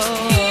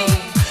flow.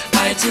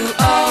 I too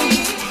oh,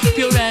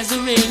 pure as a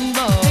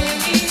rainbow.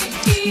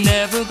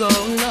 Never go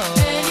low.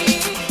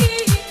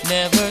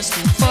 Never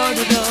stoop for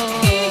the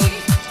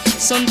door.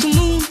 Sun to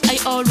moon, I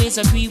always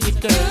agree with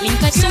girl.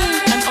 Link I soon,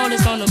 I'm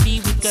always gonna be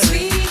with girl.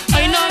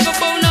 I know go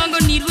bound, I'm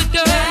gonna need with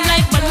girl.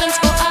 Like balance,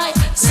 oh I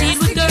see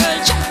with girl.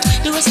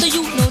 The rest of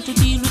you know to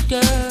deal with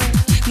girl.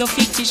 No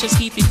fictitious,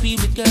 keep it real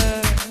with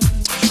girl.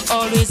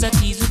 Always at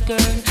ease with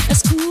girl.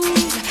 As cool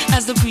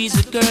as the breeze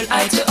with girl.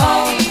 I too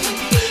oh,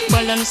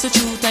 balance the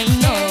truth I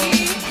know.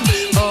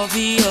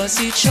 Obvious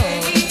it show.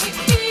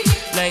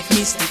 Like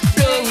mystic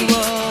flow.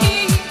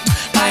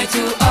 I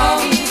too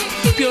oh,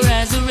 pure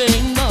as a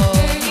rainbow.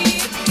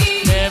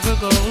 Never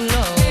go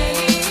low.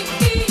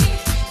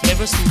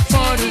 Never stoop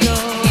for the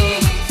low.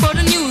 For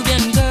the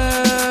Nubian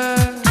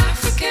girl,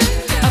 African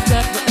girl. I've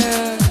got the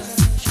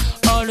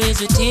earth. Always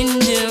within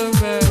the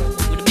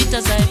world. With the bit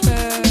as I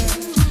heard.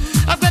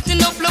 I've got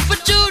enough love for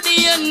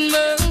Judean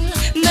man.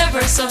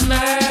 Never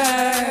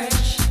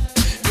submerge.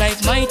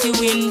 Like mighty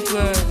wind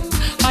whirl.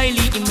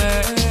 Highly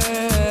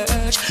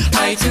emerge.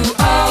 I too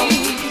oh,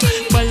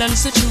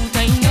 balance the truth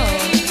I know.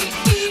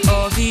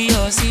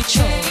 Obvious it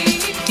show.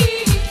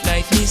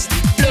 Like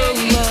mystic flow.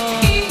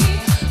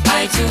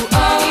 I too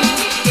oh,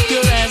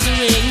 pure as a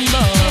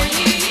rainbow.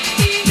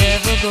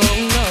 Never go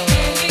low.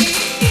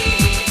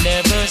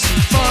 Never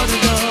sleep for the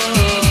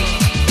door.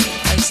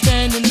 I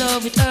stand in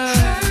love with her.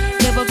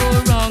 Never go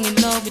wrong in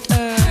love with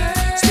her.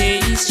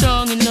 Stay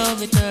strong in love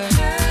with her.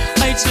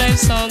 Heights life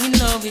song in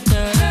love with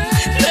her.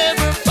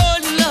 Never fall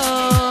in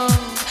love.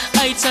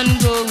 Heights and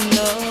go in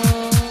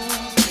love.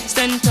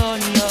 Stand tall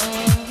in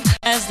love.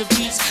 As the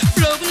breeze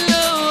flow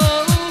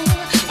low.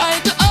 I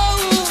go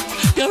oh,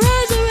 your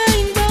eyes are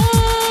rainbow.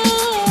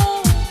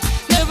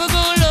 Never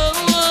go low.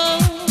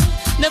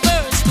 Never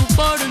stoop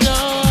for the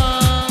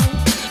love.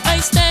 I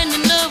stand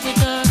in love with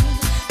her.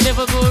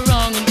 Never go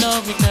wrong in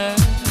love with her.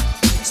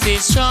 Stay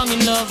strong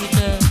in love with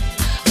her.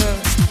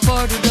 Stoop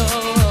for the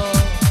love.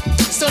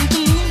 Sun to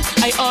moon,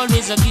 I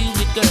always agree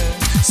with girl.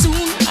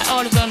 Soon, I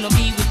always gonna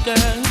be with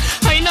girl.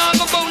 I now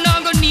go bow, now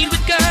go kneel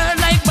with girl.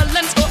 Like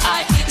balance, oh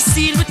I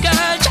seal with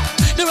girl.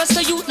 The rest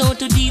of you know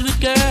to deal with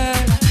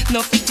girl.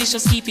 No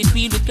fictitious, keep it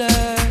real with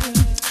girl.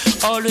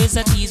 Always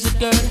at ease with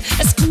girl.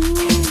 As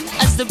cool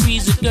as the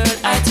breeze with girl.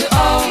 I too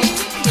oh,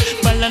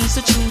 balance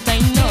the truth I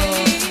know.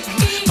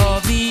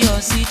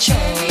 Obvious it show.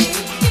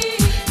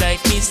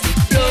 Like mystic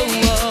flow.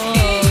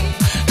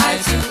 I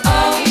too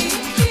oh,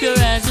 pure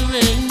as a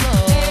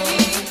rainbow.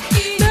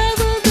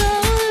 Never go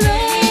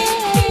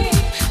low.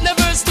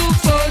 Never stoop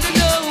for the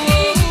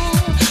door.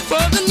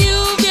 For the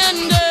Nubian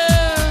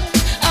girl,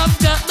 I've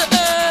got the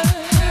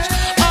urge.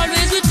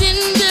 Always within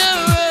the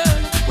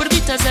world. With a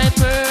bit as I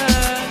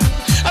pearl.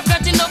 I've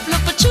got enough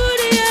love for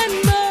Judy and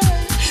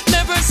bird.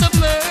 Never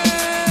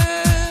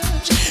submerge.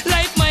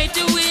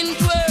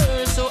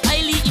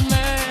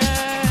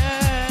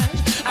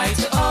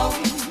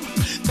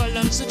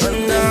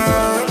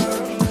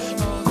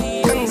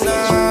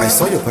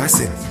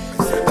 passing.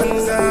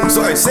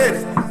 So I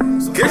said,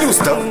 can you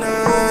stop?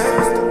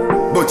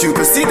 But you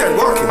can see that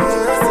walking.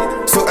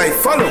 So I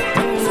follow.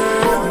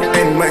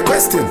 And my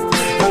question,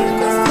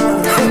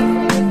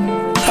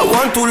 I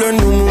want to learn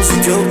new moves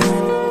with you.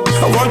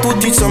 I want to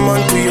teach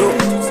someone to you.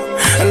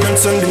 And learn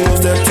some of the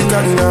moves that you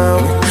got now.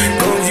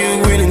 Cause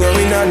you really know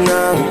me not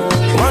now.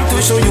 I want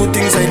to show you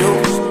things I do.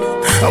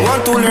 I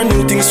want to learn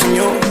new things from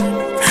you.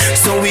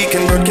 So we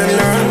can both can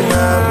learn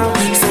now.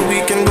 So we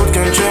can both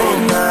control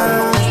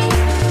now.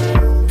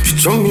 She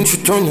told me, she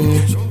told me.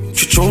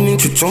 She told me,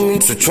 she told me,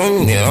 she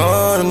told me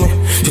all of me.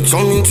 She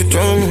told me, she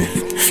told me.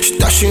 She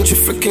dashing, she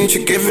freaking,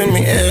 she giving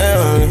me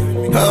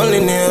all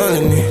in it, all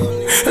in it.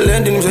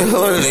 Letting me say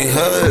holy,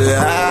 holy.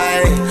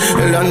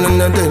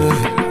 London, baby.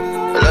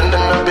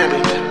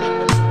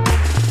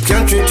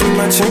 Can't treat you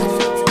magic.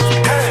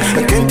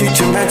 I can't teach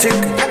you magic.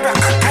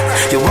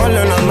 You won't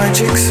learn all my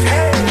tricks.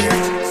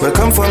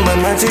 Welcome for my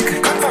magic.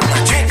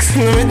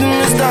 The rhythm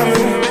is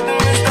diamond.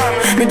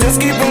 We just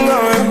keep on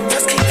going.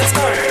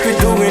 We're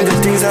doing the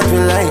things that we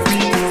like.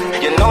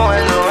 You know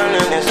I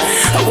know this.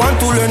 I want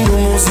to learn new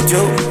moves with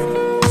you.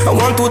 I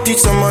want to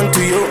teach someone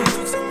to you.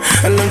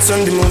 And learn some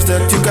of the moves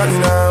that you got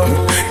now.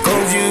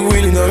 Cause you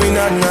really know me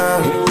not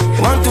now. I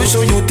want to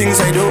show you things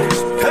I do.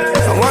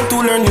 I want to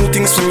learn new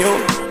things from you.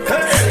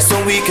 So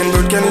we can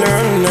both can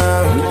learn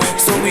now.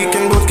 So we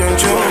can both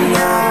control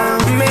now.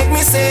 Make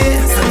me say,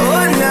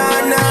 oh no,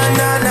 no,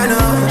 no, no,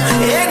 no.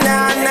 Yeah, no,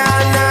 no,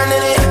 no, no,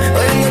 no.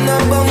 Oh, you're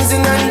not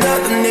bouncing and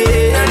nothing.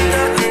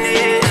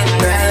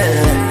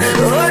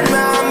 Oh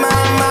no,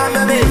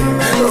 mama, baby.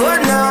 Oh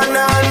no,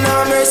 no, no,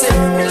 mercy.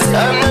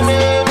 I'm the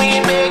baby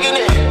making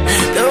it.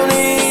 Don't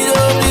need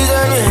all these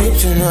on your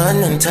hips and on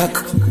and tuck.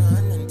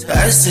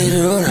 I say the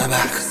road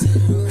back.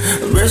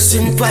 Rest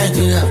in pipe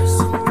it up.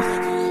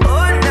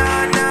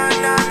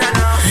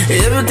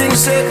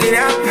 Everything's shaking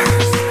up.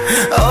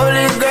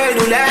 Only girl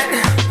do that.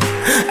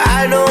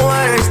 I don't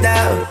want to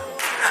stop.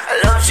 I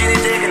love she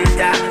taking the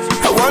top.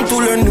 I want to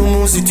learn new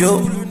moves with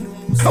you.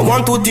 I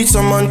want to teach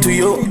someone to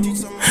you.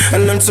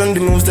 And learn some of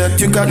the moves that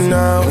you got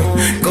now.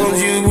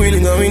 Cause you really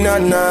know me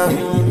not now.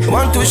 I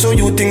want to show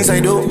you things I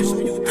do.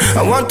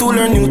 I want to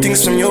learn new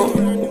things from you.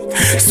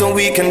 So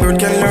we can both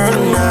can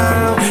learn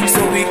now.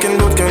 So we can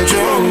both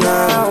control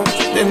now.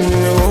 Then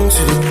you want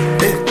to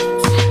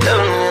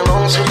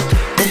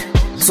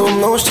so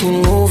much to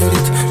move with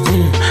it.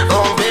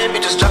 Oh baby,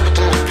 just drop it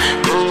to me.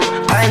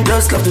 I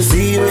just love to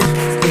see you.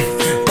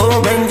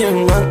 Oh when you're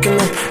knocking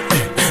me,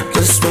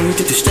 just want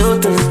you to show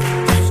to me.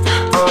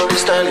 All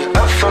this style you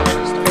offer me.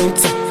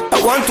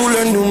 I want to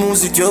learn new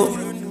moves with you.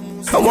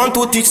 I want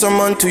to teach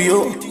someone to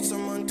you.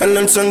 And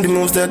learn some of the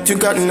moves that you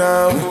got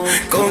now.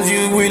 Cause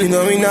you really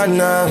know me not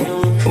now.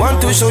 I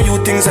want to show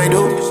you things I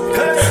do.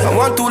 I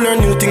want to learn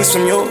new things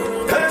from you.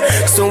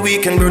 So we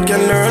can both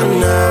can learn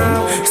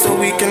now. So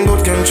we can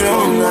both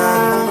control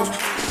now.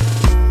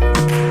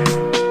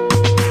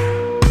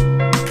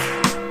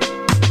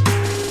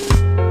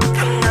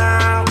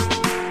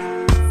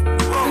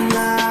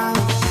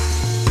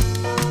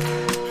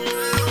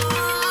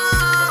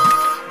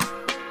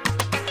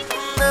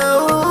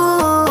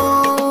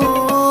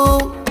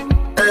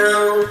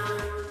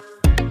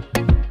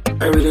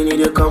 I really need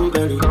your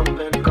company.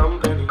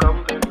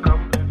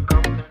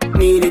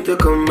 Need it to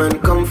come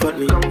and comfort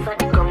me.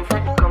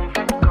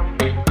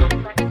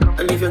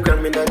 And if you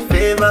grant me that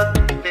favor,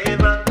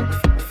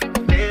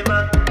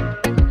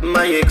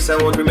 my ex I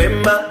won't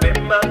remember.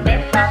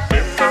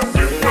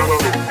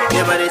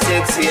 Your body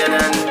sexier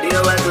than the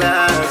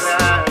hourglass.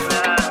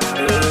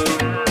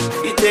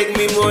 You take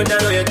me more than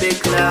how you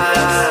take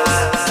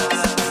class.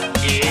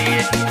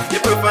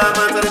 Your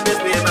performance are the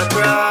best way ever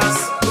cross.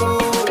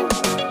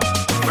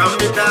 From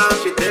the down,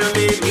 she tell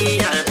me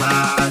I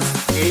pass.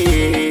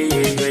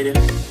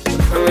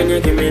 And when you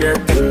give me that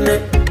thing,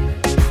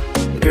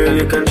 girl,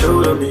 you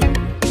control me.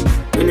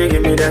 When you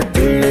give me that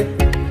thing,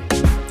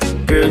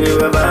 girl, you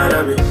have all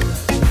of me.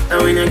 And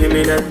when you give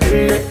me that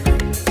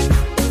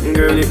thing,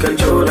 girl, you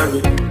control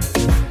me.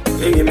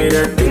 You give me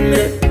that thing,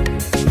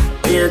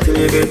 yeah, till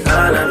you get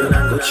all of me.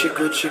 But she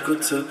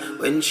good, so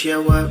when she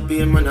a walk,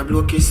 be a man a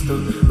blow kiss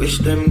too. Wish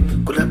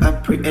them coulda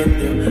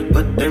apprehend you,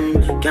 but them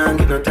can't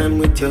get no time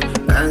with you.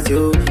 Cause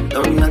you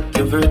don't knock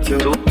your virtue.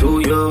 To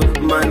your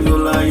man you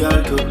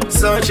loyal to.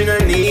 So she no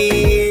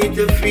need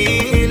to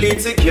feel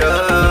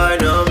insecure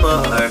no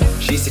more.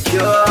 She's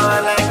secure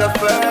like a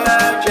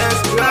bird,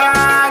 just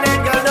run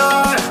and go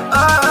door.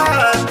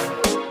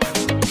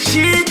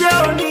 She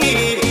don't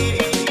need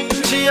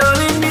it, she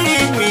only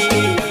need me.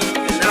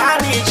 And I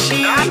need she.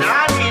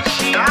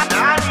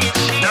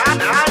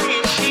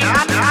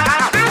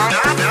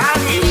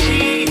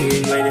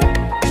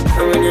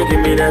 And when you give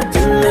me that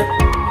thing,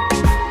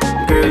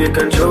 girl, you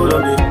control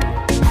me.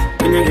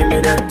 When you give me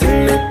that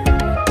thing,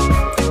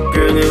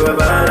 girl, you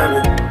have all of me.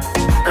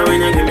 And when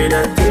you give me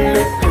that thing,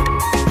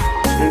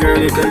 girl,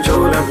 you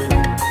control me.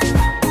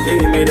 You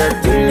give me that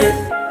thing,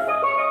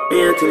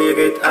 yeah, till you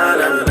get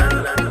all of me.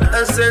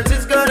 I sense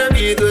it's gonna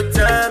be a good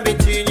time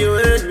between you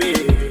and me.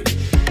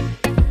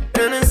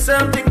 And it's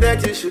something that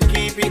that you should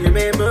keep in your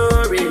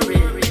memory.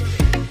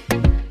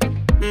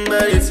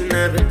 But it's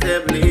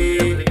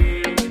inevitably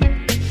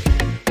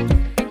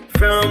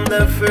from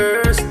the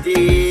first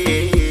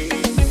day.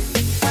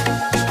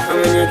 And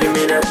when you give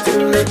me that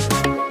thing,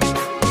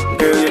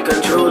 girl, you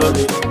control of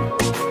me.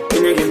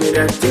 When you give me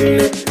that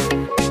thing,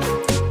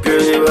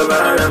 girl, you have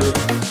all of me.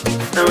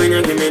 And when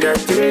you give me that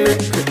thing,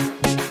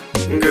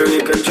 girl,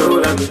 you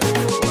control of me.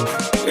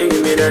 You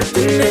give me that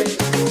thing,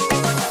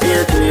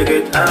 yeah, till you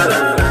get all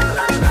of me.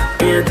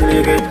 Yeah, till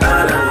you get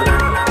all of me.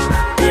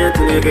 Yeah,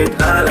 till you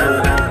get all of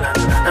me.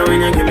 And when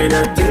you give me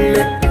that thing,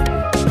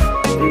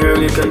 girl,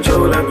 you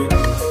control of me.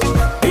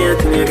 Yeah,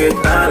 till you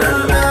get all of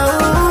me.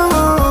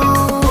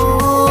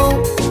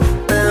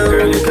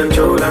 Girl, you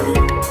control of me.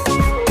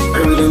 I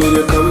really need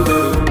your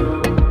company.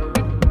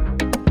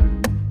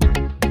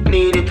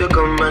 Need you to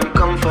come and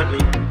comfort me.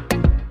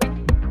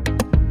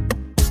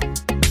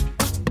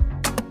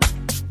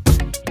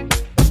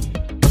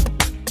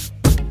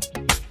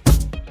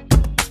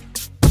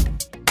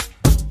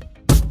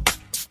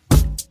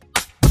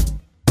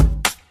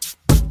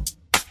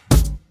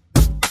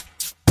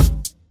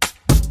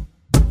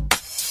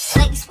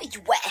 Ladies, where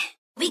you at?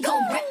 We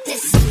gon' rip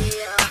this.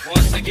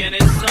 Once again,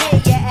 it's so.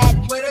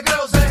 Where the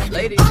girls at?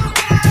 Ladies.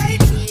 Okay.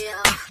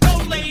 Go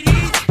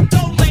ladies,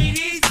 go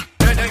ladies.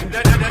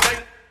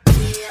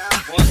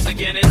 Once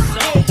again, it's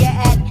so.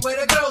 Where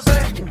the girls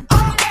at?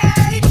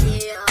 Okay.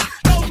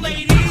 Go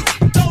ladies,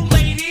 go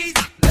ladies.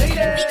 We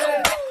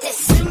gon' rip this.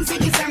 Sing,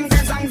 ziggy, zang,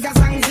 zang, zang,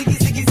 zang, ziggy,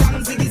 ziggy, zang,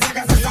 ziggy,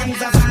 zaga, zang,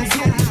 zang, zang,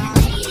 zang.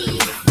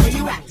 Ladies, where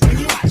you at? Where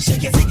you at?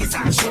 Shake your ziggy,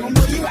 zang, show 'em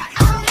where you at.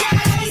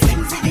 Okay.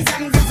 Sing, ziggy,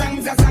 zang, zang,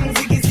 zang, zang,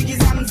 ziggy, ziggy,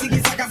 zang, ziggy,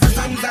 zaga,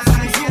 zang, zang,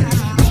 zang, zang.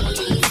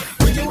 Ladies,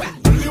 where you at?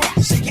 Where you at?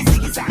 Shake your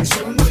ziggy, zang,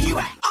 show 'em where you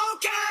at.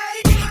 Okay.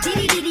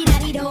 Diddy diddy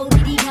daddy do,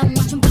 diddy dum.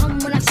 Watch 'em come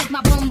when I shake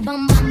my bum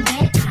bum. I'm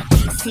bad.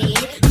 I said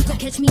you can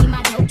catch me in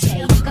my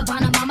Dolce.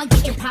 Gabbana mama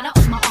getting Prada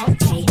on my off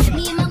day.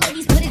 Me and my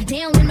ladies put it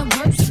down in the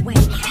worst way.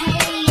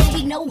 Hey, and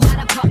we know how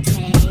to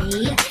party.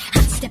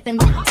 I'm stepping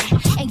like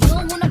that, and you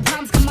don't want no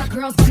problems 'cause my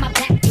girls got my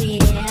back.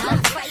 Yeah,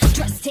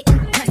 dressed to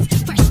impress,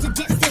 fresh to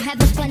death, still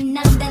having fun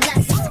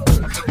nonetheless.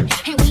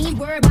 And we ain't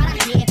worried about our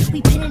hair. We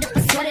pin it up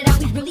and sweat it out.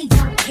 We really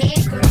don't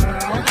care,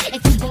 girl.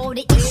 If you bold,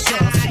 it is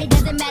yours. It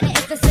doesn't matter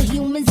if it's a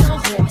humans or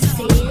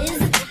horses.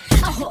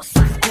 A horse,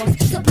 of course.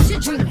 So put your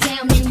drink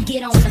down and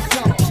get on the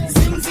floor.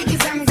 Sing, ziggy,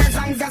 zang, zang,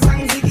 zang, zang,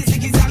 zang, ziggy,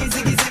 ziggy, zang,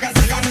 ziggy, zaga,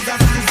 zang, zang,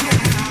 zang, zang.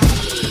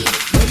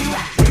 Where you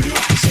at? Where you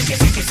at? Shake your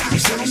ziggy, zang,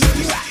 show 'em where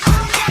you at.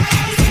 Okay.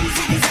 Sing,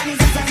 ziggy, zang,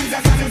 zang, zang,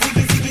 zang, zang,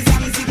 ziggy, ziggy,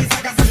 zang, ziggy,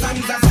 zaga, zang,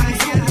 zang, zang,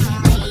 zang.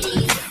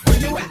 Where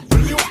you at?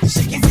 Where you at?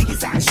 Shake your ziggy,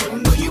 zang, show 'em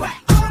where you at.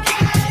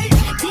 Okay.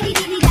 Diddy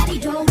diddy daddy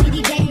do,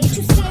 diddy dang. What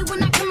you say when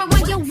I come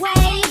around your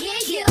way?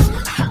 You,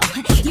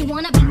 you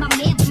wanna be my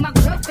man, but my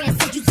girlfriend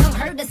said you told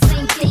her the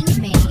same thing,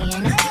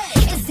 man.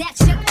 Is that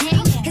your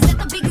game? Is that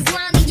the biggest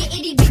line in your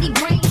itty bitty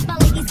brain? My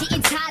ladies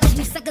getting tired of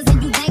you suckers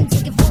and you lame.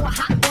 Looking for a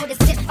hot boy to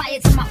set fire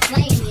to my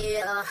flame.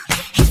 Yeah,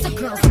 it's a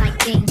girl's night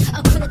thing.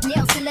 Acrylic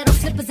nails and little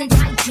slippers and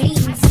tight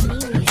jeans.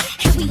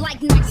 And we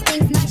like nice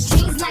things, nice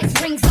chains, nice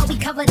rings, so we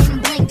covered in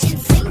bling. And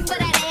sing for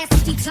that ass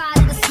if you tired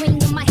of the swing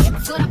of my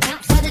hips or the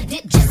bounce or the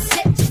dip. Just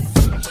sit.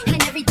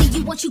 And everything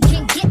you want you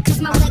can't get,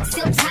 'cause my legs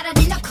still tighter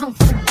than a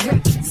comfort grip.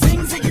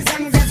 Sing, ziggy,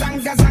 zang, zang, zang,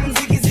 zang, zang,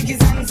 ziggy, ziggy,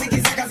 zang, ziggy,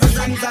 zaga, zang,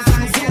 zang, zang,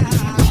 zang, zang.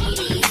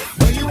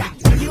 Where you at?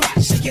 Where you at?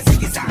 Shake your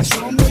ziggy, zang,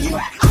 show 'em where you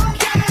at.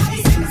 Okay.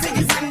 Sing,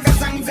 ziggy, zang, zang,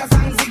 zang, zang,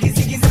 zang, ziggy,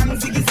 ziggy, zang,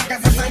 ziggy, zaga,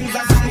 zang, zang,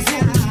 zang, zang,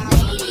 zang.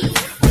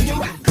 Where you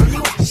at? Where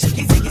you at? Shake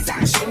your ziggy,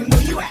 zang, show 'em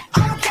where you at.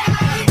 Okay.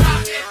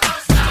 Rock it,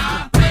 don't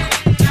stop it.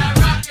 Yeah,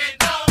 rock it,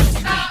 don't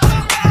stop.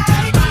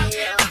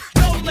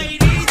 Go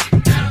ladies,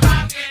 yeah,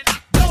 rock it.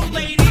 Go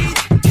ladies,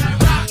 yeah,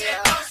 rock it,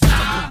 don't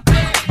stop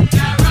it.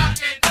 Yeah, rock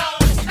it,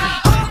 don't stop.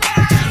 Rock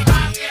it,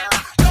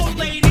 go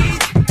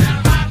ladies,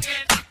 yeah, rock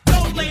it. Go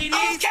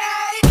ladies.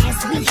 As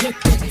we hit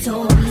the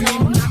door, me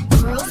and my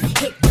girls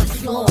hit the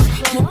floor.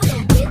 Get the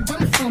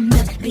rhythm from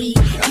the beat,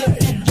 get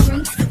the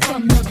drinks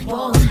from the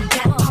bar.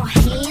 Got our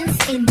hands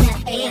in the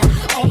air,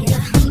 all the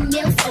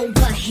females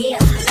over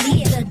here,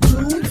 leave the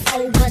dudes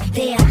over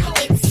there.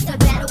 It's the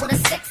battle of the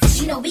sexes,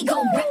 you know we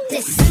gon' rip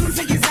this. Sing,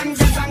 ziggy, zang,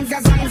 zang, zang,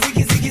 zang, zang,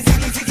 ziggy, ziggy,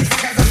 zang, ziggy,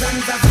 zaga, zang,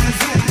 zang, zang,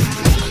 zang.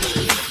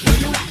 Where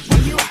you at?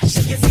 Where you at?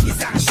 Shake your ziggy,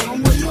 zang, show 'em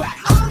where you at.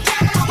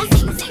 Okay.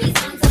 Sing, ziggy,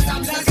 zang, zang,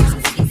 zang, zang, zang,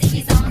 ziggy,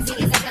 ziggy, zang,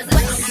 ziggy, zaga,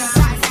 zang, zang,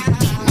 zang, zang.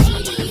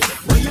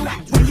 Where you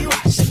at? Where you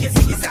at? Shake your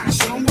ziggy, zang,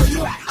 show 'em where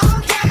you at.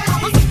 Okay.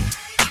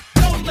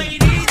 Go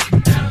ladies,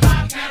 yeah,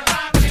 rock it,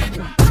 rock it.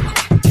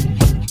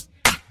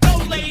 Go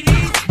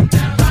ladies,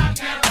 yeah, rock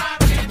it,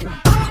 rock it.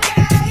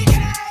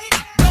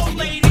 Go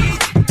ladies,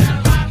 yeah,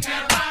 rock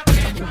it, rock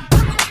it.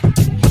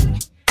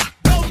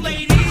 Go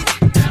ladies,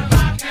 yeah,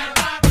 rock it,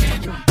 rock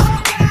it.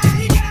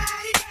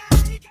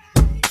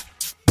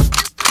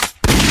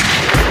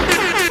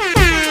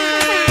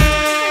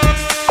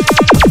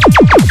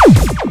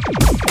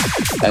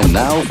 And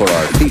now for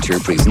our feature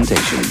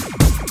presentation.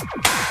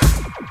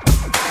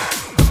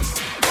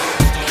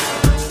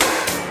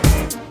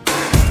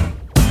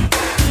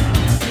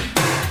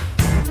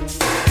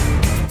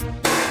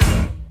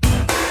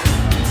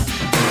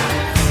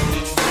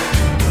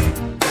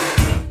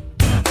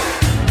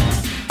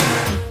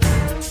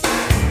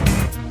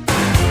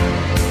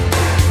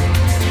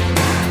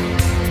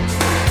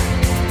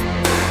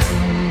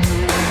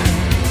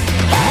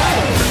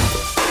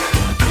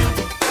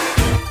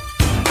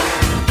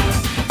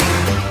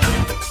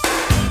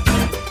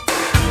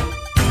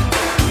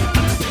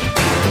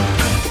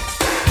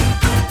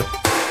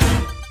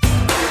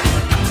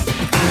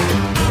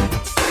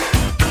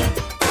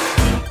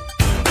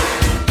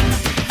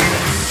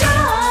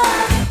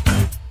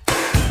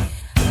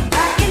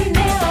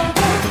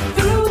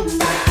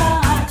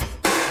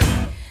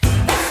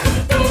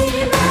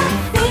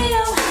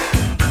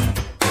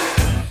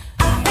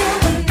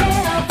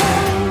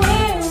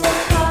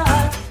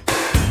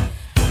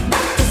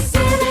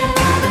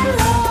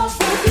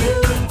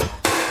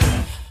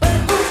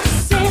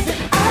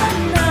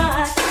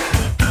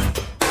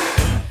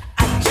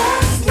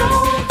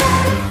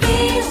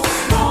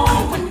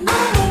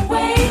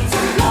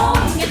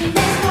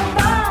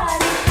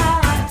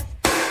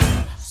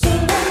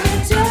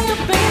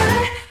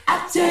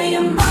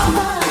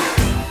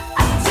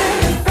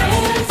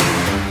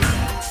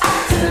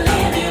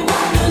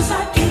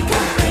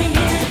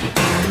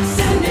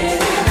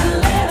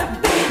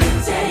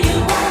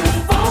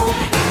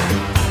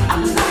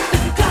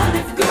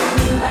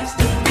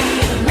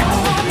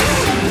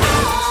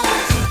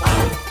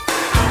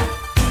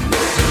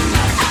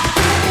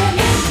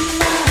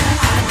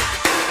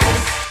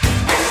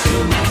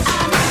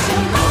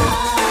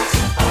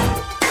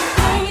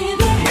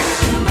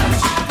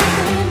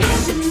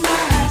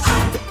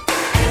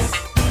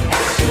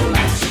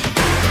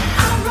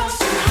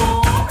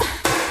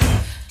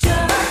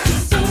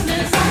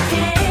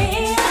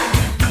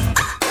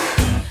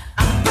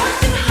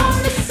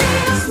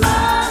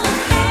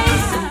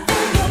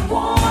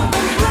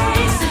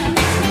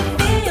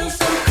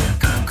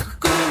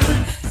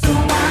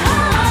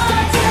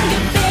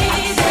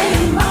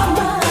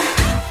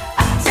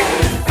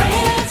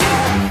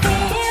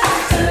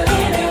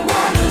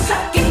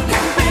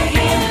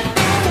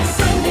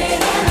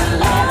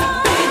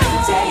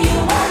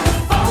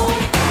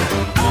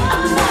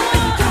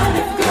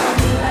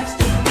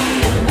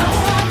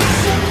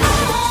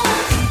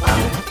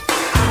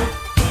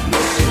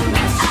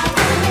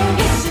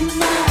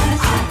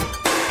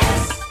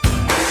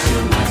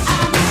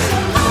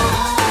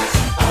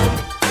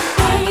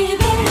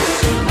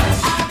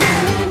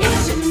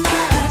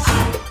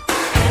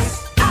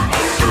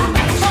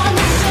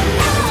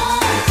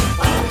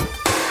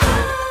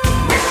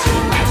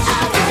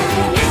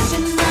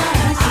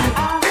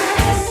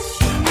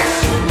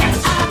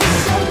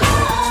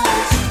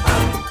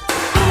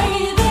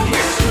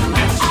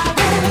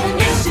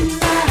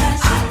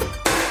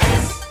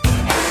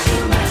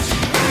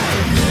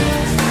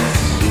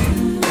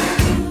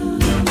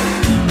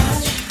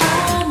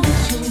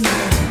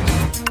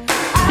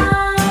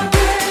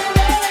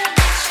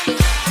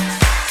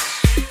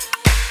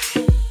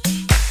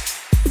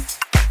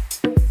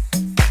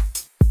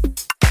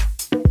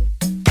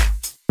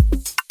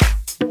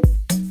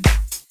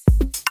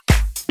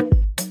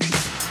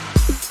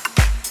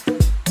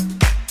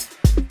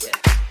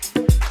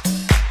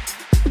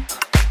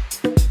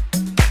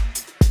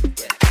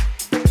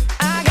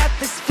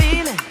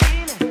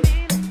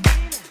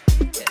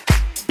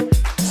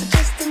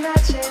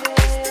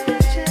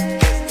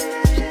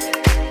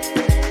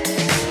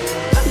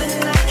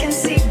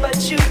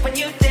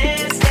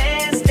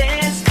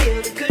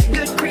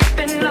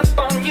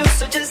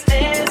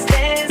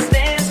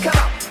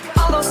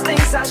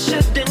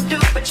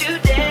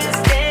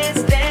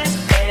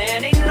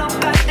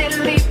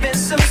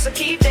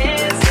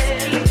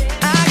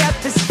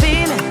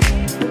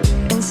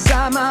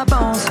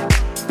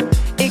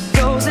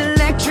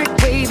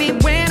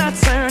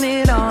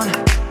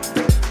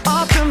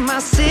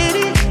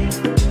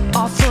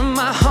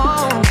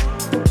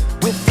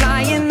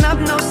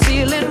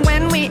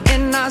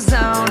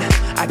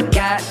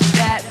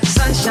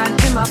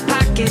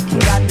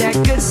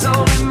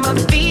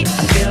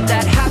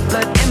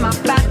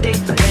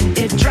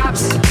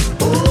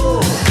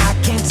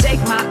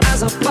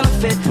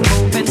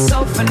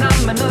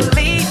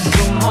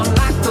 Come on,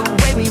 like the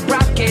way we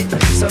rock it,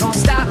 so don't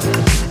stop.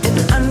 And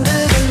under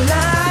the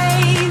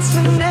lights,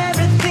 when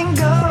everything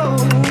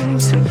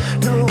goes,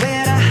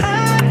 nowhere to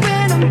hide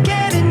when I'm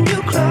getting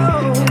you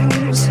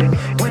close.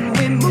 When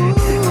we move,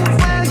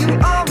 well, you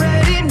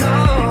already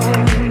know.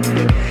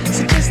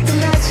 So just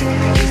imagine.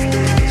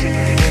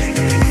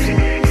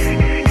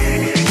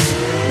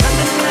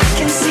 Nothing I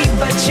can see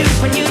but you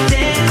when you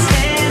dance,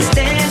 dance,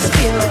 dance.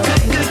 Feel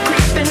good, good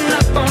creeping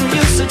up on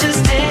you. So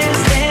just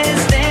dance,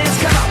 dance, dance.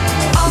 Come on,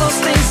 all those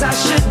things I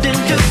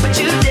shouldn't do, but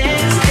you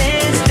dance,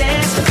 dance,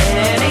 dance.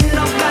 And ain't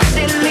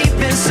nobody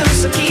leaving soon,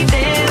 so keep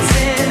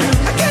dancing.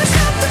 I can't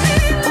stop the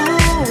feeling.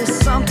 Ooh, it's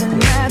something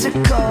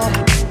magical.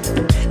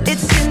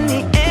 It's in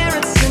the air,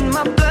 it's in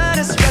my blood,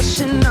 it's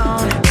rushing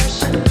on.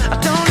 I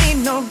don't need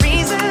no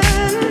reason,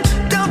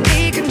 don't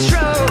need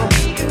control.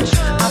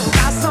 I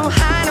fly so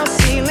high, no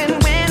ceiling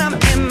when I'm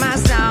in my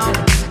zone.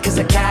 Cause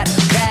I got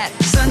that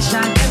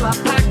sunshine in my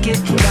pocket,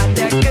 got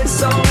that good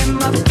soul in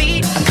my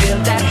feet. I feel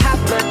that hot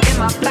blood in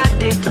my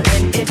body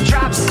when it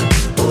drops.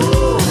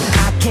 Ooh,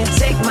 I can't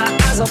take my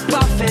eyes off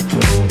of it,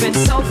 moving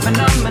so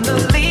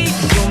phenomenally.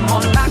 Come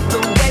on, like the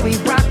way we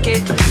rock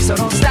it, so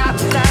don't stop,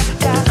 stop,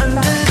 stop.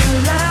 Under the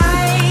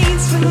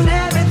lights, when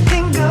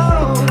everything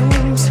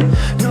goes,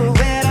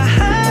 nowhere to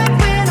hide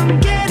when I'm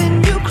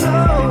getting you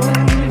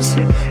close.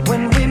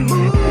 When we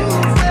move,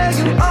 well,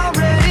 you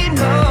already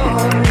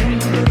know.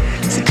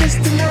 So just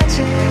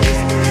imagine.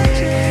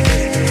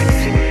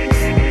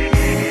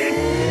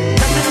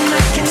 Nothing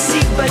I can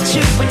see but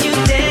you when you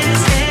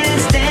dance,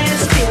 dance,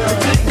 dance. Feel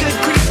good, good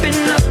creeping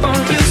up on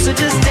you. So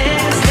just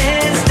dance,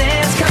 dance,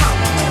 dance. Come on,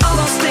 all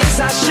those things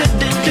I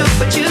shouldn't do,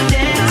 but you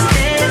dance,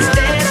 dance,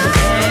 dance.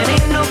 And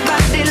ain't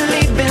nobody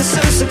leaving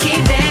soon, so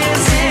keep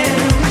dancing.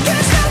 I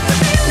can't stop the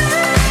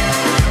feeling.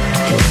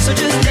 So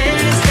just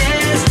dance,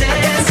 dance,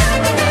 dance.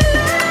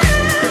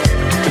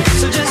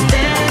 So just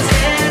dance,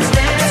 dance,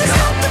 dance.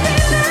 Come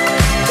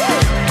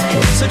on.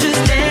 So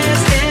just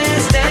dance,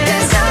 dance, dance. I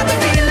can't stop the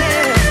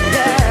feeling.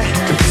 Yeah.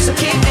 So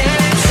keep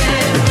dancing.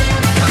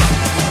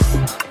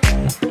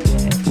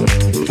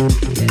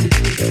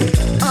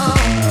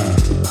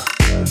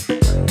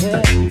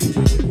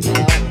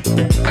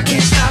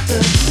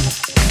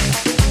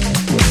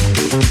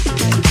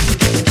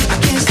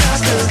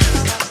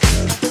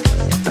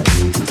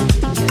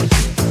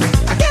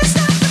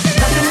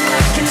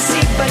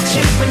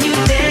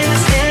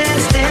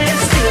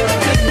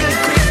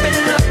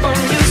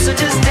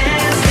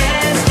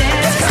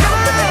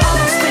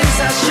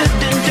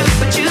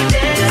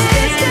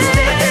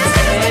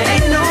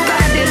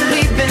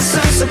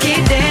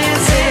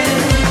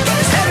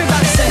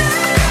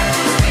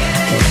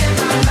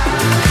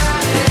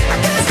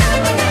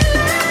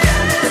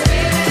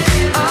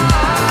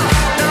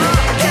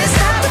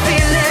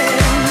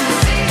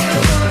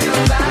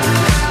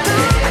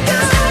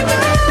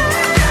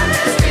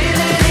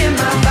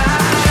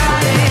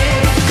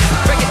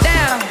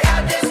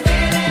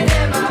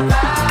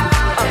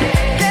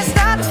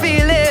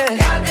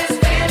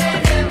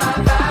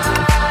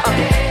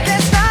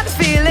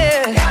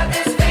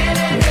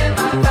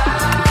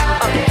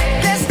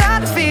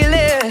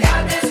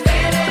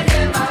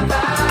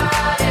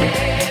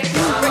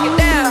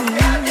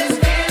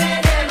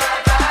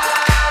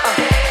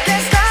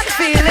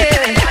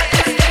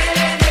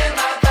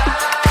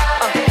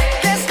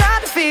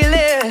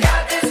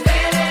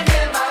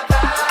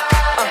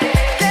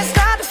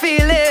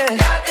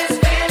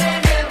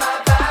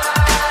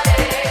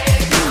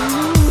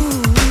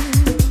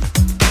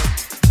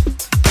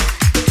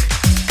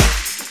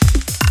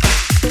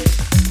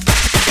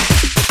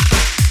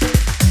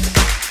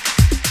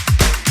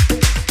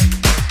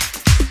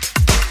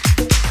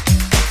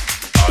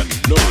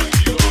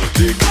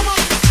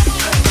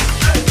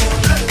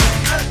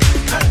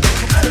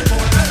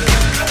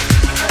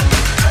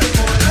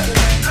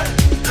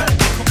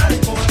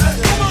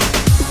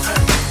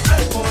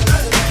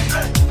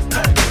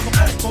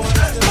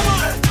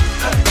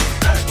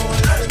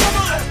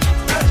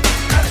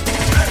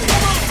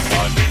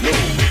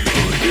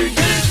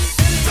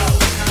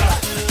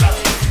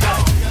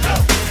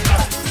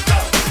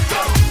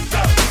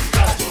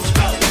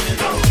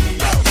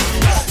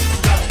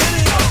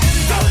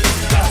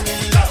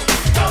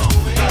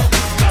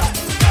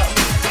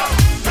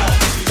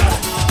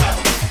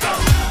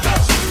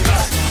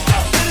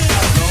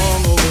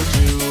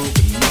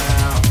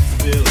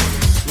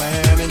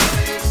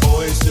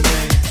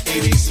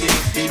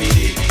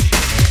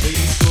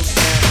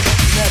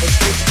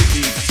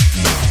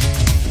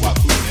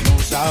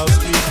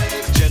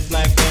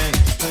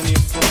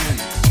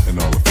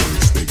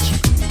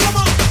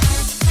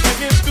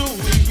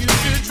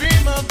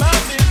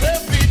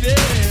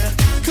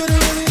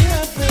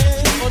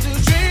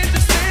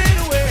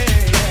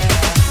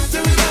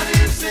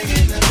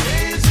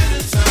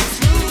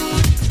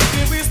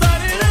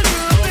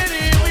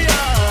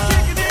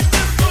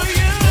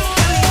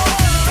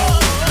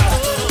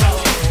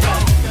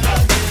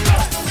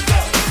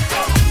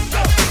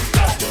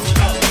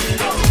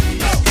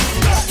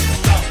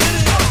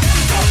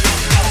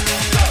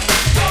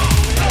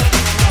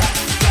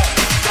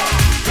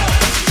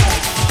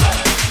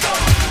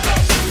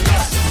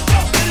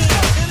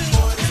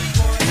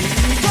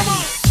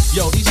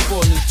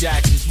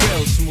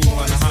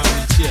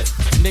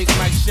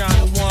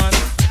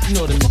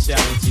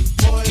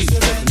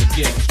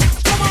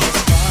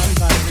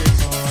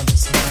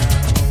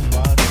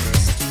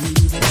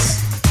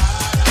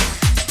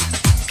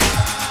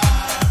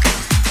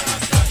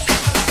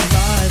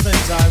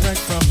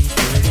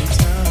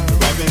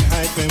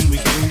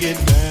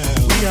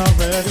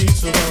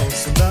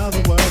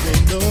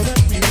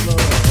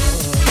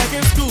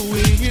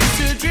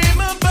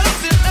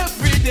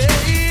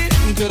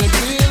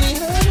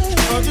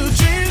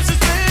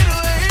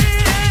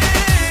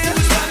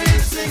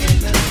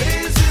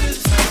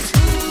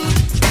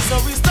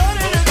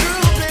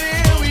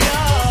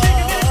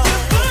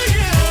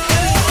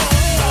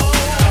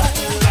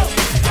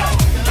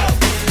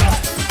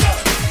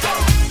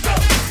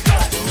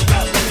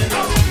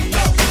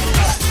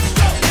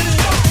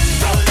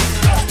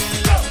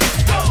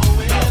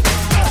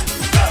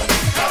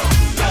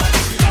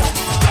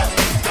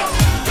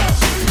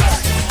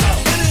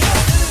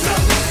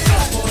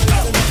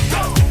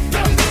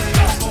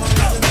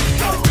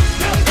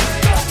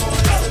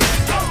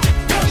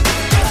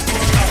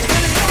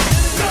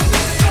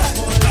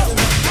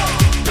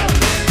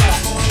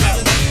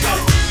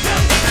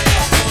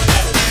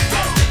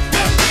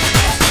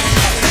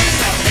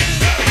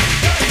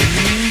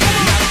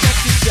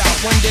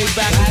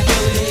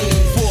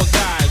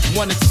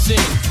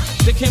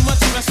 sing. They came up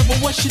to me, I said, well,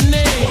 what's your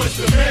name? What's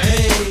the name?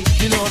 Hey,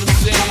 you know what I'm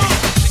saying?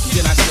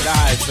 Then I said,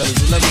 alright, fellas,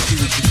 well, let me see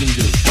what you can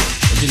do.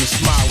 And then he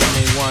smiled when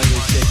they won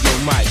and said, yo,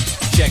 Mike,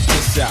 check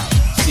this out.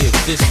 See if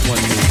this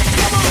one moves.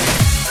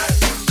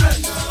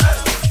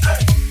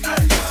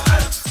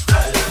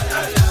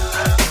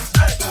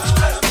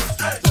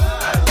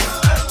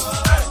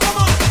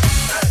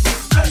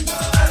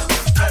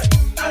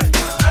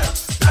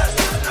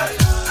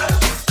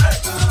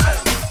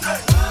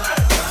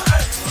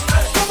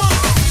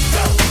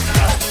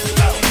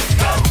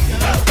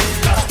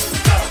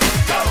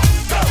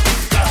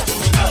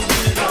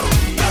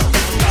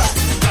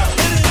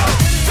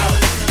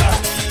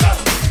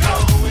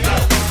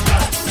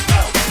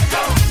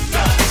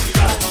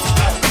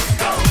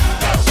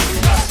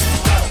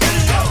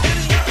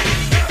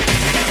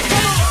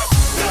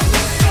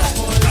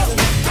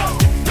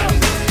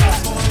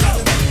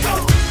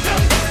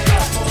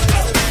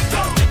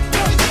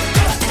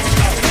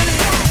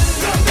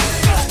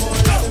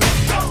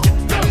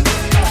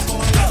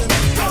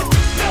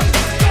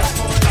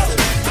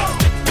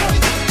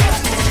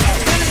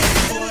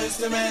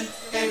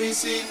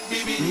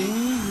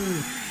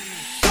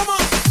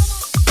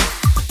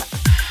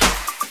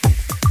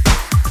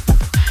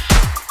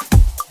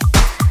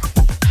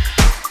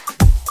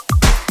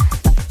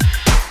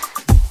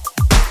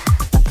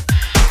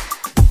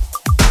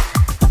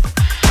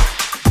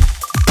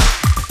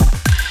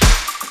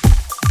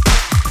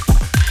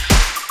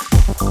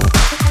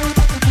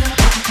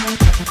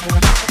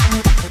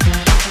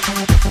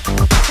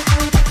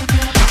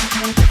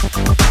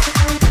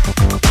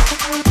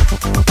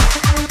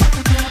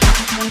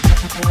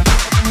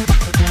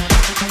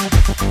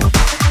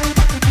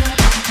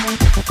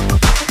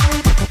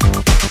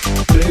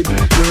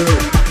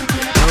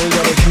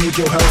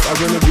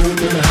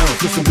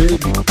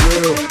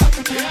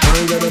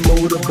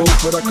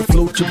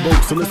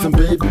 So listen,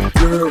 baby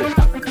girl,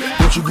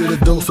 once you get a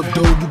dose of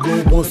dough, you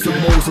gon' want some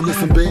more. So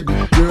listen, baby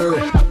girl,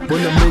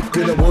 when I make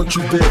it, I want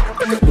you back.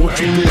 Want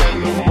you back. I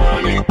ain't got no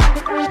money,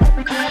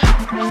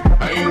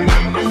 I ain't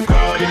got no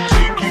car to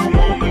take you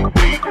on a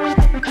date.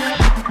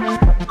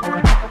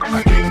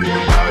 I can't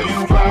even buy you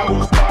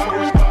flowers,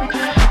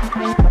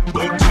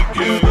 but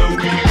together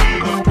we be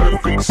the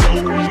perfect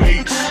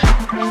soulmates.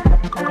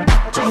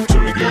 Talk to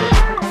me, girl.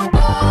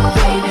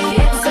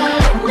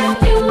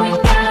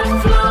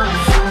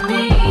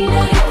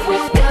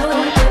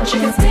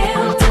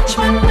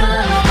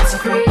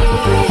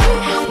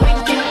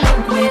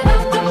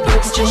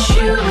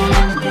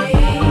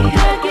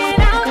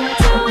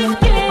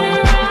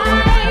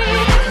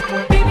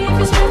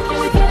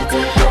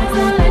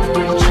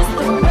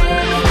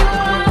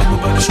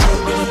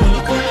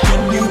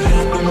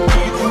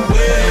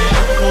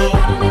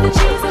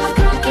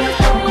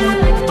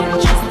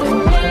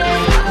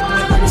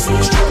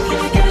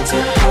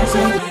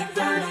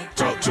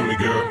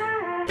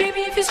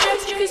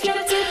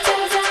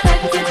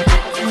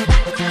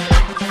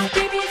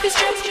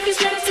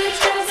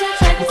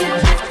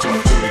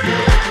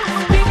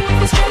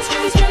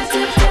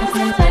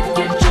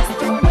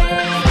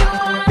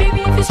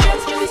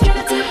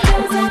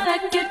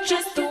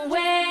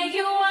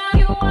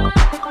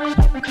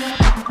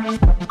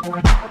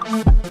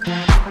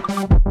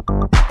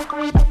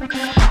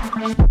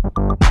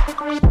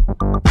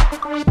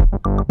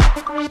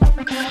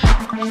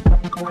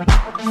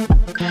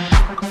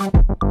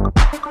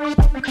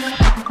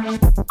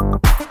 Thank you.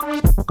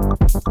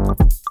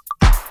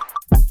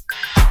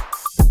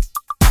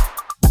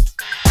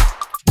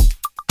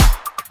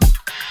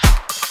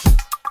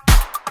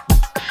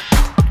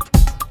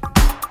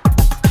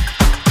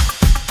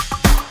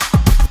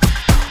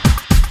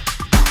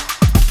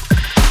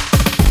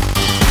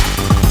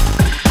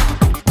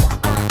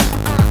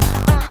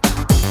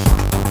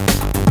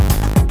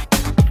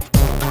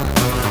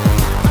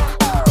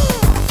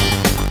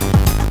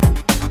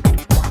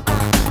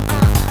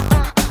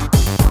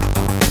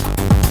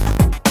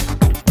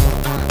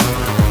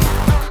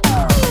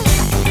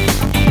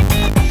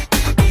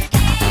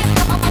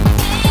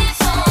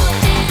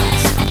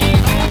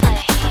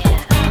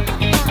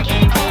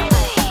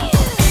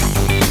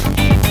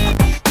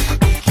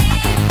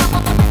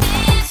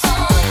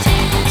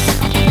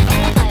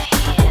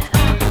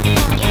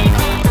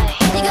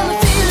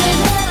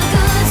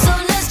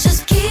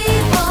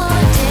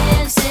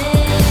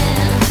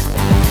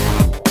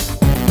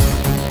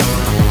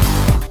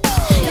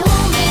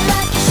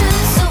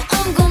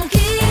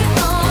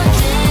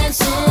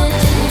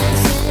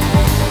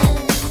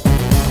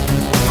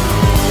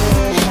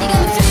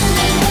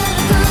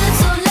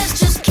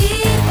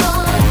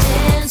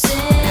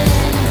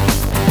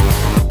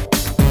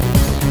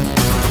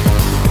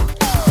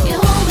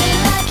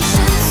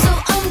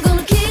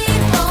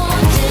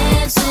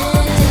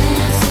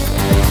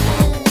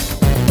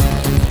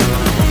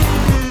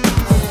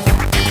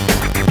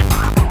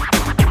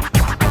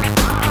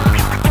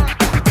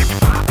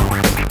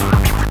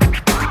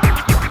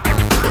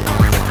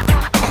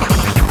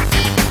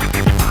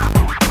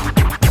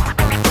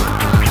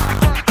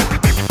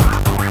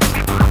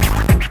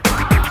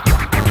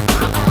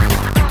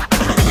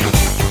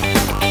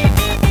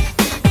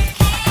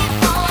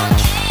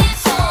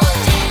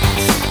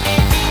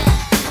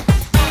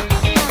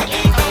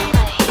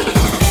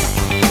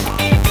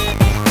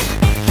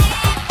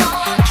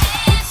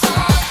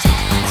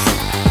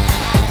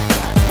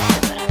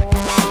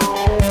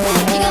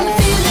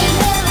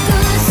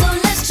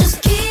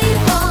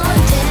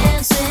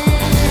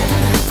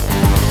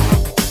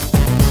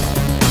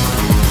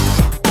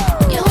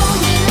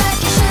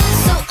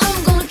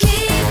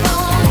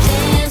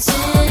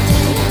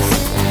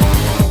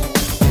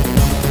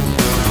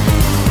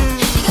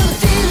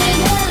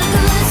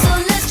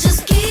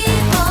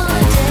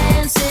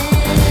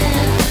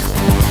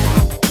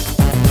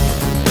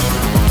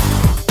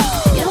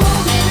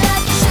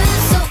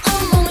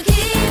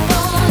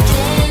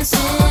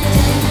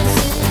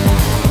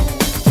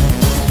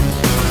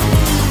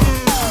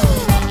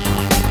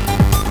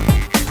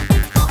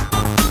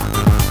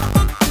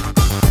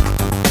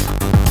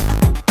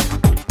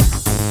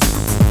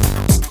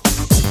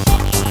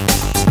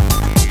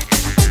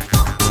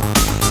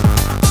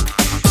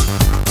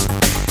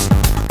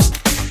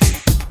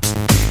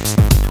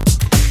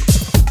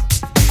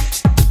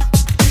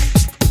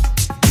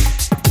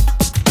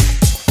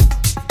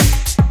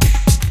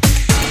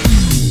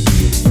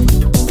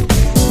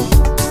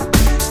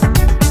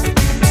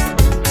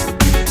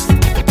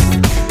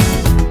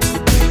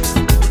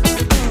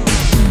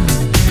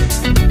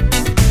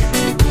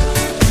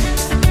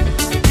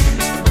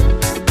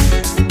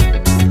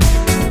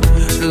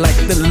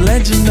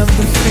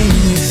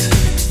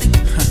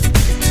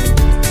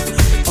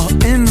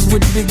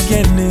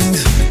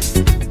 beginnings.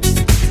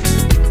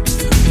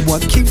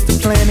 What keeps the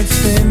planet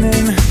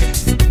spinning?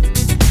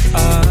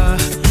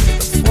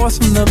 The force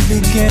from the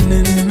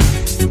beginning.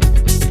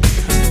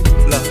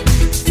 Look.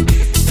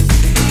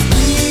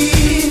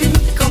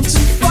 We've come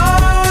too far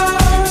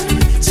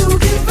to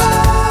give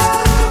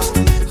up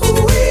who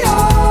we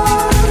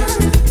are.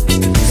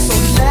 So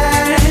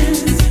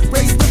let's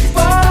raise the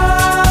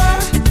bar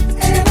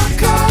and our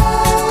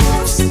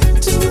cups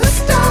to the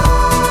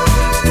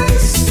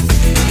stars.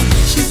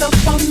 She's up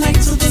all night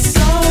to the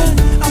sun.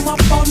 I'm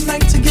up all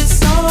night to get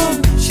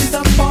some. She's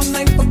up all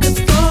night for good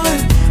fun.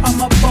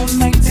 I'm up all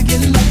night to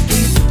get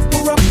lucky.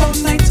 We're up all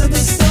night to the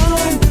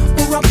sun.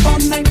 We're up all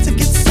night to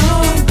get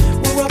some.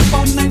 We're up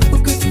all night for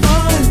good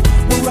fun.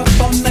 We're up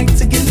all night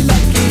to get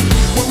lucky.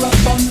 We're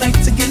up all night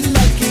to get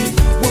lucky.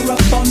 We're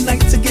up all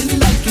night to get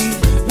lucky.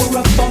 We're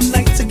up all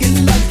night to get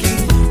lucky.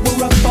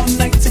 We're up all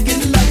night to get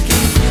lucky.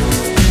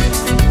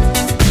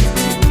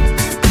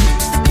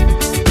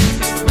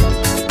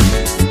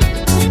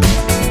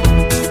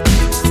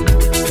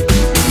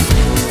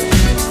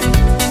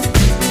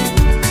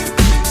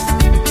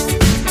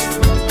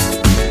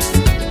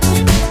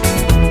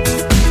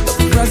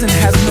 The present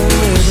has no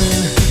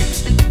living.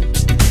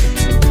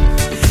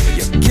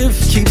 Your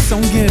gift keeps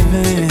on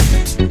giving.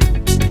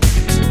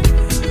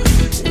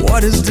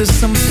 What is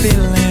this I'm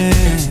feeling?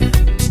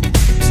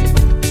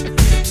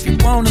 If you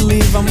wanna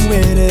leave, I'm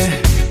with it.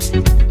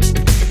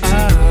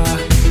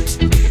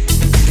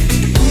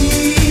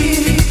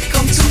 We've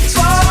come too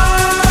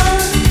far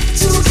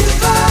to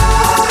give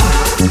up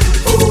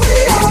who we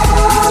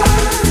are.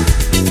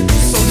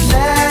 So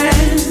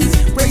let's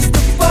raise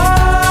the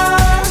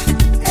bar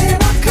and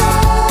our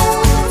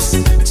cups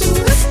to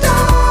the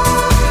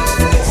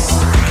stars.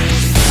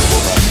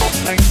 We're up all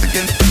night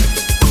again.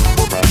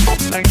 We're up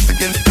all night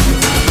again.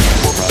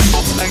 We're up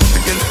all night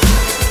again.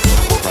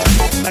 We're up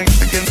all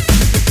night again.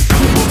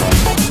 We're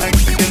up all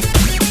night again.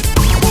 We're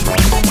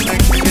up all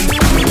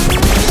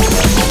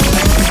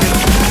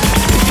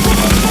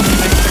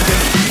night again.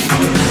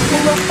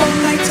 We're up all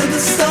night to the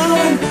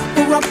sun.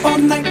 We're up all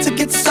night to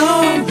get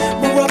some.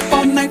 We're up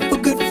all night for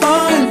good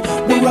fun.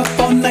 We're up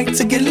all night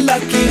to get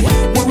lucky.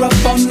 We're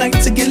up all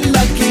night to get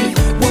lucky.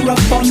 We're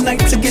up all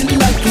night to get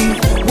lucky.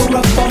 We're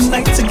up all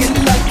night to get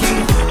lucky.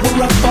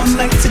 We're up all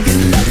night to get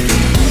lucky.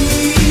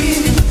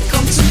 We've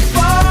come too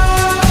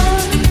far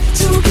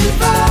to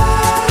give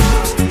up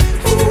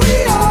who we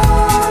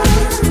are.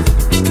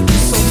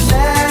 So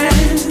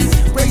let's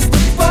raise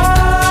the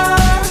bar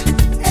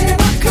and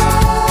our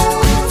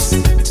cups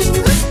to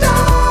the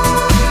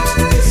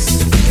stars.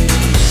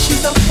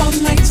 She's up all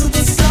night to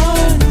the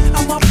sun.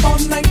 I'm up all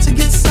night to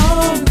get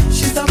some.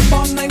 She's up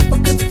all night for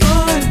good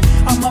fun.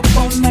 I'm up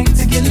all night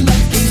to get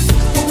lucky.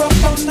 We're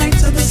up all night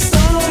to the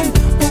sun.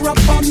 We're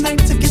up all night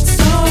to get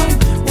some.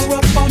 We're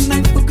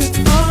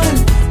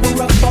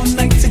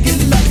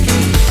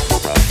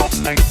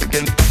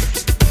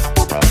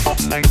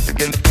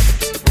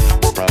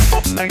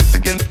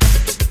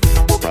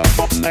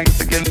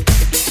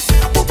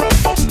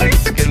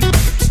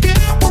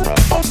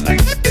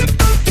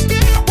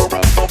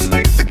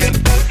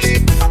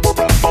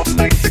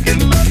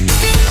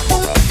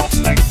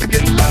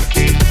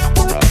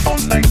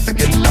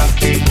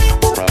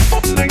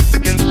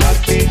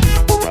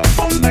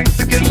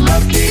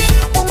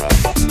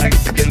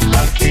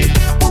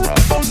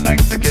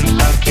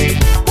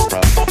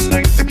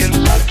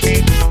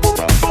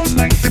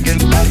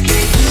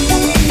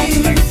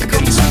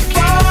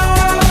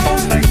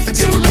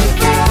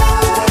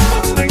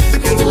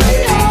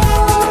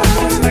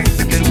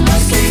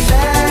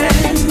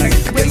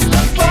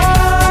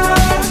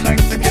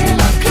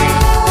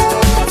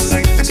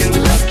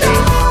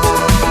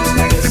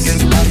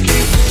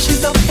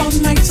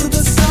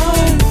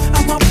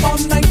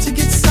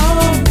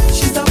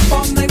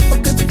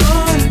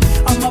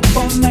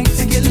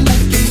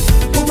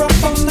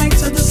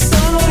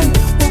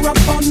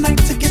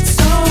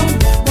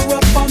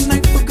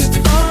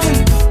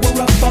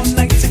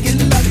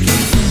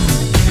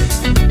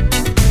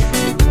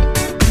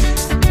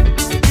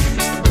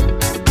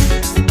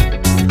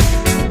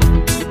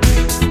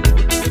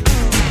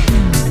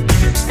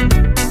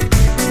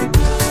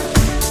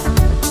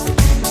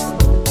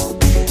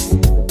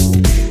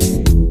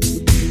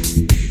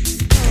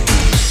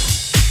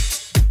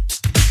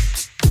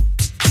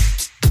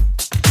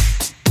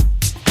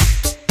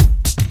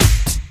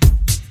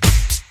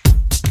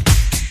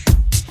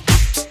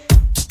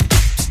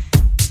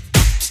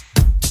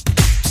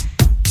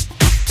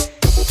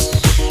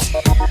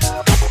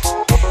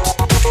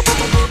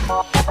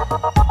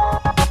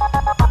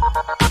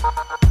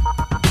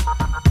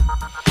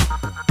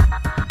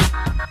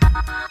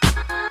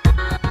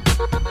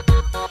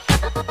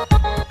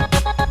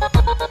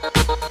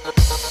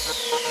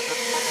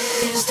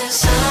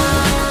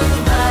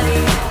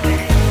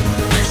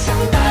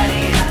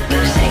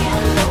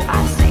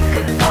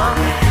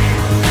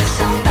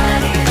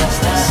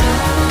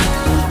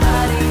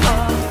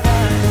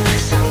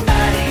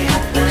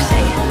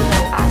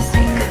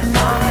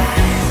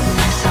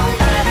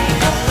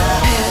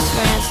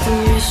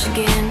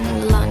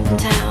Michigan, London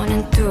town,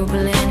 and through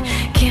Berlin.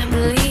 Can't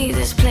believe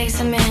this place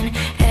I'm in.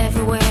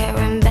 Everywhere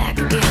and back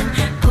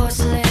again.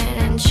 Porcelain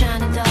and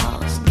China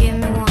dolls. Give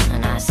me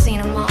one, I seen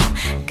them all.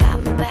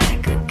 Got my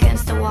back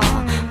against the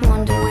wall.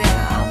 Wonder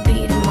where I'll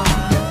be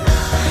tomorrow.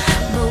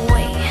 But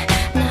wait,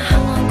 now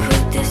how long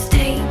could this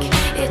take?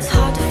 It's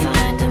hard to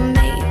find a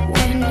mate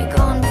when you're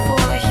gone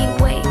before he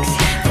wakes.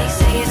 They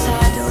say it's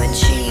hard to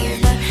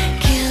achieve, but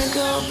can a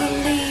girl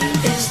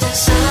believe? Is there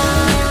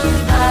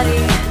somebody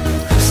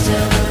who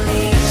still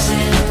believes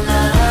in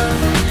love?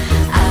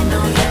 I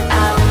know you're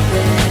out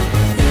there.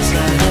 There's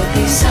gotta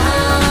be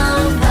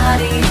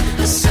somebody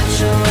who's such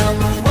around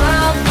the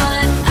world,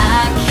 but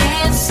I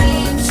can't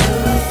seem to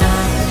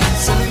find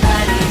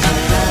somebody to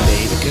love.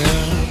 Baby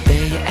girl,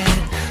 there you at,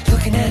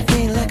 looking at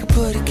me like a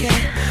pretty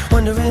cat,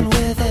 wondering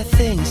where that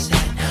thing's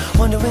at,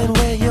 wondering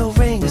where your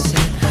ring is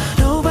at.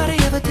 Nobody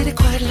ever did it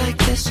quite like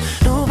this.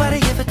 Nobody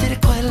ever did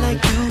it quite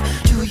like you.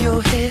 Do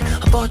your hair,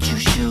 I bought you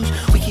shoes.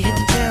 We can hit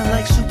the town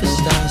like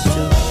superstars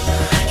do.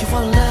 You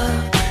want love?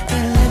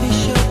 Then let me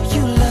show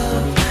you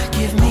love.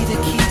 Give me the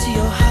key to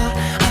your heart.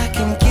 I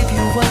can give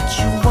you what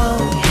you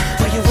want.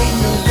 While you're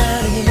waiting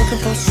around and you're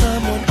looking for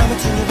someone, I'ma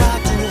turn the rock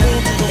to the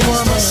wind to the Is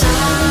woman. there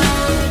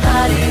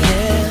somebody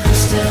who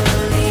still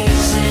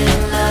believes in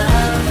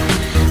love?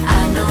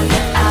 I know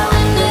you're out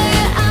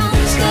there.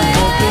 There's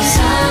gotta be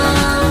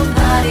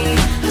somebody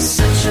who's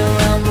such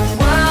around the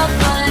world,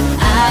 but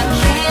I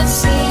can't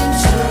seem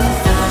to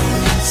find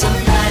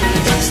somebody.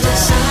 Is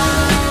there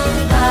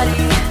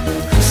somebody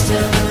who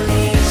still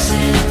believes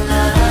in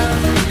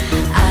love?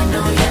 I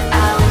know you're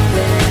out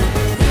there.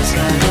 There's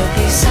gotta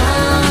be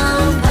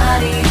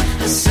somebody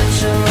who's such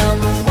around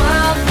the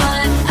world,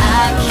 but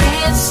I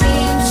can't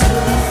seem to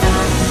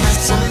find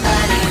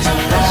somebody to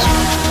love.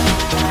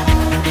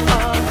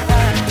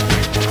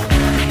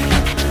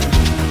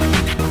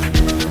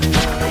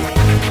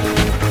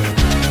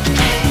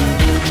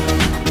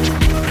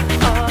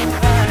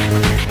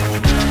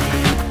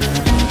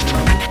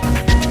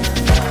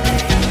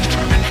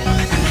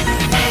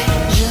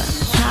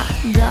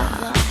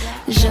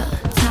 Je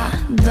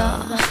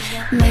t'adore.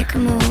 Make a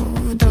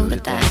move, do the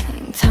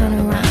thing, turn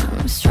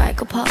around,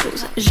 strike a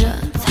pose. Je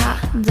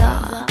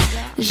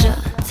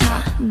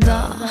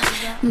t'adore.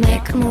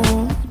 Make a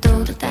move,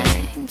 do the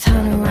thing,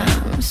 turn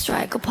around,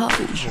 strike a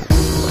pose.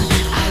 Ooh,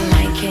 I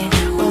like it.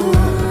 Ooh,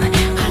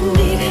 I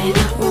need it.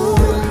 Ooh,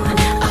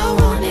 I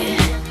want it.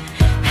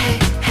 Hey,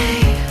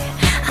 hey,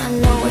 I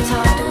know it's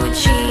hard to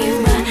achieve,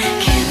 but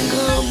can a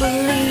girl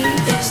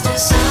believe? Is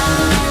there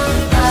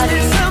somebody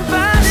who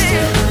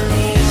still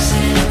believes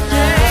in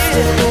love?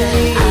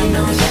 I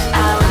know you're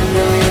out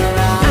there.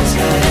 There's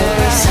gotta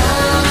be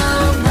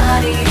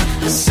somebody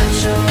who's such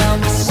around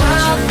the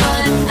world,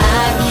 but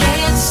I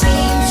can't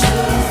seem to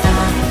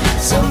find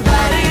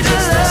somebody to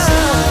love.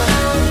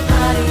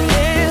 Somebody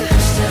who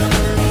still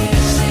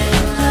believes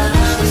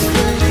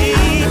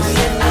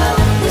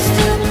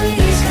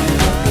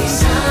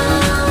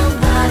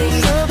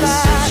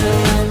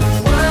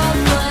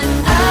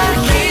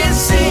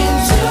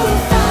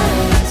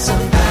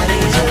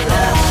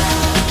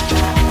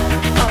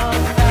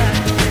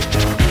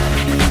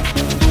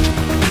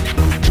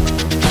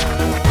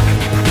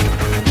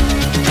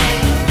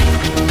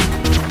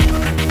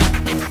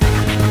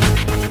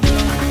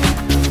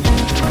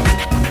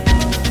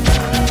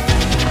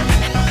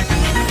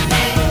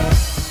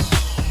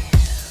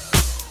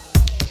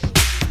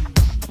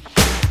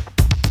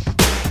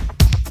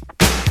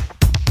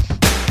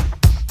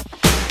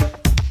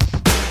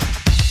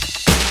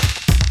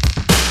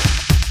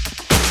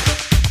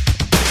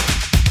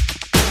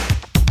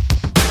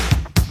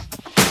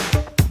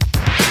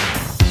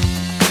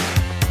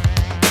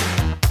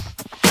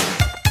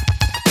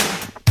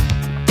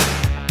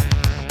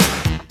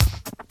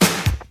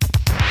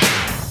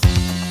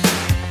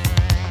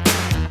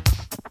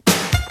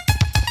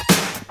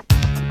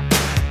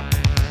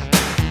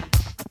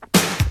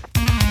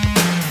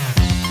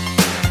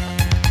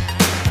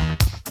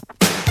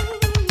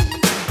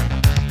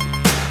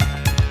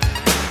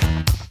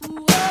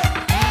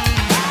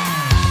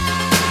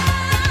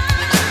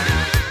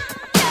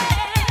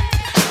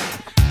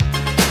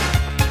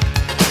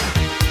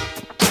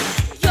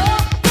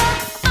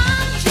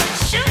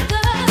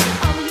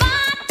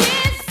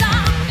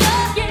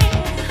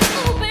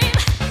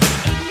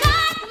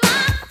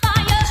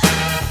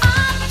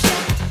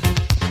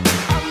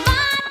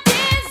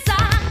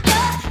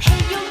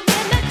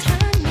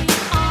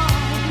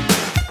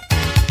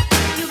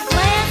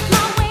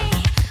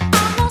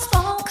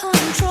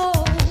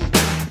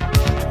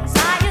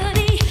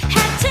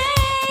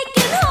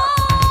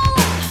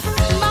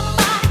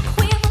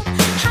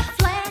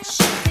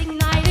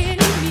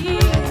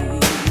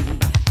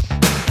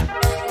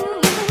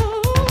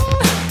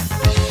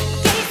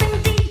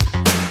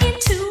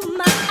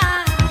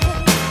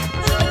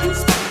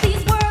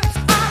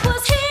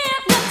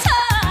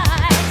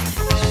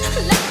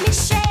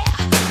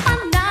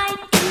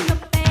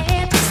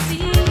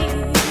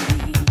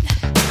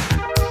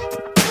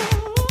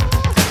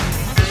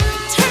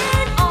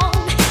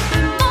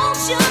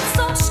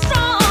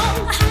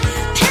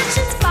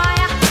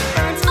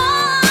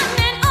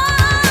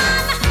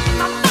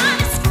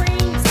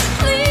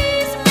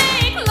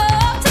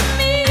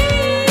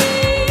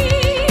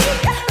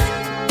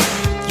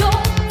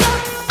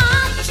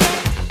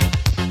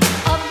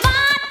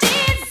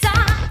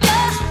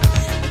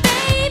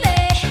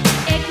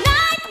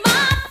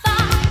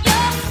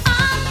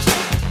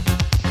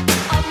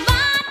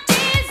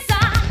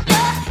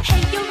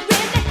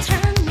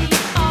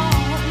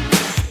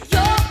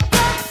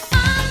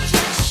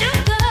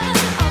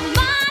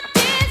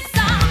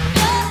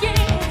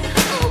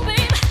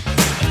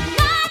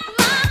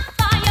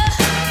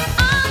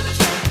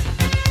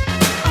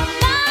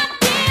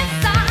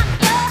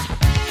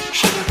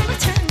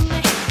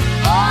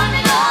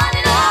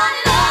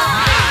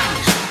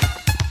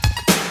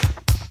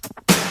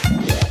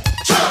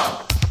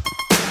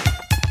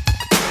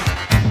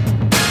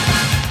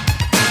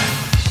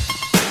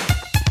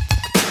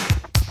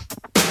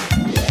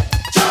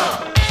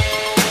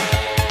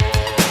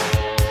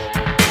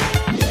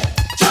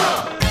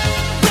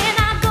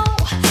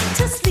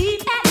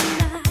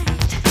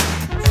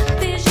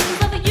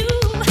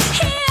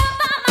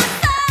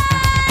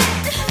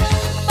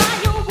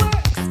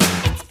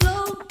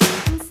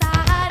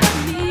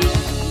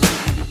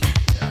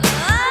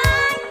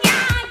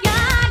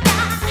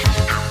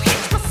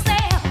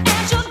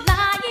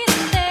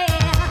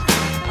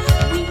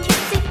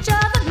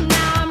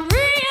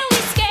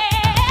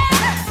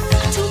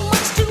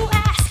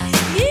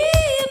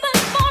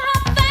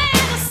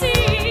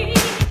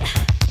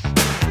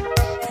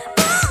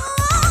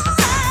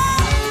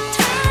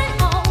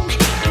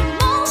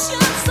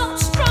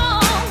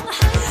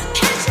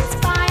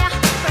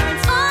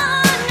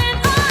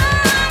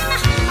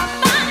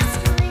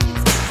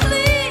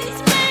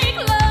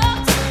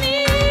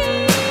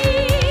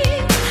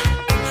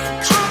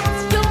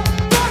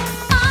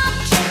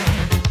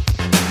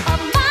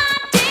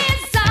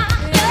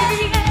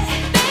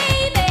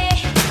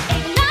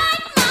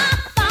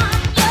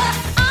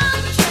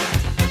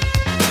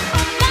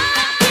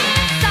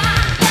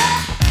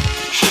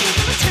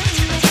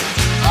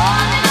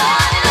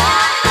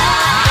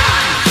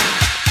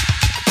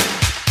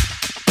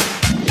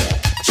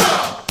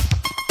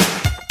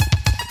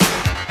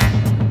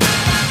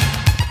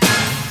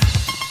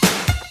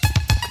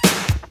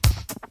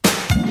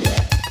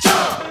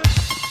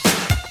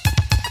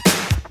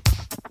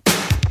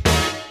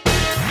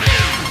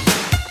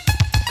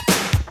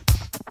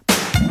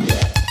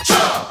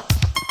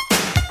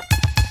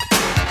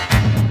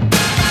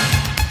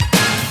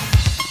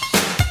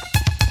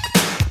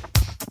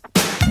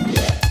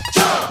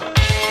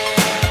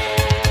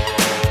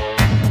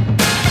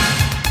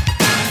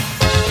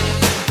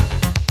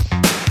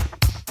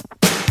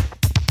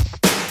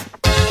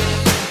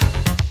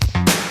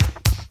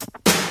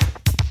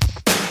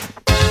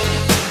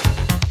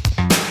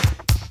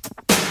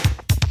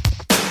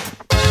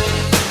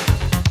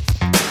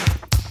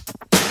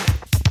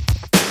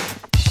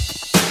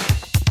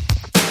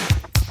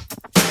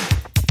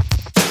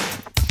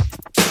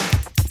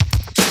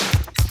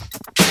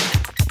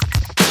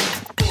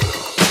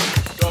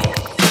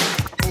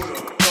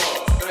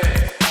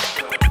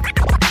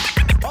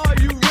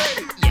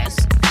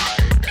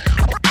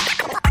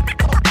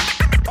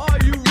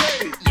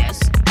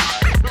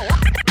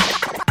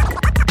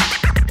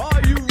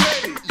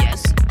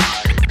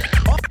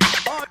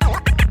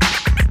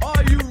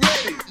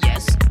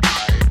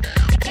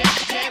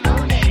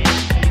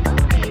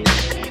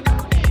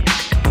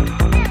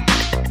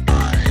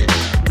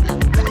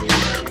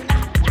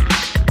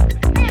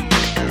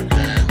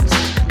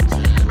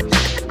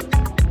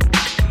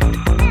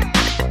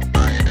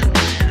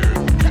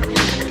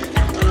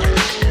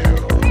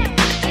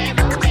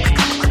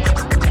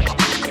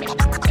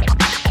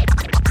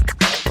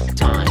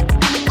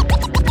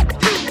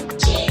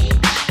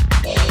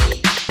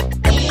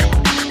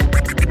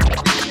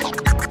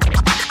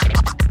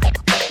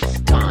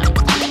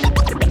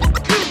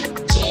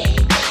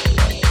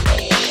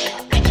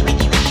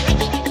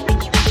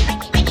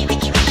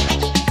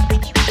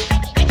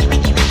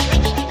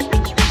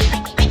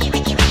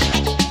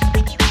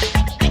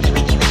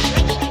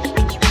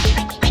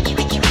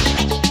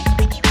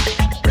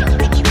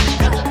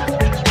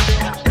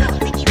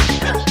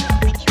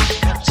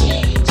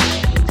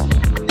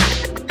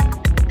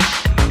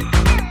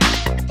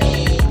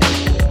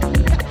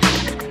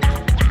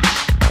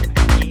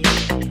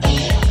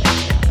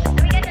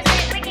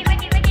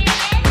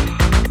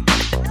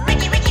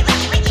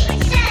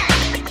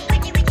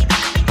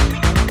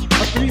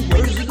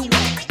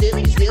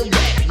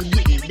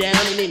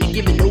on in and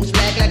giving no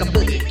slack like a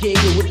Burger King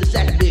with the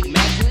sack of Big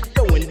Macs. We're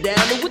throwing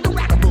down with the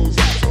rockables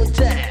ass on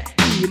time.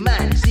 In your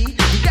mind, see,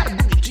 you gotta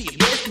book it to your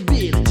best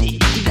ability.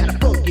 You gotta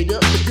funk it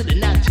up until it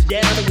knocks you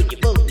down. And when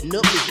you're bumping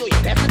up, make sure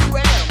you pass it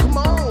around. Come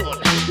on,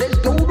 let's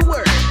go to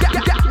work.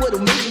 Got what'll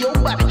make your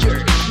body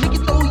jerk. Make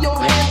you throw your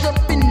hands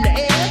up in the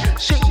air,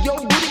 shake your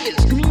booty and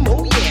scream,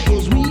 oh yeah.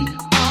 'Cause we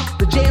are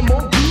the jam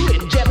on crew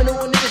and jamming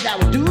on it is how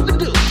we do the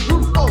do.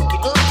 We'll funk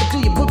it up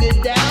until you book it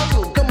down. So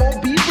come on,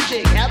 people,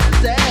 check out the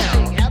sound.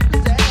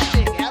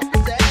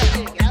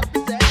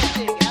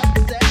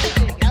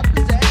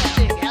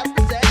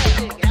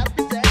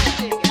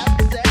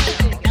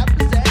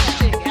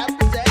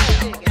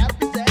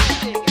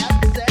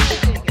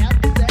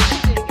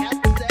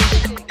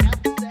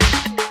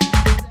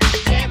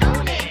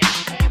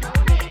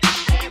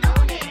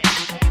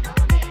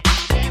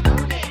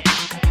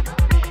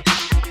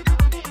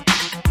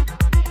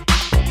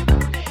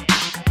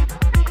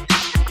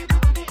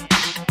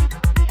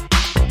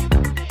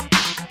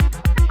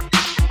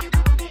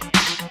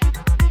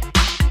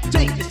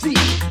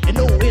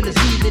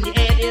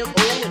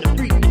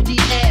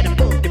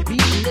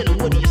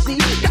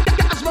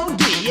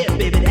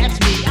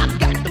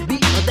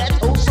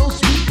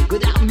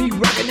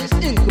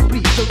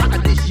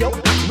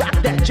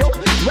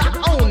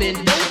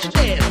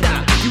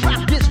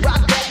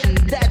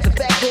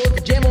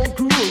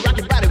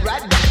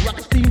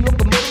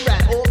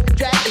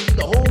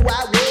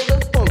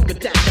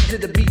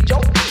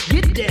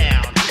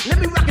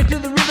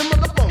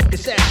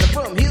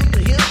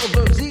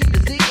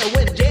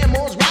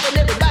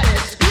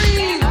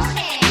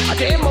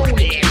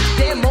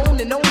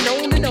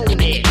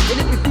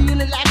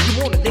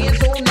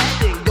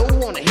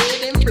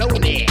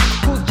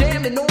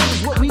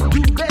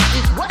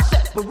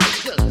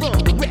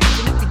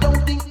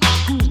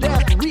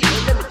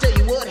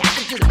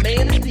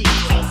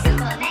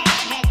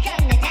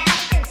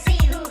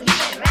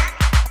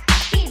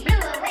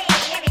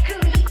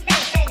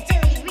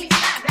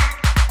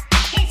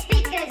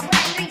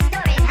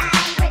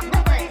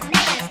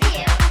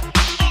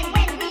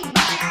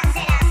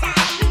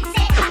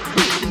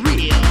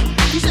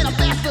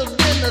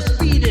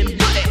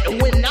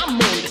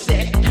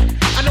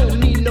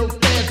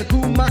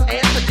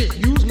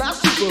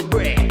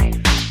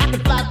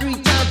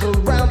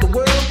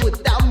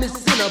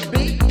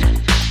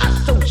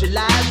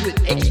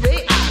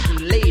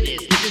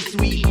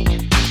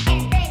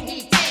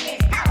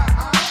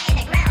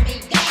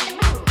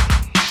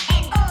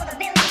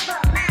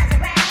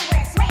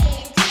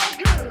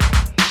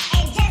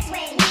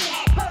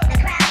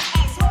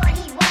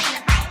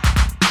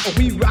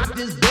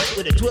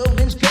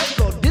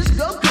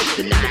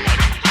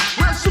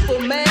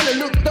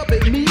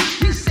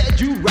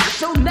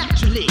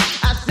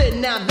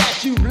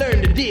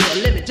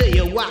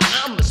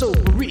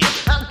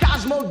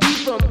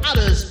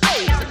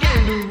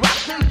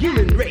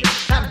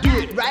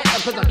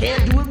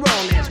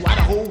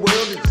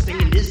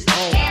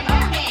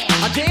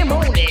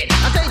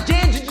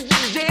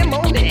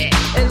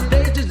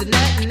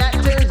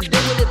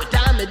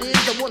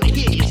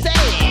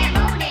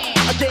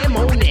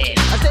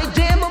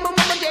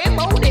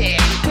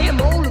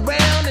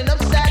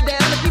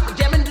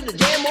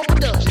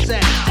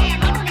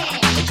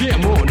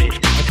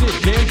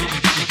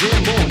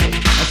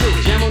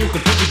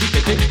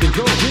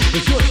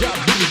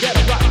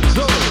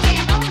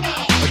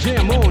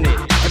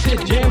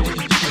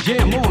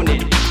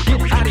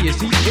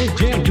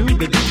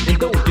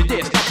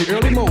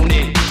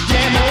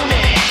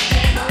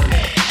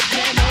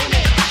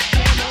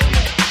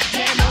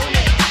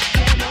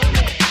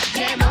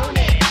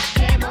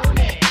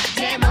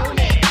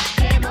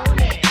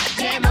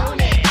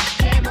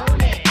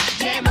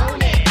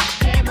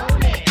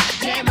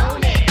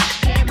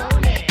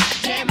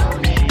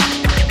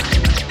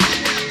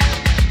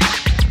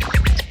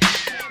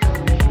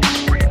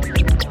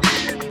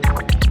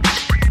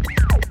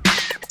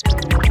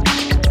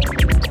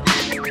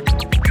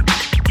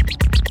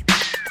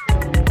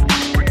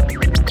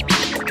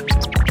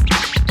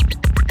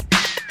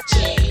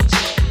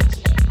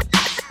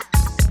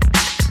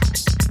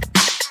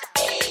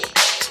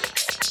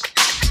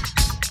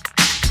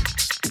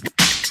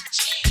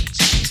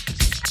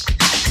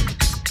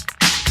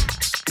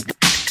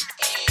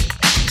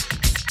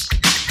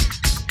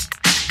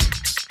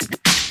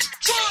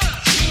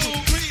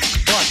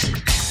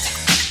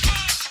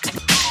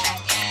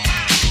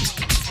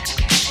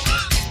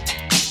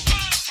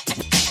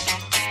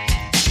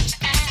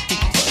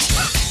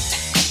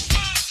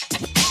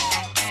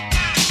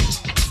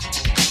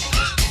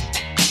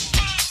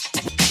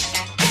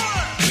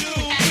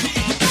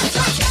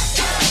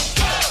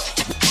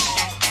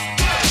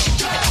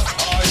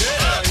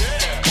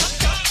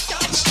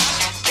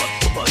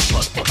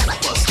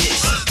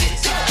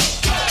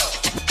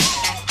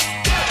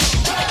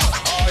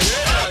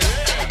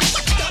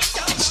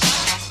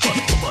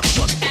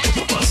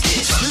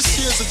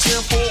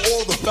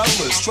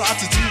 Try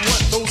to do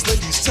what those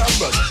ladies tell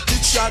us.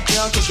 Big shot upside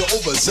down cause you're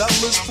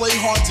overzealous. Play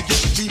hard to get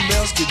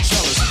females, get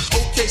jealous.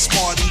 Okay,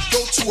 smarty,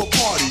 go to a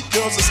party.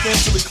 Girls are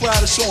scantily clad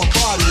and showing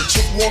body. A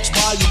chick walks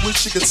by, you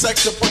wish you could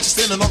sex her, but you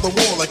stand another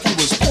wall like you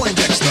was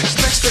Poindexter.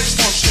 Next stage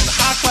function,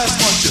 high class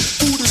luncheon.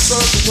 Food is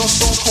served and you're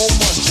stone cold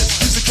munching.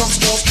 Music comes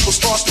on, people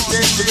start to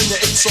dance, but then you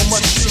ate so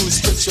much you really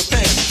split your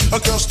pants. A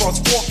girl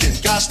starts walking,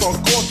 guy starts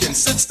gawking,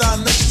 sits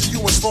down next to you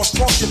and starts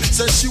talking.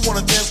 Says she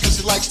wanna dance cause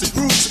she likes the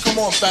groove, so come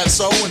on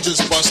fatso and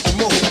just bust the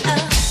move.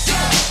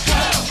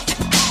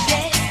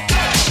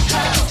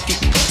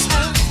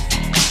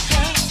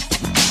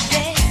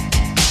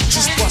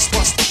 Just bust.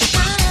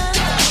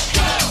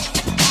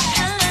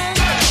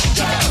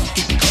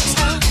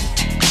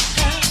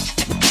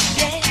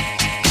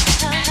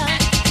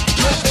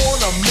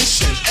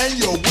 And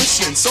you're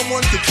wishing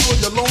someone could cure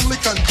your lonely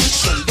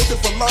condition.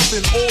 Looking for love in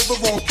all the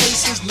wrong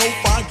places. No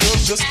fine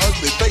girls, just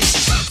ugly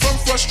faces. From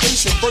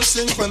frustration, first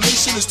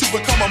inclination is to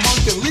become a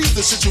monk and leave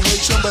the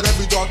situation. But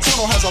every dark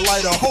tunnel has a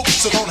light of hope,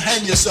 so don't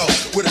hang yourself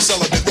with a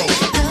celibate rope.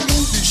 New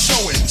movie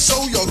showing,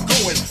 so you're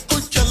going.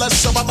 Could care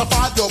less about the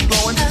fire you're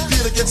blowing.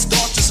 Theater gets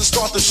dark just to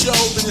start the show.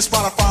 Then you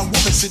spot a fine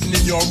woman sitting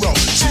in your row.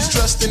 She's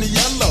dressed in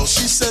yellow.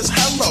 She says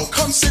hello.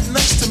 Come sit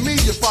next to me,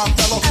 you fine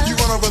fellow. You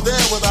run over there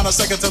without a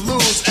second to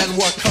lose. And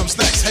what comes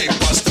next? Hey,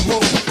 bust the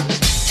move.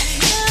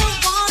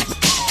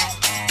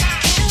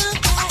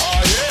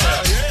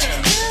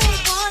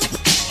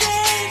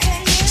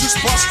 Just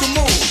bust the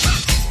move.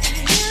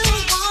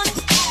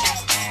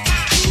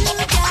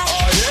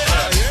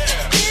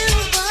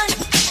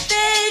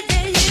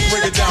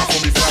 Break it down for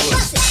me,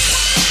 fellas.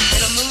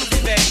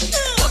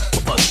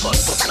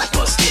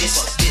 Bust this.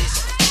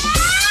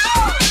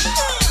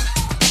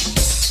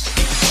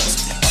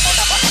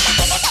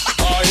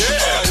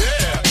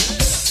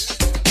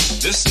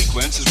 This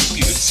sequence is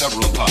repeated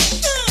several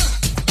times.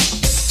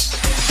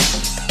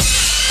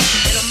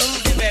 It'll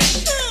move you back.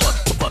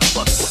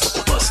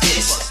 Bust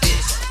this.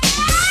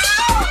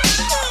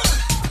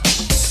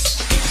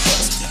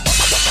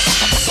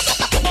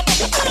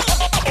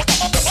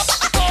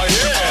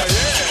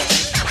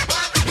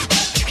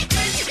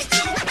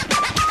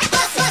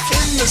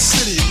 In the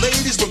city,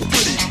 ladies look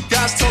pretty.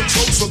 Guys tell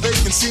jokes so they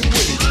can seem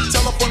witty.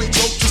 Tell a funny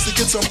joke just to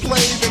get some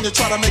play. Then you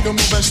try to make a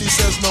move and she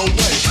says no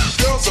way.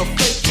 Girls are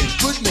faking,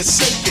 goodness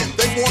saking.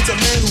 They want a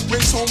man who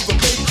brings home the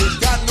bacon.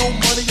 Got no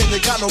money and you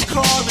got no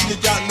car, then you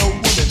got no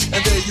woman.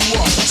 And there you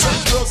are. Some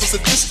girls are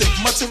sadistic,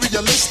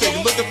 materialistic.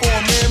 Looking for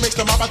a man makes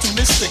them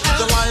opportunistic.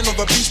 The lion on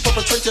the beach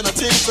perpetrating a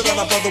team so that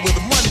a brother with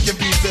money can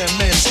be their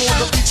man. So on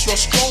the beach you're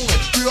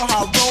strolling, real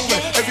high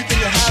rolling. Everything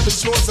you have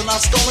is yours and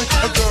not stolen.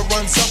 A girl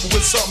runs up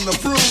with something to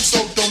prove,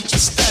 so don't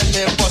just stand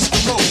there and bust the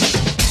move.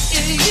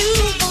 If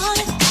you want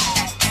it,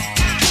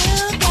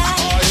 you got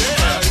it.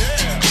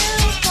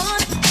 You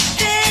want it,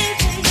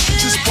 baby, you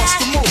just bust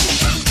the move.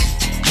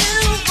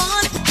 You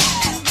want it,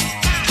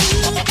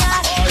 you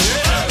got it.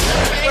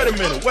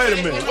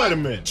 Wait a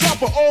minute.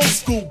 Drop an old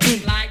school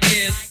beat like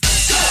this.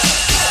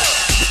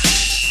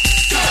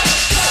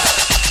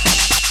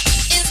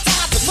 It's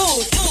time to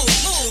move.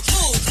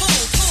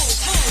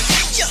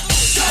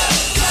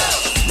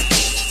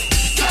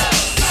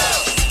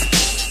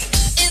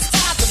 It's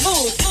time to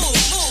move.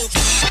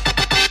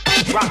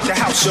 Rock the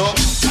house, y'all.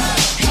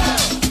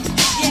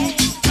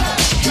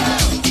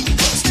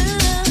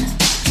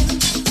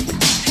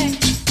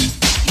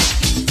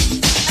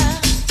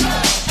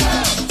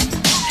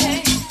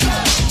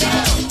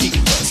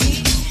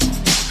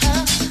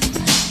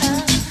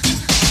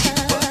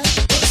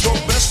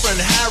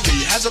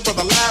 Has a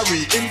brother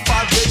Larry. In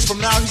 5 days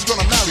from now he's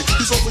gonna marry.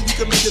 He's hoping you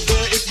can make it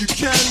there if you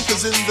can,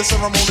 cause in the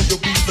ceremony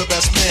you'll be the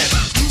best man.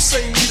 You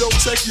say Nito,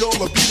 check your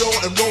libido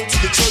and roll to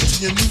the church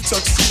in your new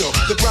tuxedo.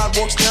 The bride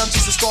walks down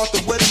just to start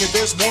the wedding, and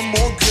there's one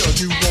more girl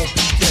you won't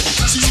be getting.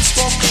 See you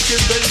start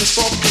thinking, baby,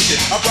 start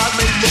thinking. A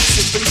bridesmaid looks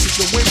and faces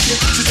you're winking.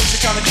 She thinks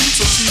you're kinda cute,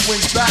 so she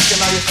winks back, and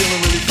now you're feeling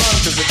really fun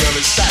cause the girl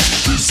is fat.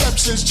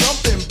 Reception's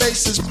jumping,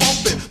 bass is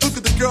pumping. Look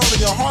at the girl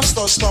and your heart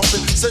starts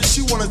thumping. Says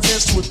she wanna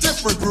dance to a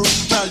different groove.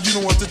 Now you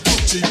know what to do.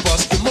 She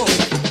bust the move.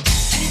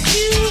 If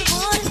you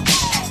want it,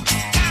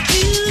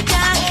 you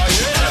got it.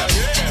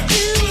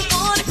 You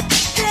want it,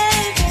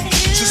 baby,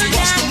 you just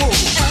bust the move.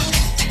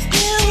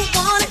 You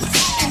want it,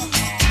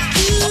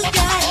 you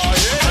got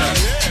it.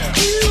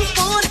 You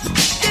want it,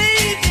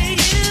 baby,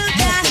 you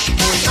got it.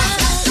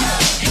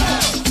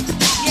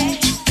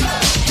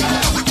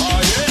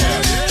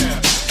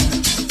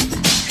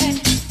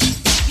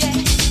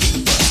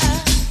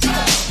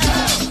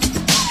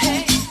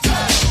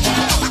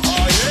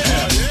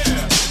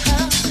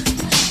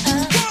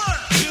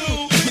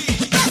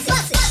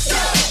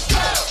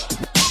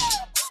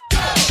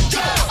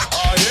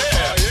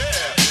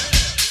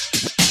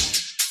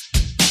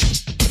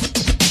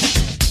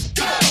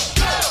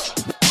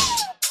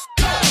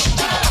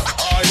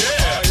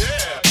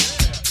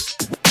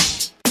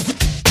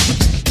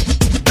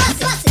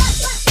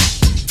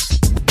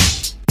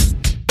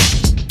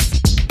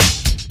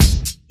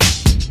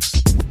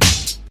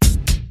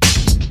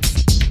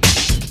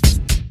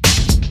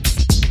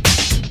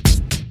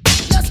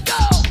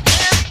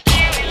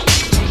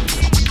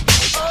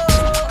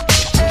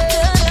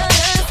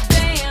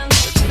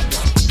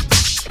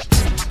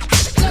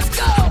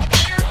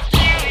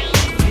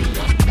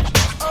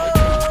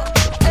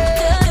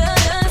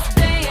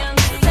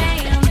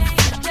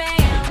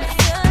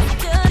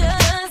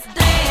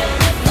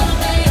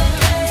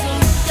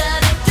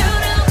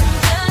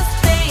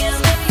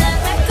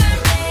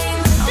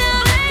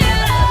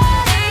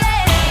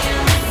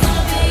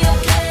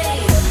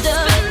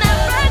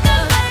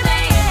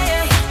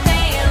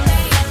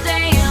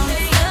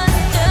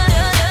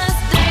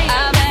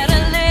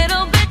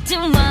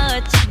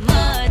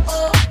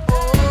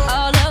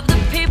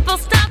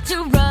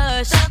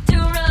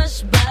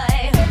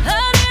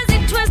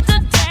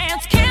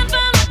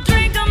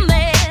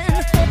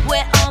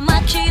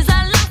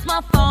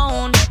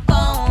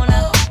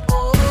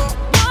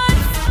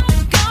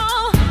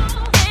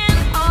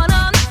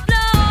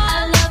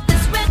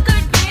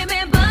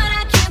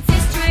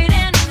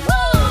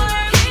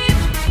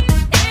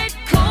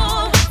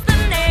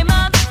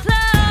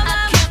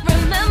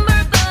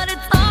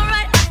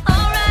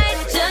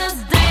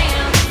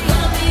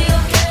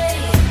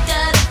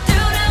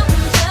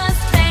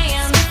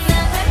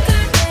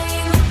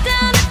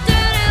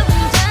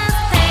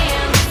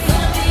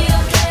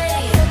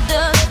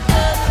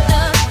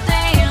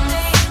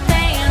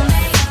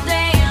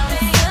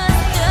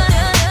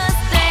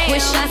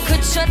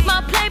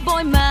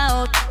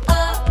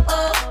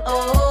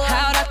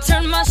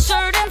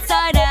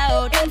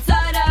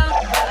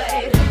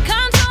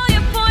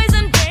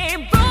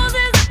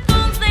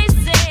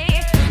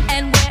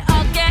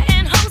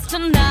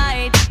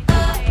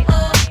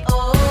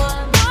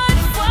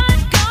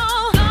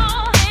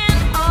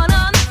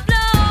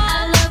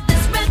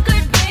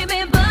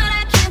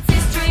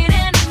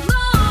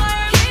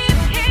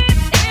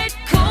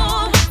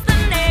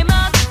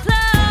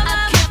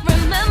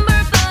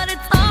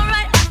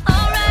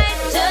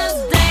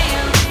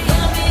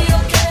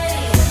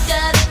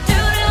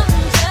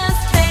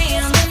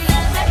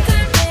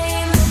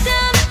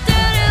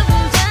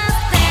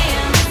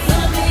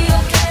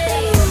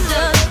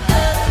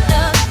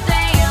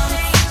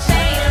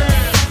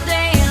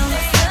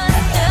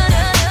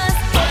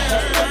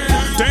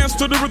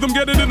 to the rhythm,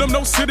 get it in them,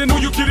 no sitting. Who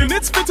you kidding?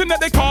 It's fitting that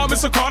they call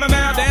Mr. Carter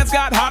now. Dance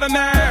got hotter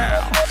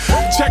now.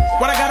 Check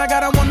what I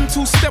got a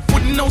 1-2 step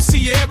with no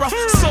Sierra.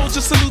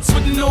 Soldier salutes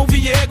with no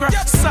Viagra.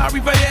 Sorry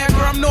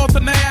Viagra, I'm north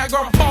of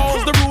Niagara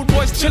Falls. The rude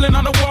boys chilling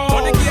on the wall.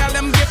 When the gal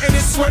them getting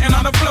it, sweating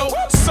on the floor.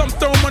 Some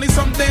throw money,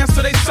 some dance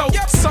till they so.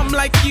 Some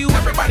like you,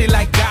 everybody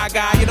like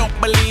Gaga. You don't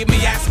believe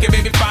me? Ask your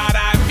baby father.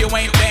 If you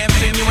ain't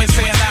dancing, you ain't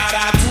saying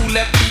nada. Two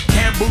left feet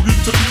can't boogie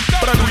to me,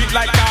 but I do it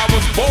like I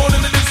was born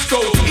in the disco.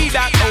 E.O.E.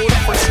 the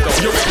Frisco.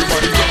 Yo,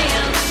 everybody go.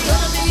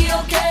 Gonna be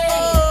okay.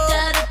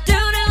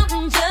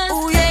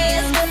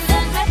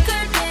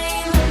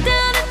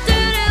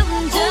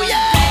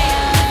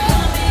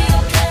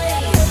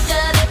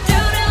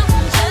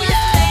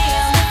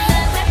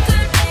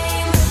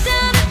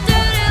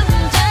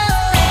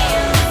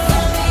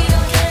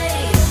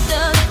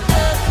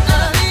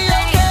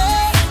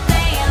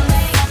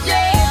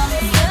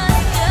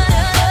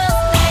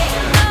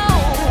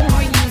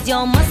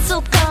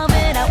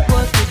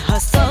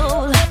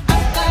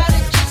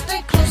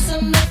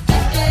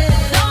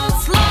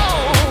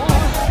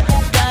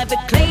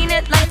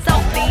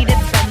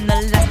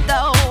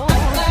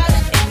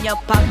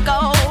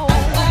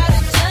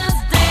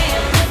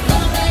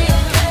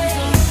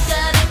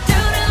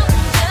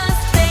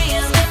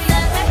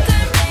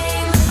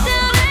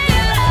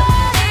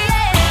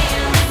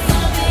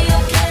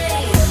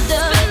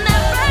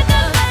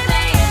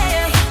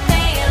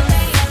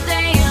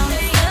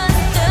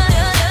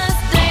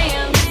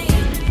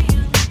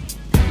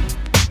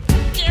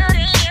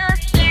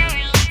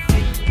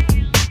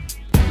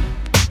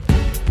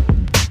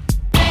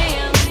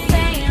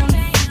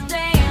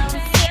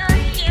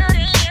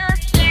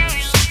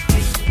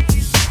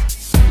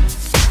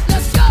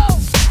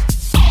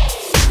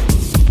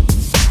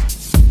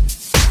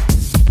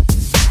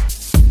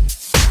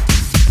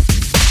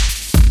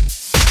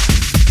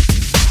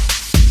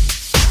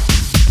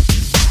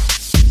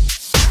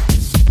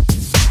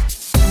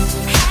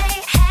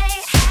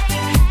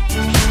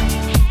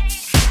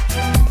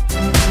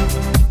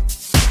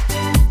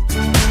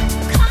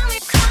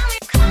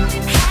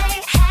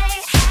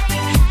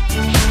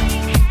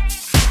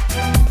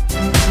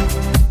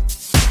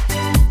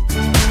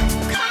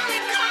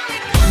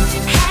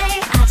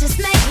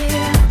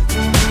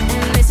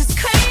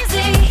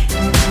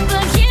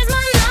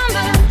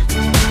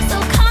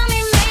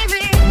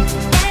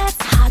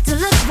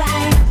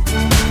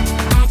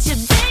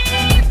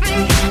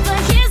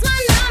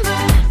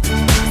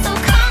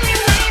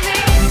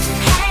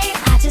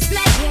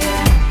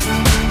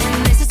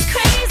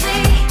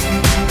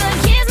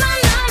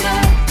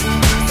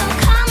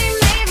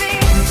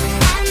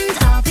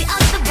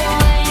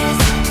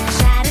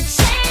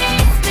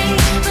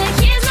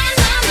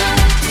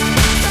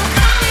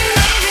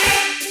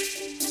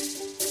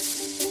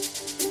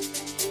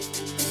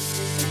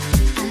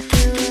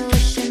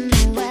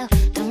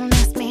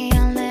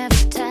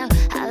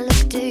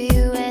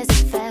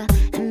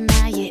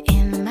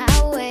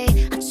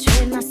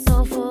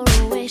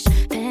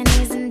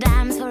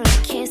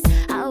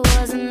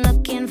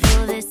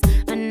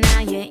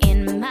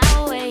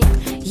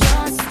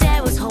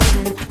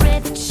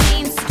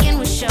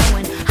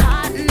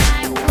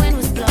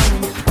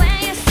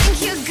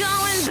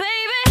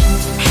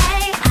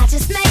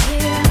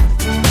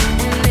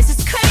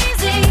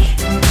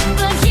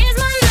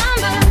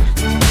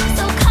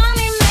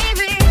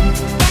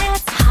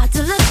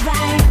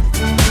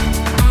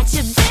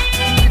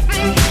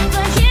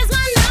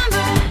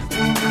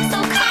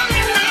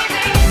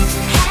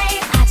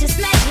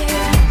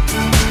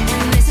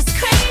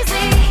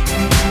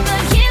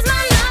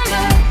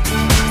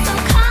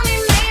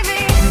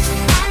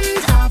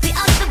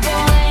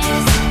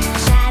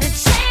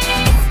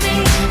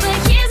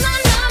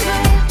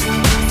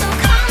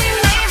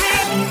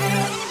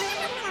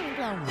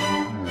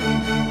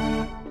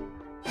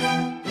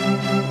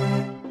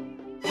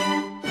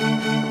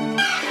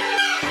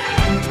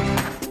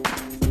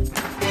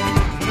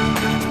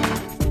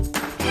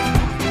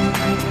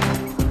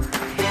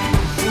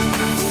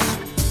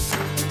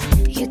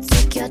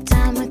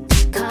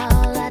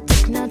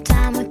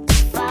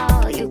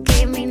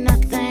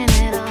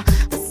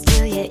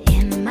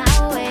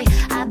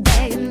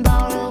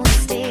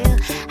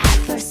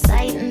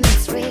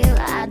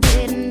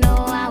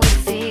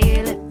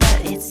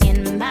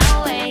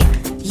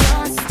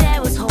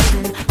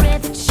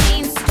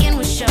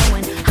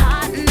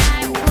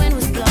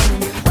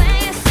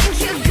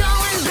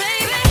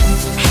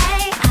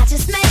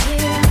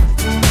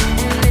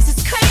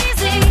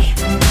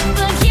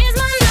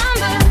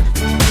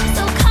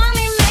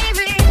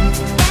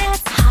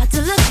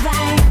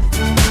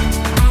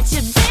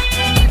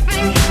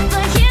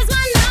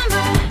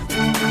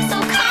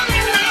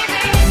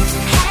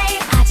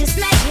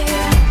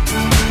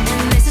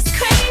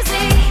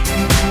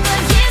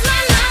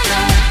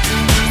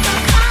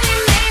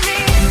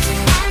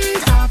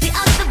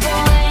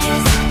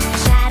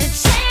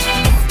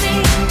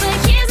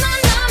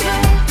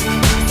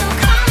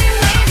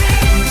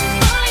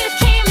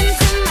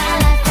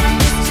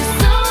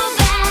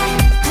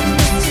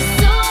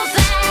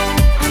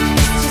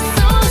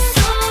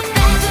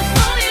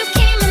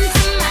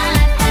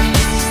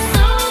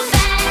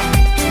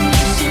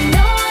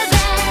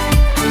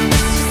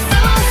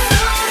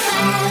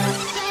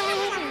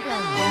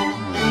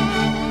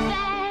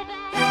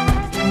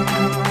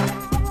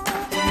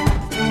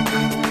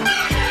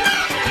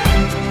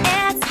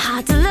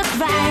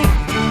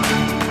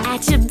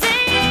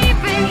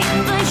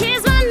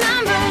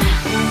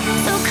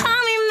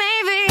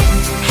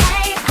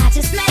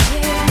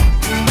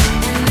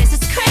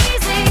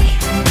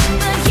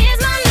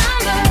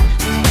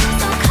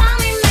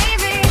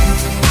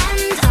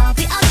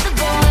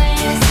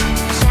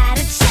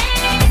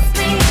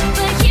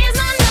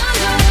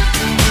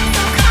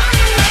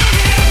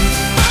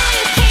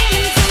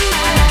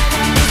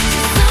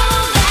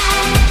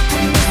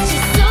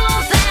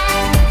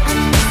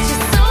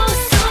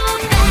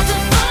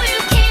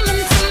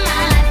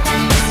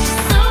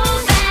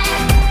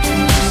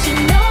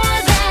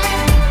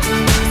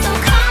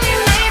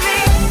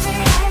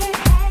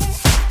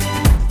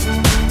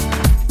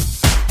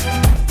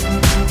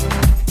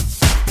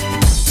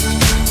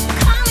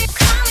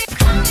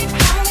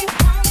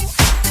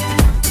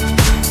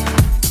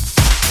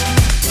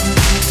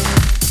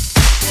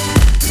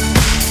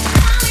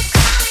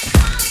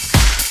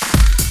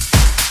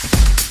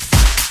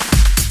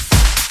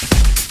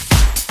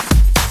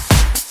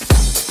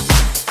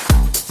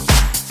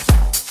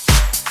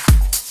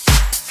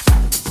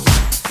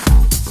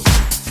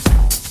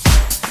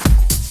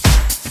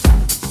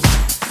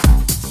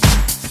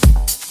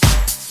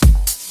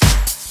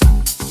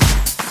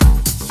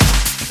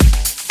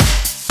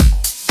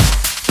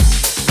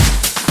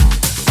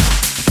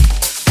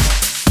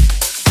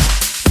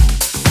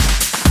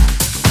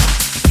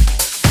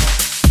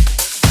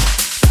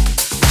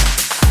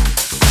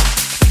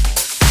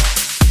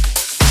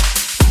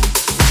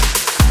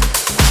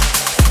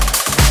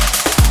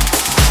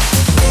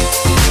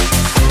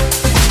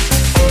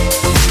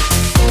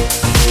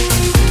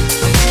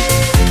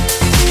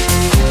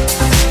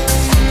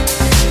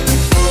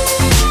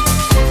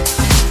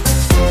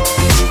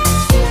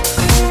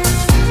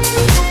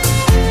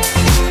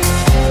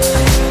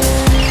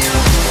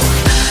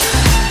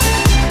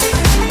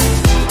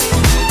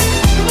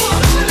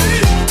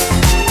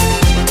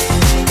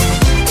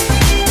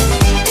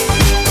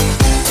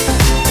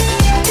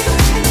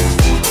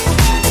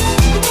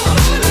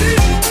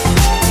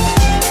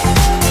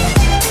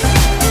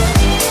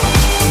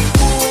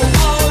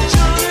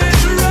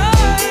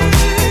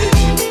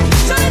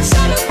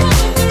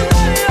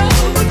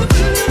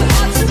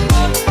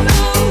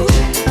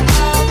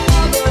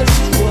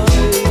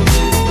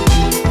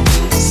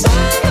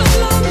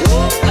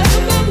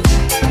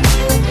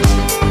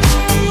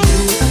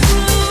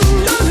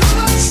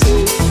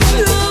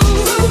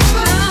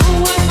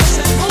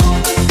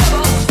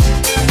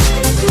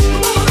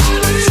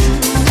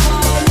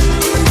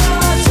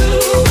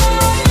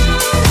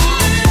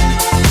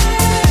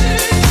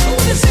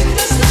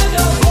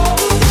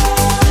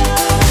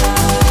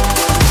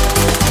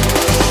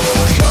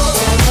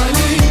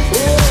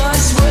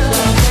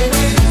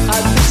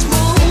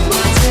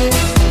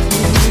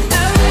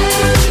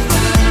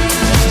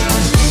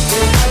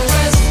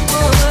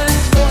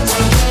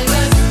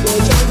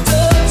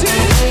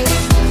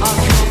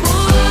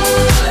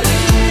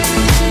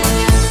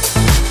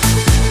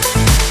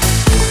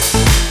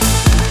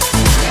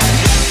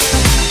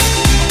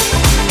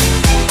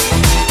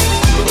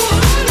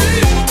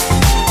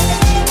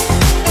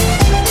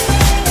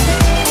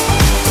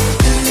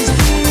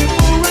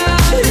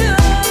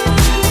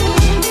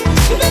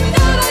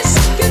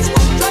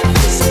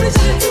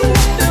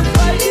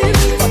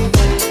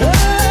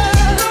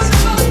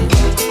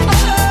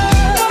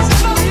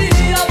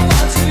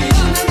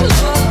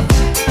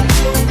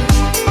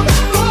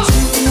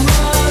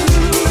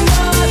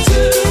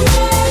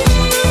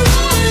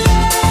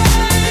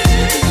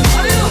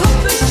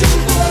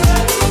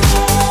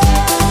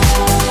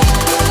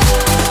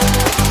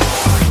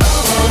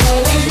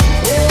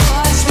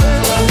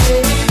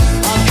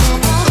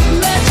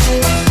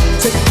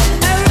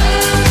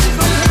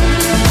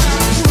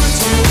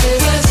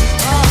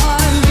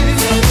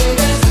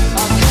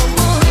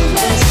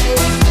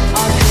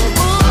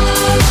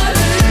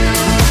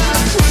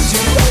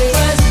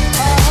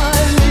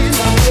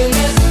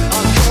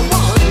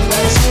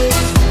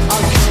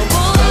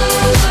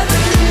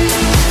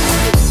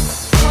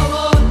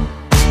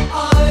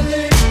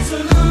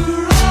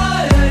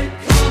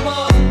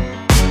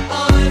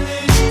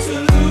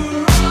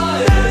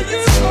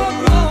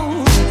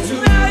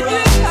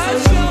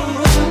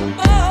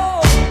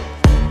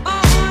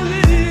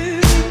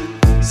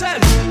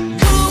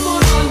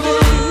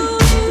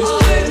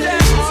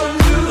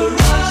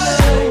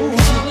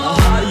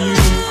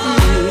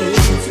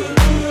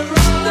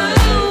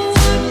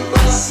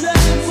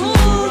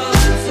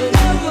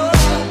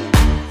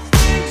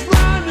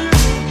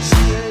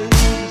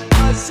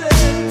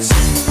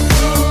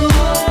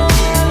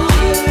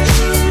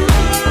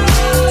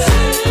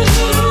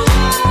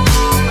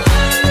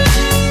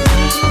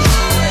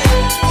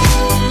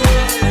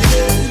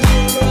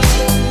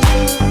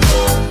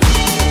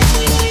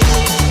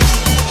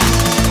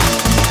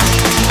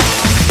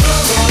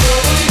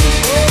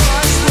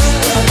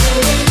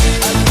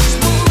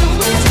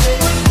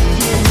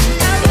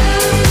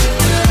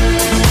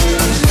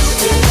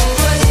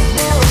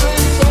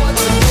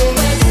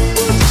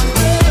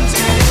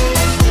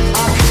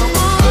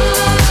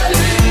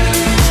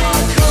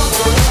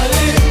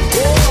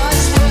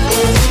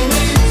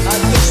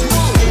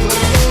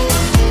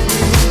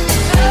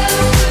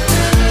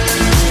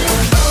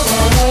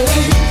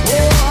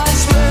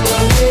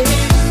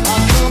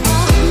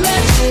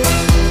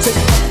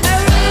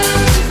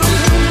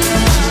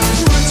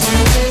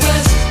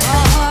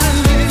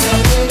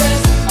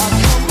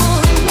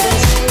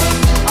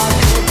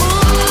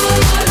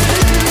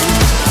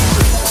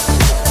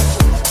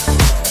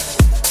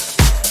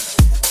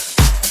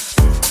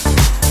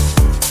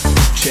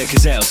 check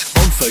us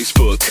out on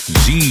Facebook.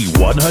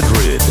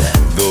 Z100,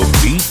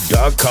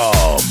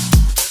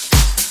 thebeat.com.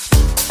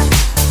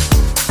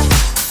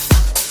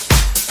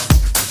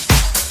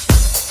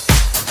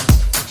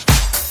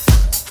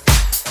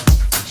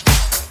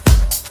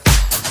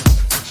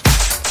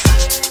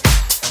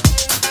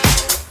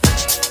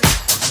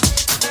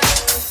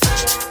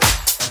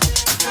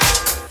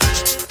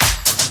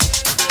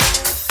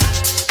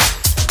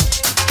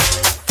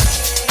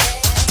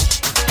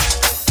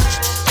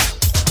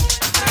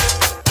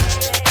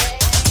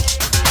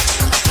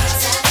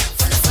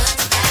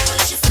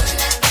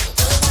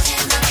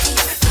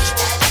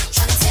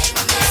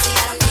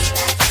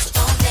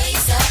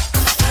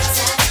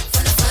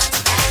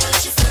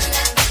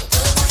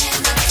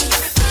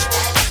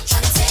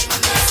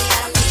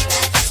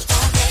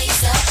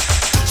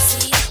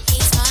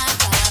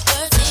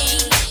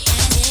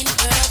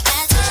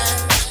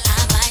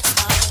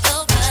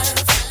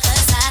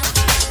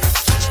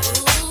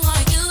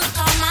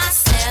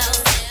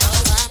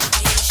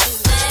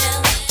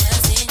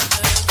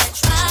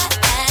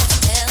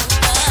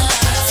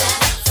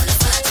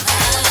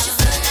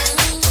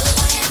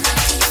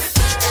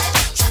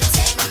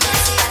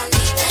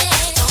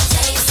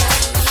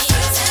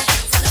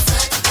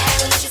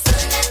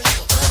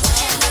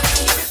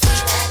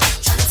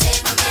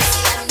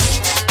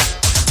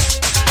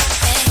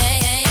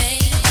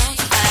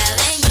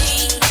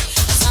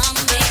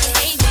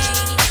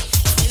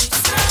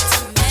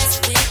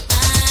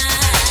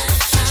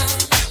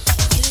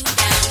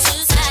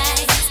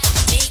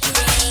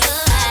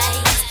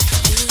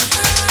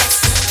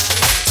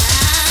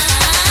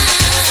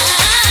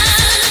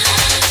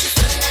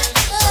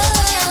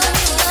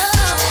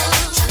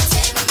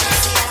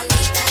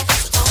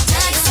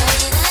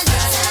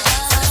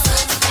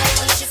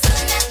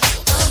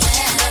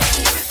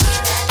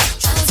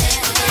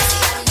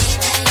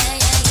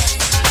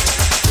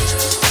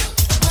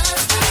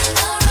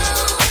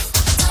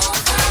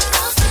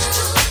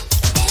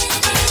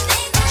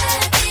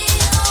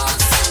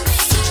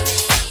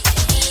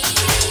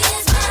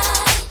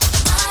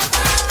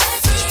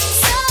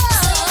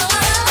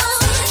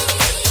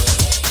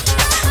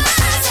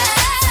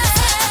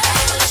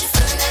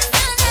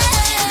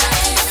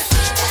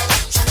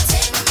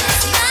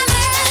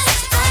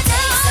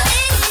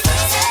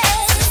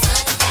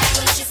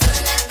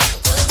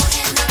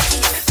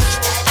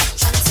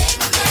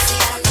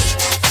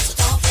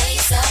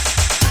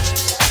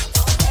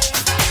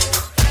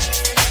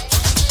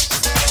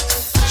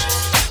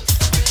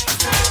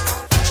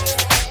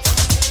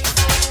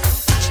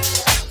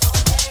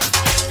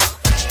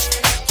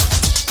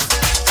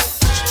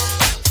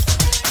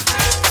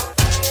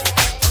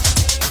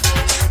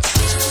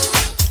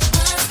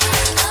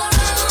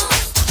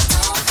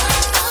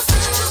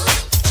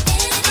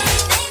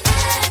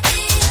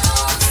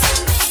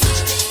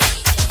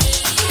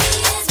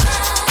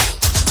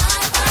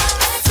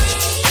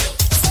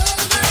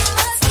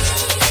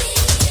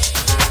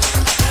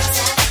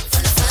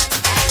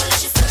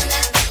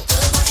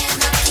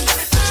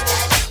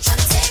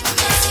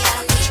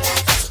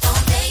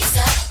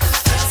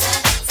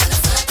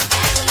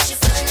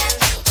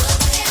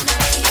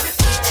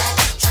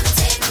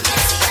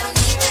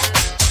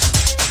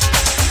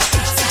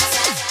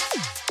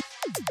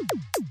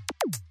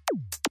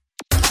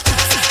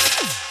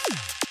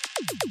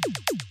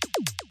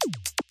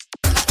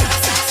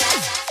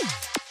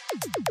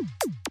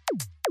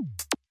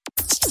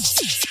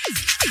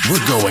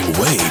 We're going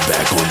way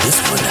back on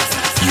this one.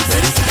 You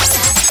ready?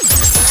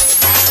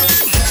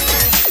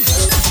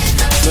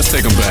 Let's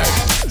take them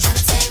back.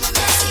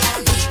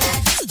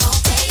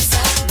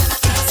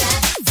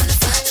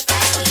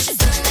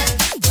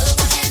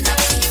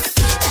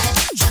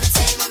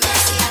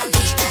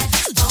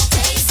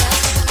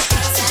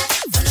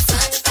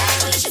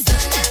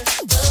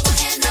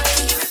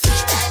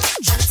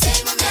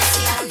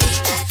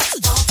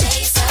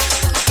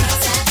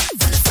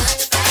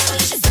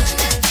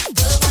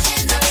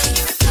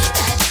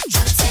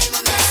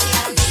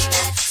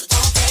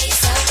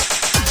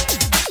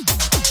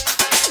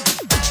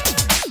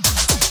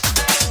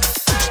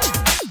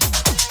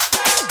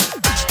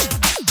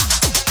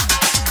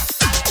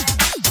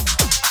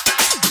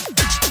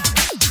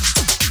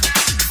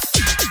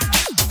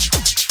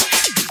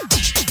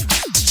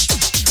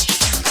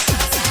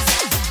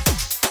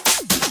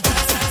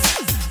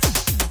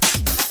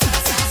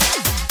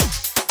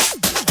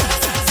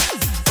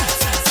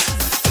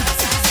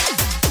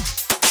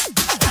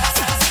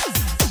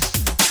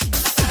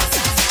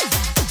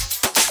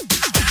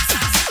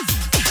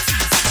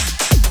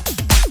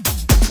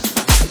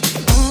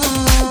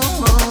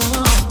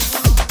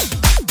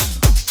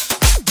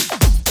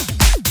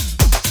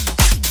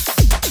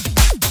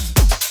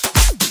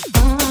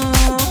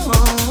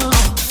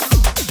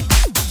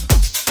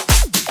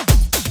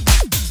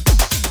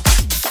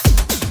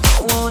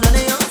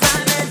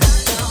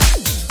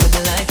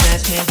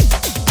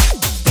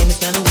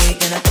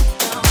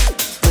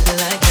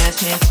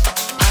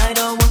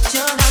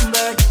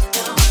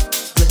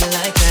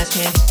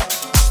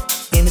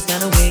 Game is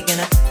kinda weak and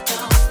I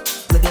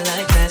look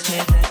like last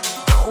man.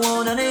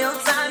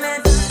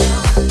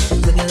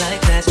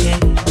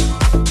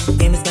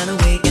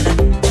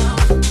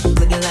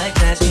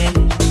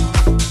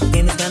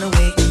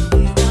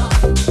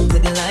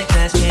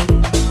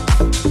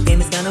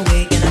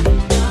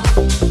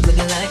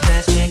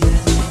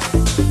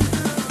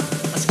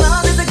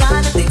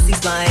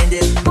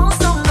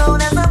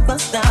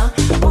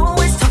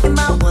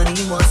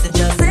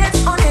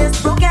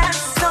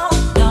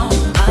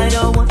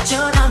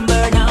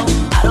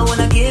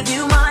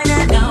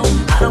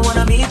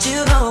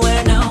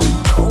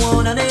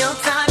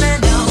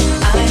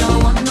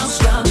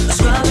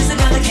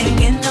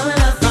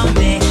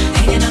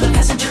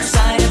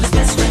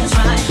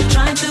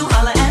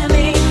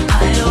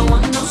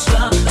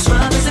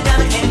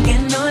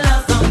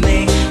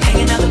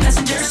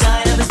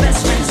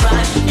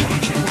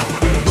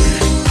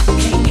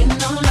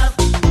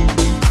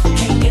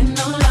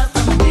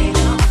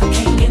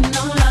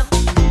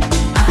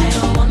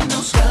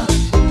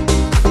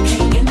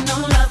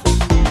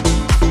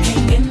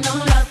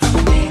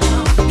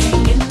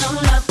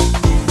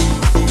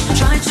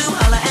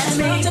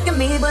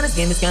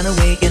 kind of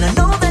weak, and I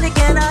know that he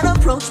cannot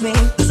approach me.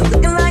 Cause I'm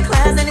looking like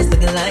class and he's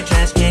looking like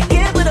trash. Can't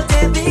get with a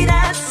deadbeat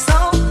ass.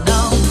 So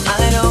no,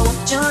 I don't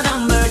want your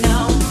number,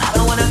 no. I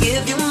don't wanna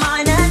give you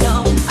mine, and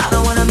no, I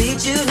don't wanna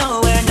meet you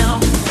nowhere, no.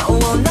 Don't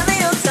want none of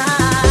your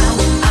time.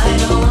 I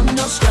don't want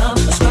no scrub.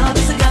 A scrub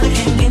is a guy that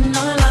can't get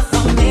no love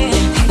from me.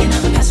 Hanging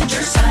on the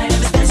passenger side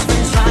of his best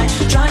friend's ride,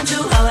 trying to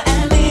holler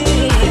at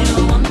me. I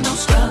don't want no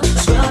scrub. A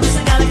scrub is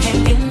a guy that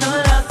can't get no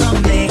love from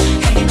me.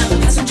 Hanging on the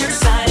passenger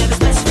side of his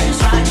best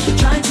friend's ride,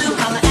 trying to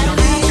holler at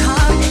me.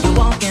 Car and you're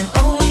walking,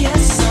 oh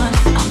yes son,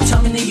 I'm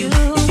talking to you.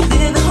 If you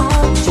live at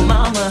home with your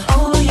mama,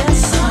 oh yes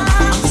son,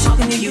 I'm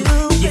talking to you.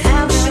 You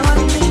have a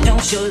shorty but you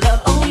don't show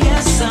love, oh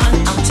yes son,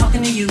 I'm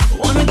talking to you.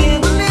 Wanna get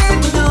with me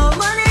with no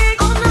money,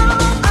 oh no,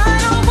 I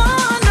don't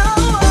want no.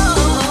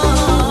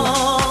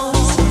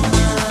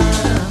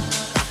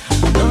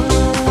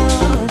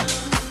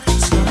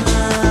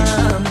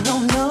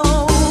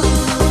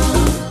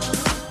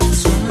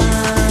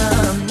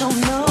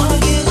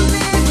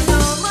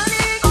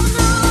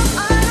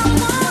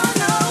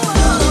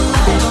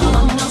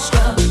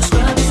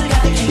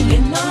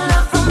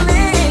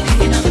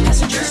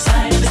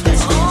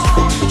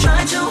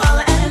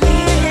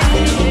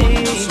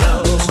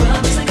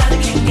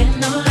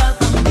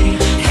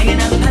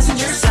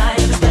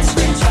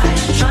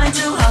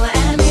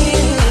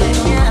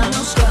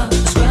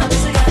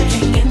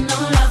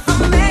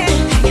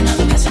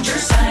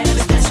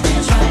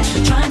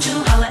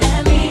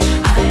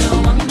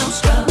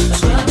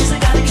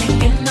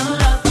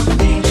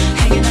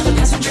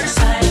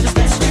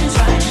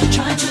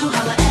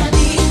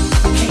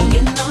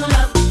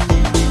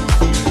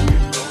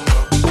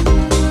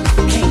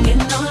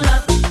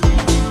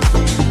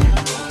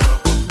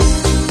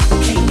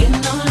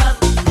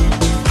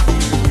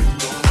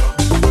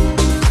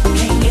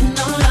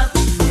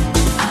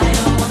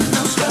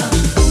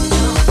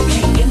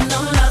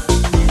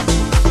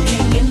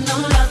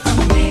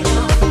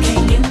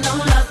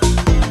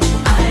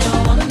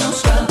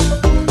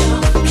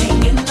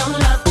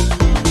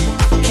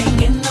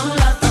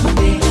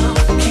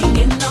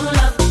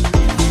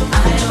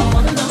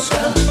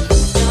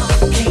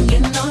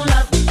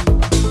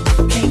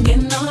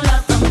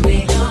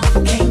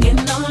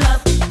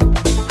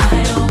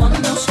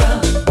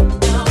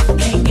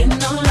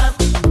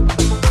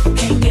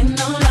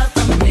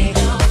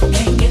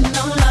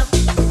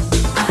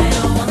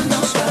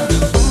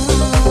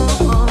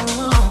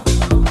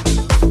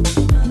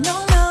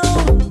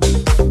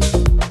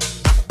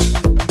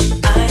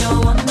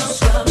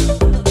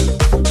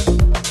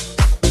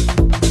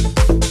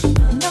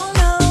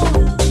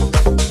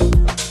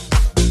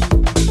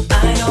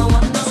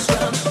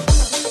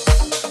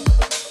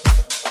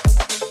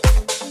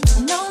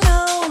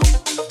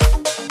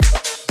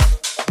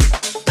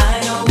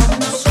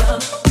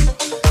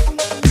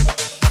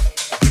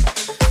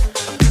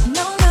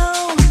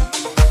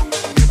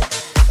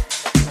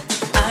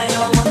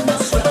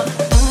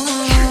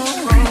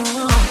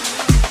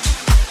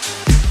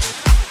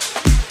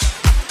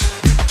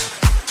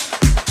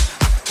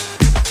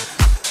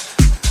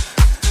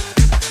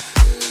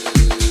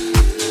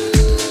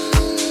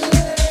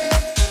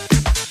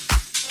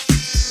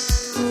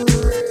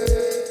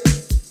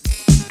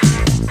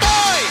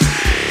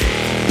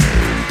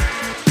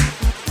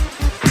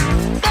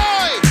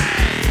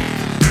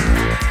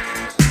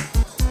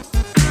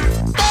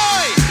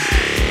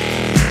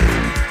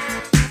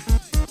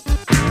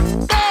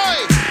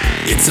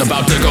 It's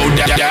about to go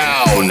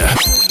down. Now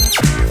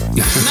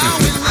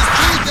in the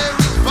street there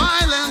is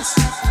violence.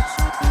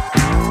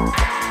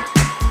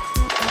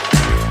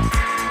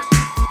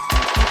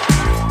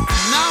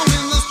 Now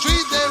in the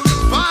street there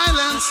is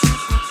violence.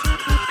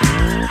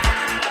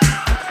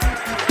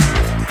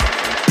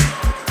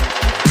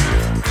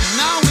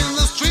 Now in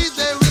the street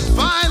there is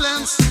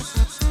violence.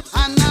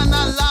 And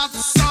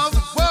lots of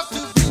work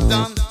to be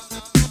done.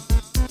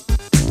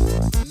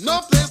 No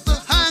place to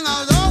hang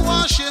out or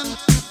washing.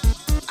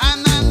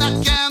 And I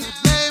can't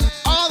blame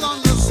all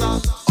on the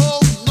sun. Oh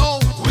no,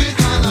 we're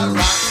gonna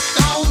rock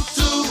down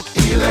to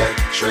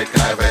Electric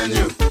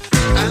Avenue,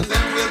 and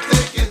then we'll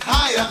take it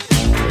higher.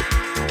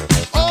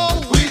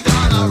 Oh, we're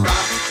gonna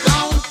rock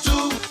down to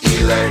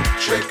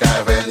Electric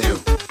Avenue,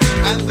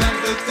 and then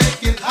we'll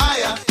take it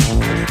higher.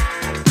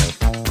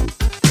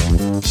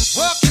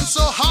 Working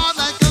so hard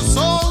like a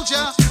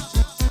soldier,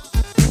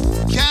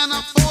 can't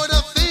afford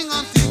a thing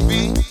on TV.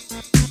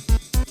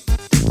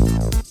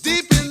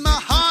 Deep in my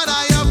heart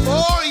I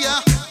abhor ya.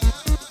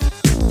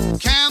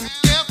 Can't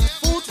get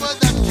food for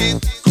that kid.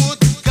 Good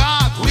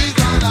God, we're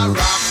gonna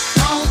rock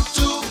down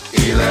to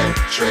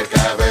Electric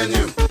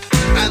Avenue,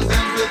 and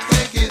then we'll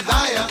take it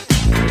higher.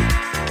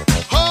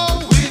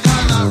 Oh, we're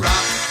gonna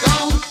rock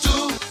down to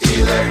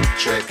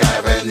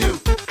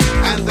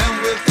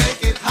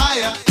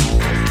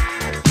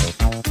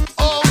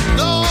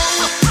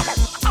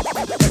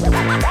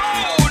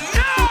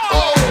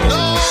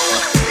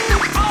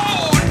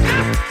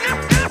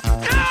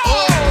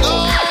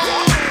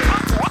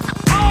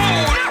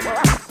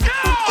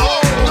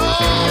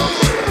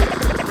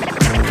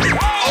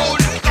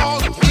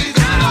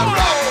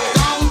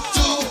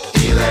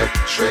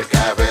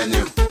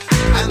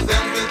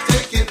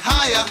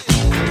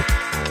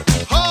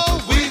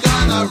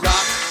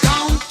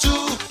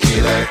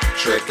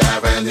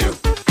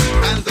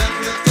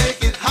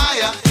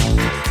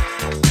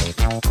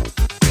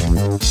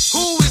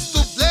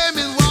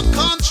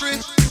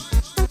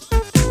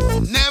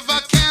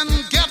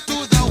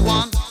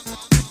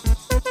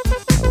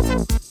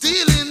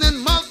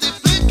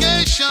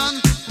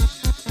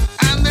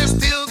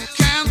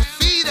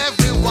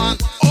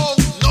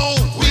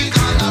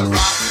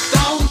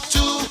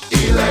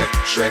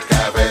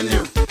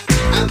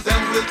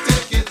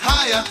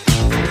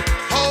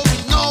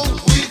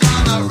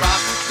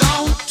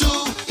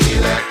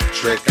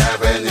Electric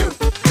Avenue.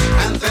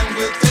 And then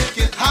we'll take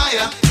it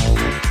higher.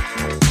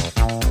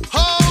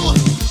 Oh,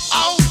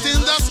 out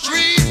in the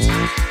street.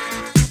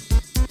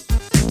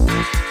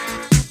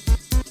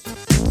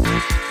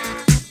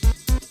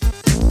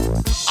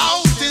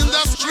 Out in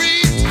the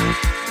street.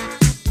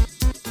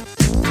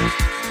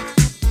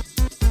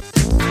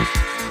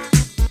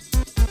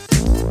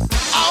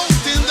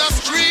 Out in the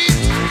street.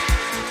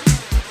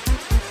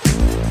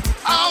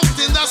 Out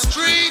in the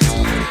street.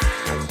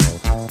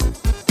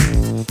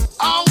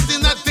 Out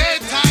in the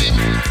daytime.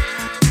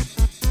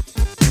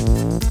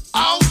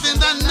 Out in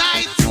the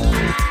night.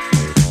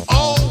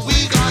 Oh,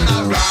 we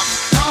gonna rock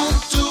down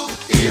to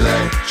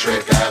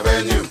Electric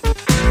Avenue.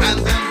 And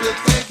then we'll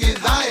take it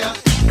higher.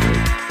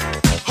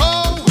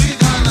 Oh, we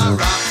gonna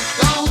rock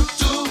down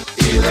to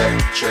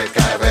Electric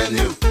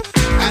Avenue.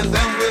 And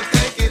then we'll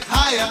take it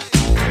higher.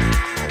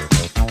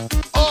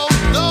 Oh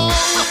no!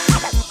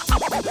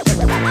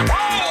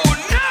 Oh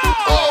no!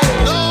 Oh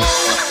no!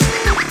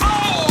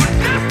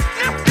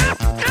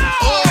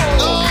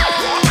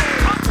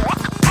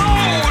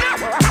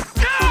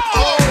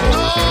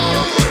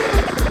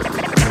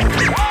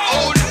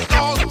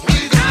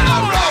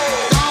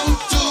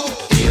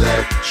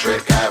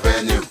 Electric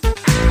Avenue,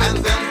 and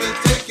then we'll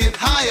take it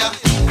higher.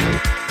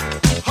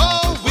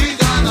 Oh, we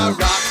gonna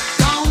rock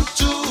down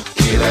to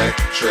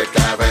Electric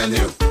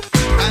Avenue,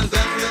 and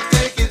then we'll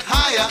take it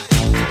higher.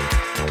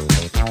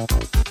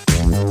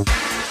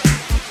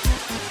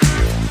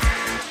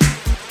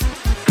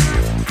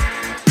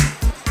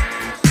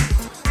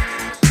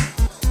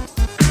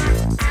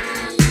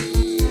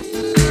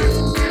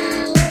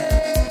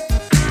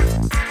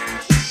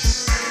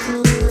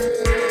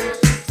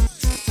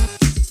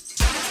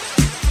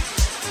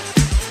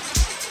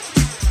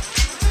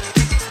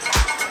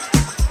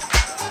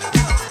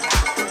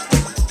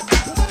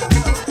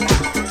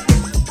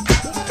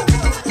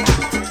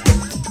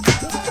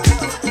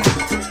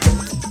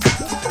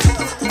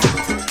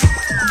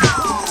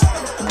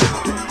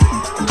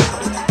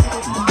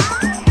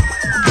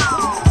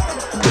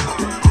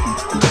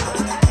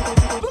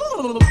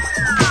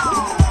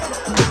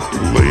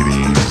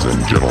 Ladies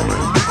and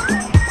gentlemen,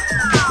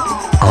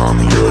 I'm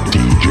your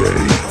DJ.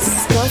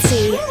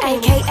 Scotty,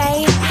 aka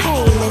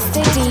Hey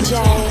Mr. DJ.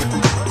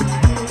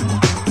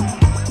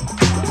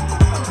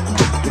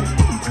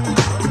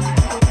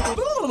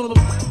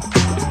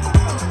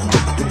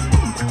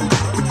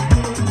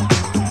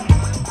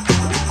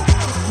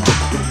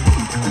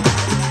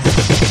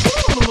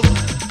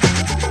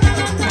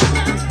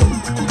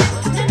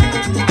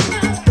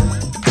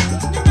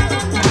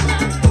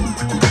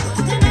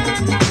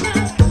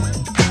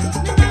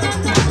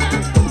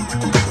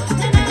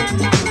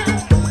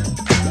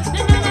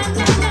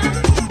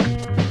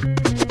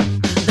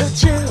 The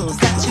chills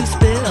that you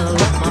spill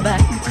up my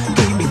back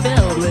keep me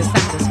filled with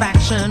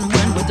satisfaction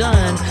when we're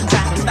done.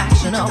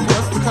 Satisfaction of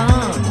what's to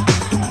come.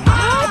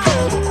 I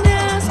couldn't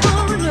ask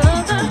for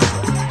another.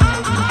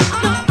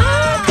 No, I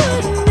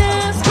couldn't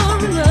ask for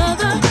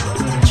another.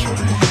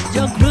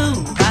 Your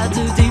groove, I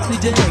do deeply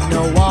dig.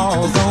 No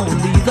walls,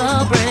 only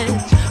the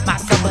bridge. My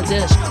supper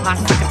dish, my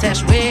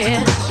succotash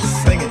wish.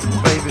 Sing it,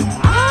 baby.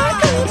 I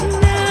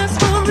couldn't ask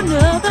for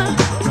another.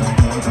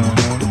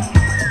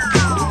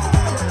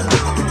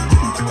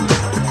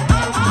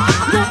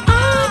 No, I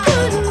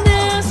couldn't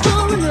ask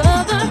for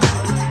another.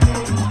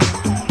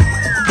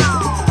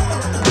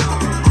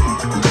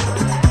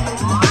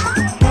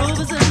 Groove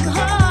is in the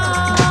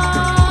heart.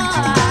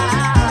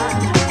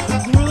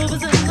 Groove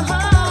is in the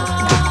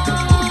heart.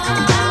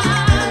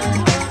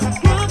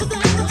 Groove is in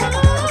the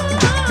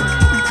heart.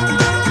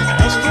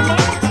 Ask your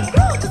mama.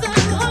 Groove is in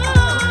the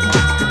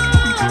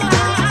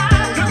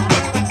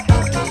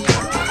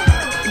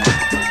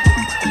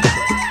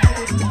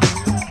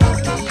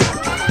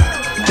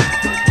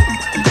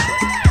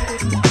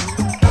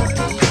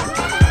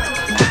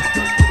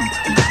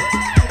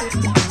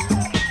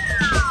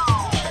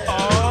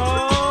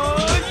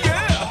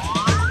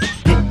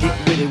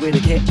Get with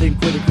it, can't think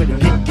with it, quit it.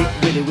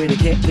 Get with it,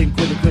 can't think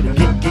with it, quit it.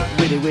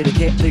 Get with it,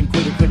 can't think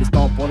with it, quit it.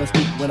 Stomp on the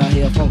street when I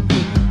hear funk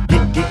beat.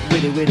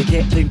 Get with it,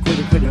 can't think with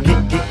it, quit it.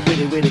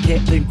 Get with it,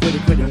 can't think with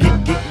it, quit it.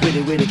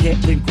 Get with it, can't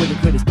think with it,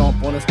 quit it.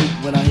 Stomp on the street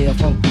when I hear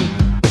funk beat.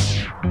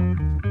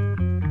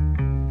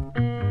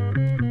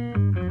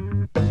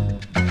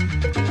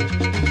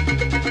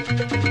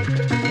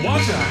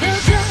 Watch out.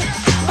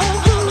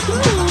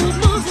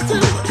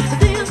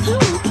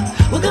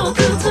 We'll go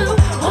through two,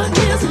 one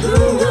year's a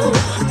who.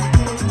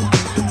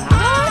 I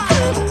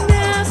couldn't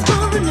ask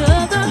for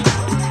another.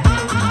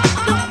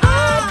 No, I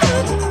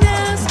couldn't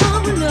ask for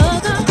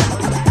another.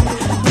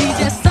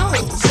 DJ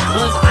Songz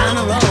was on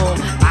a roll.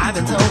 I've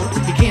been told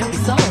he can't be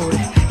sold.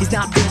 He's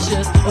not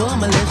vicious or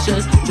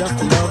malicious, just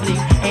lovely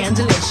and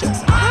delicious.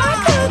 I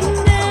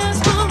couldn't ask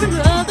for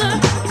another.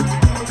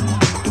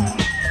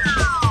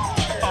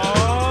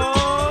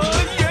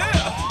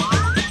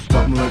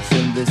 Something lurks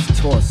in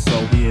this torso.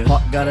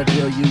 Heart got a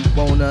deal you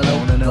wanna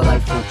know.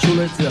 Delightful,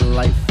 truly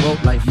delightful.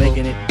 Life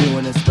making it,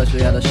 doing it,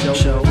 especially at a show.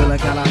 Feeling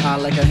kinda high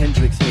like a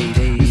Hendrix haze.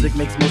 Music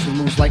makes motion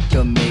moves like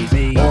a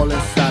maze. All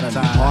inside of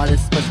me, heart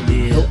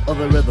especially hill of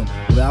the rhythm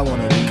where I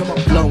wanna be. Come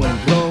on,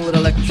 blowing with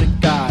electric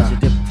eyes. You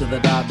dip to the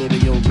dive, baby,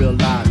 you'll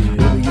realize.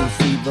 Baby, you'll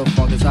see the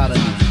funk inside of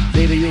me.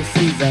 Baby, you'll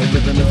see that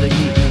rhythm is the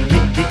key.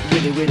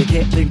 Get with it,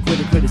 can't think, quit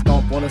it,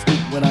 stomp on a stoop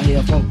when I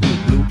hear funk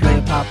blue,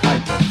 playing pop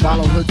pipe.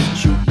 Follow her to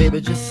shoot,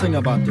 baby, just sing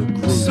about the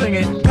groove. Sing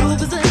it.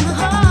 Groove is in the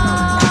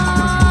heart.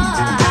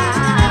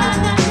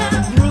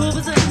 Groove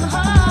is in the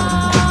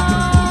heart.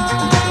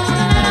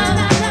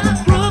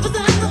 Groove is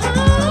in the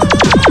heart.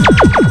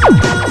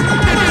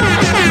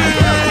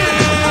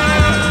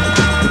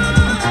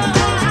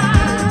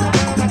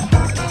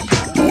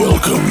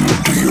 Welcome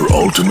to your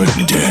ultimate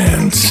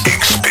dance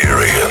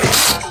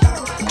experience.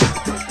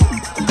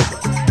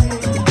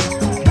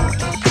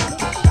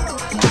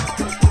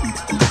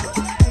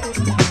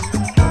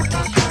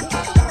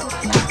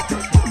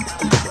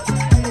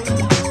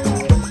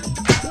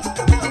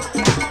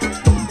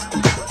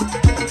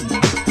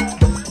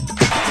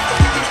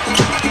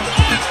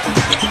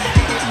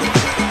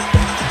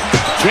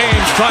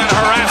 Trying to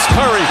harass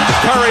Curry.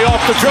 Curry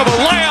off the dribble.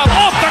 Layup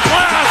off the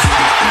glass.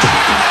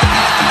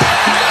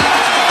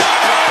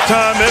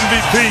 Time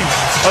MVP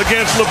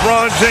against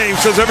LeBron James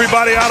says,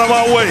 everybody out of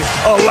my way.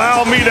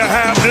 Allow me to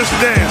have this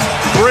dance.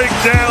 Break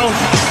down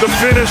the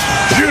finish.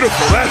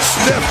 Beautiful. That's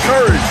Steph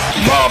Curry.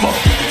 Mama,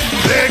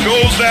 there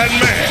goes that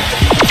man.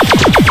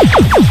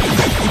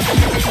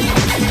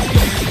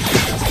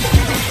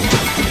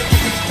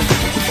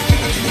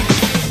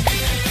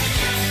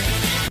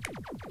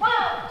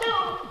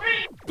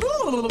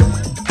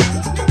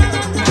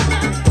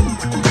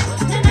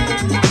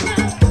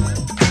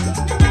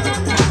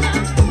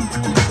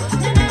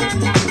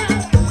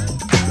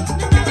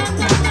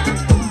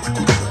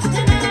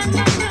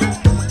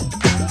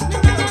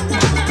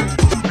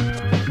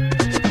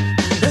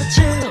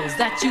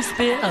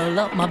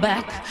 Up my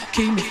back,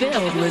 keep me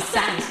filled with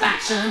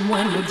satisfaction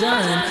when we're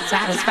done.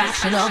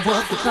 Satisfaction of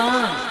what's to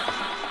come.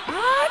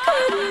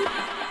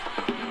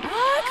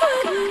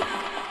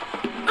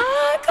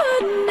 I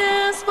couldn't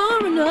ask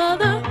for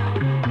another.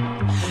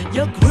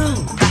 Your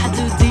groove, I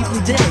do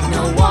deeply dig.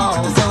 No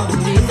walls,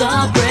 only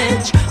the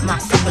bridge. My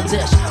supper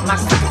dish, my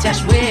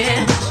succotash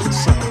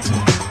wish.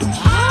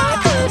 I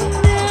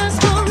couldn't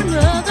ask for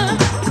another.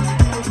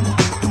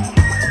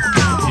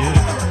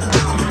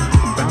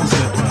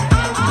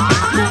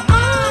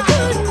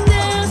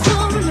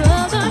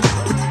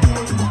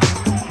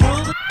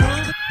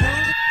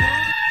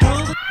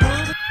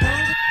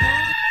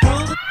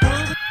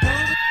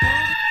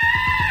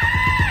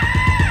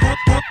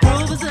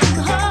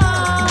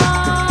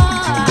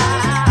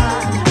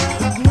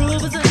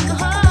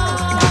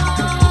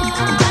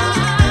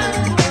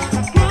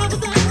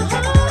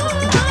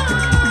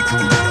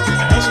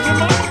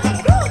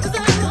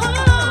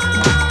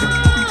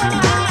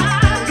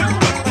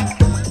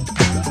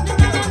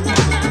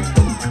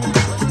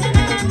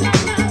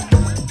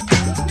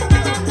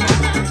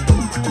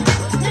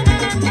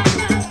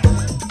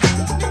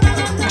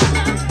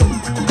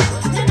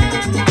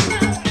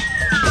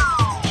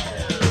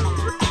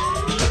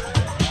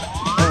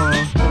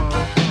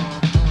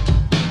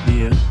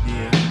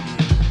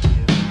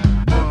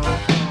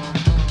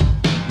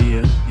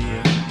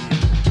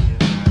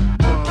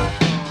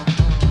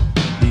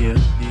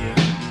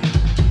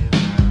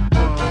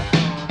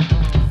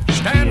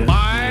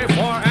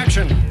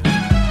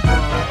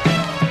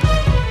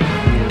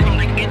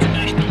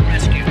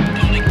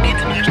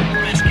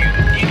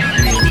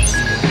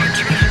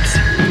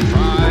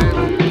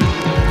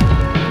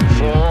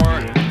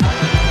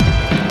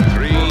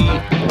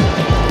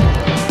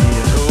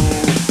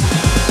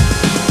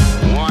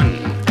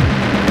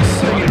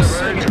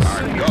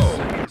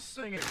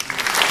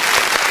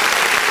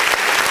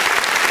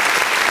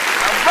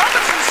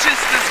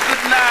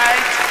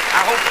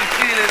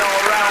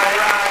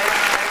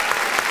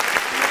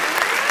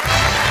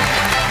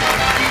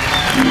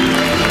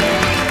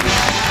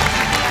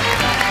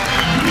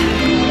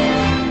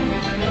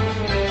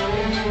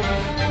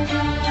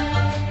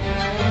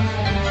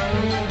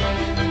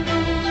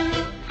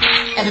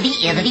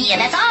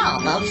 That's all,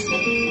 folks.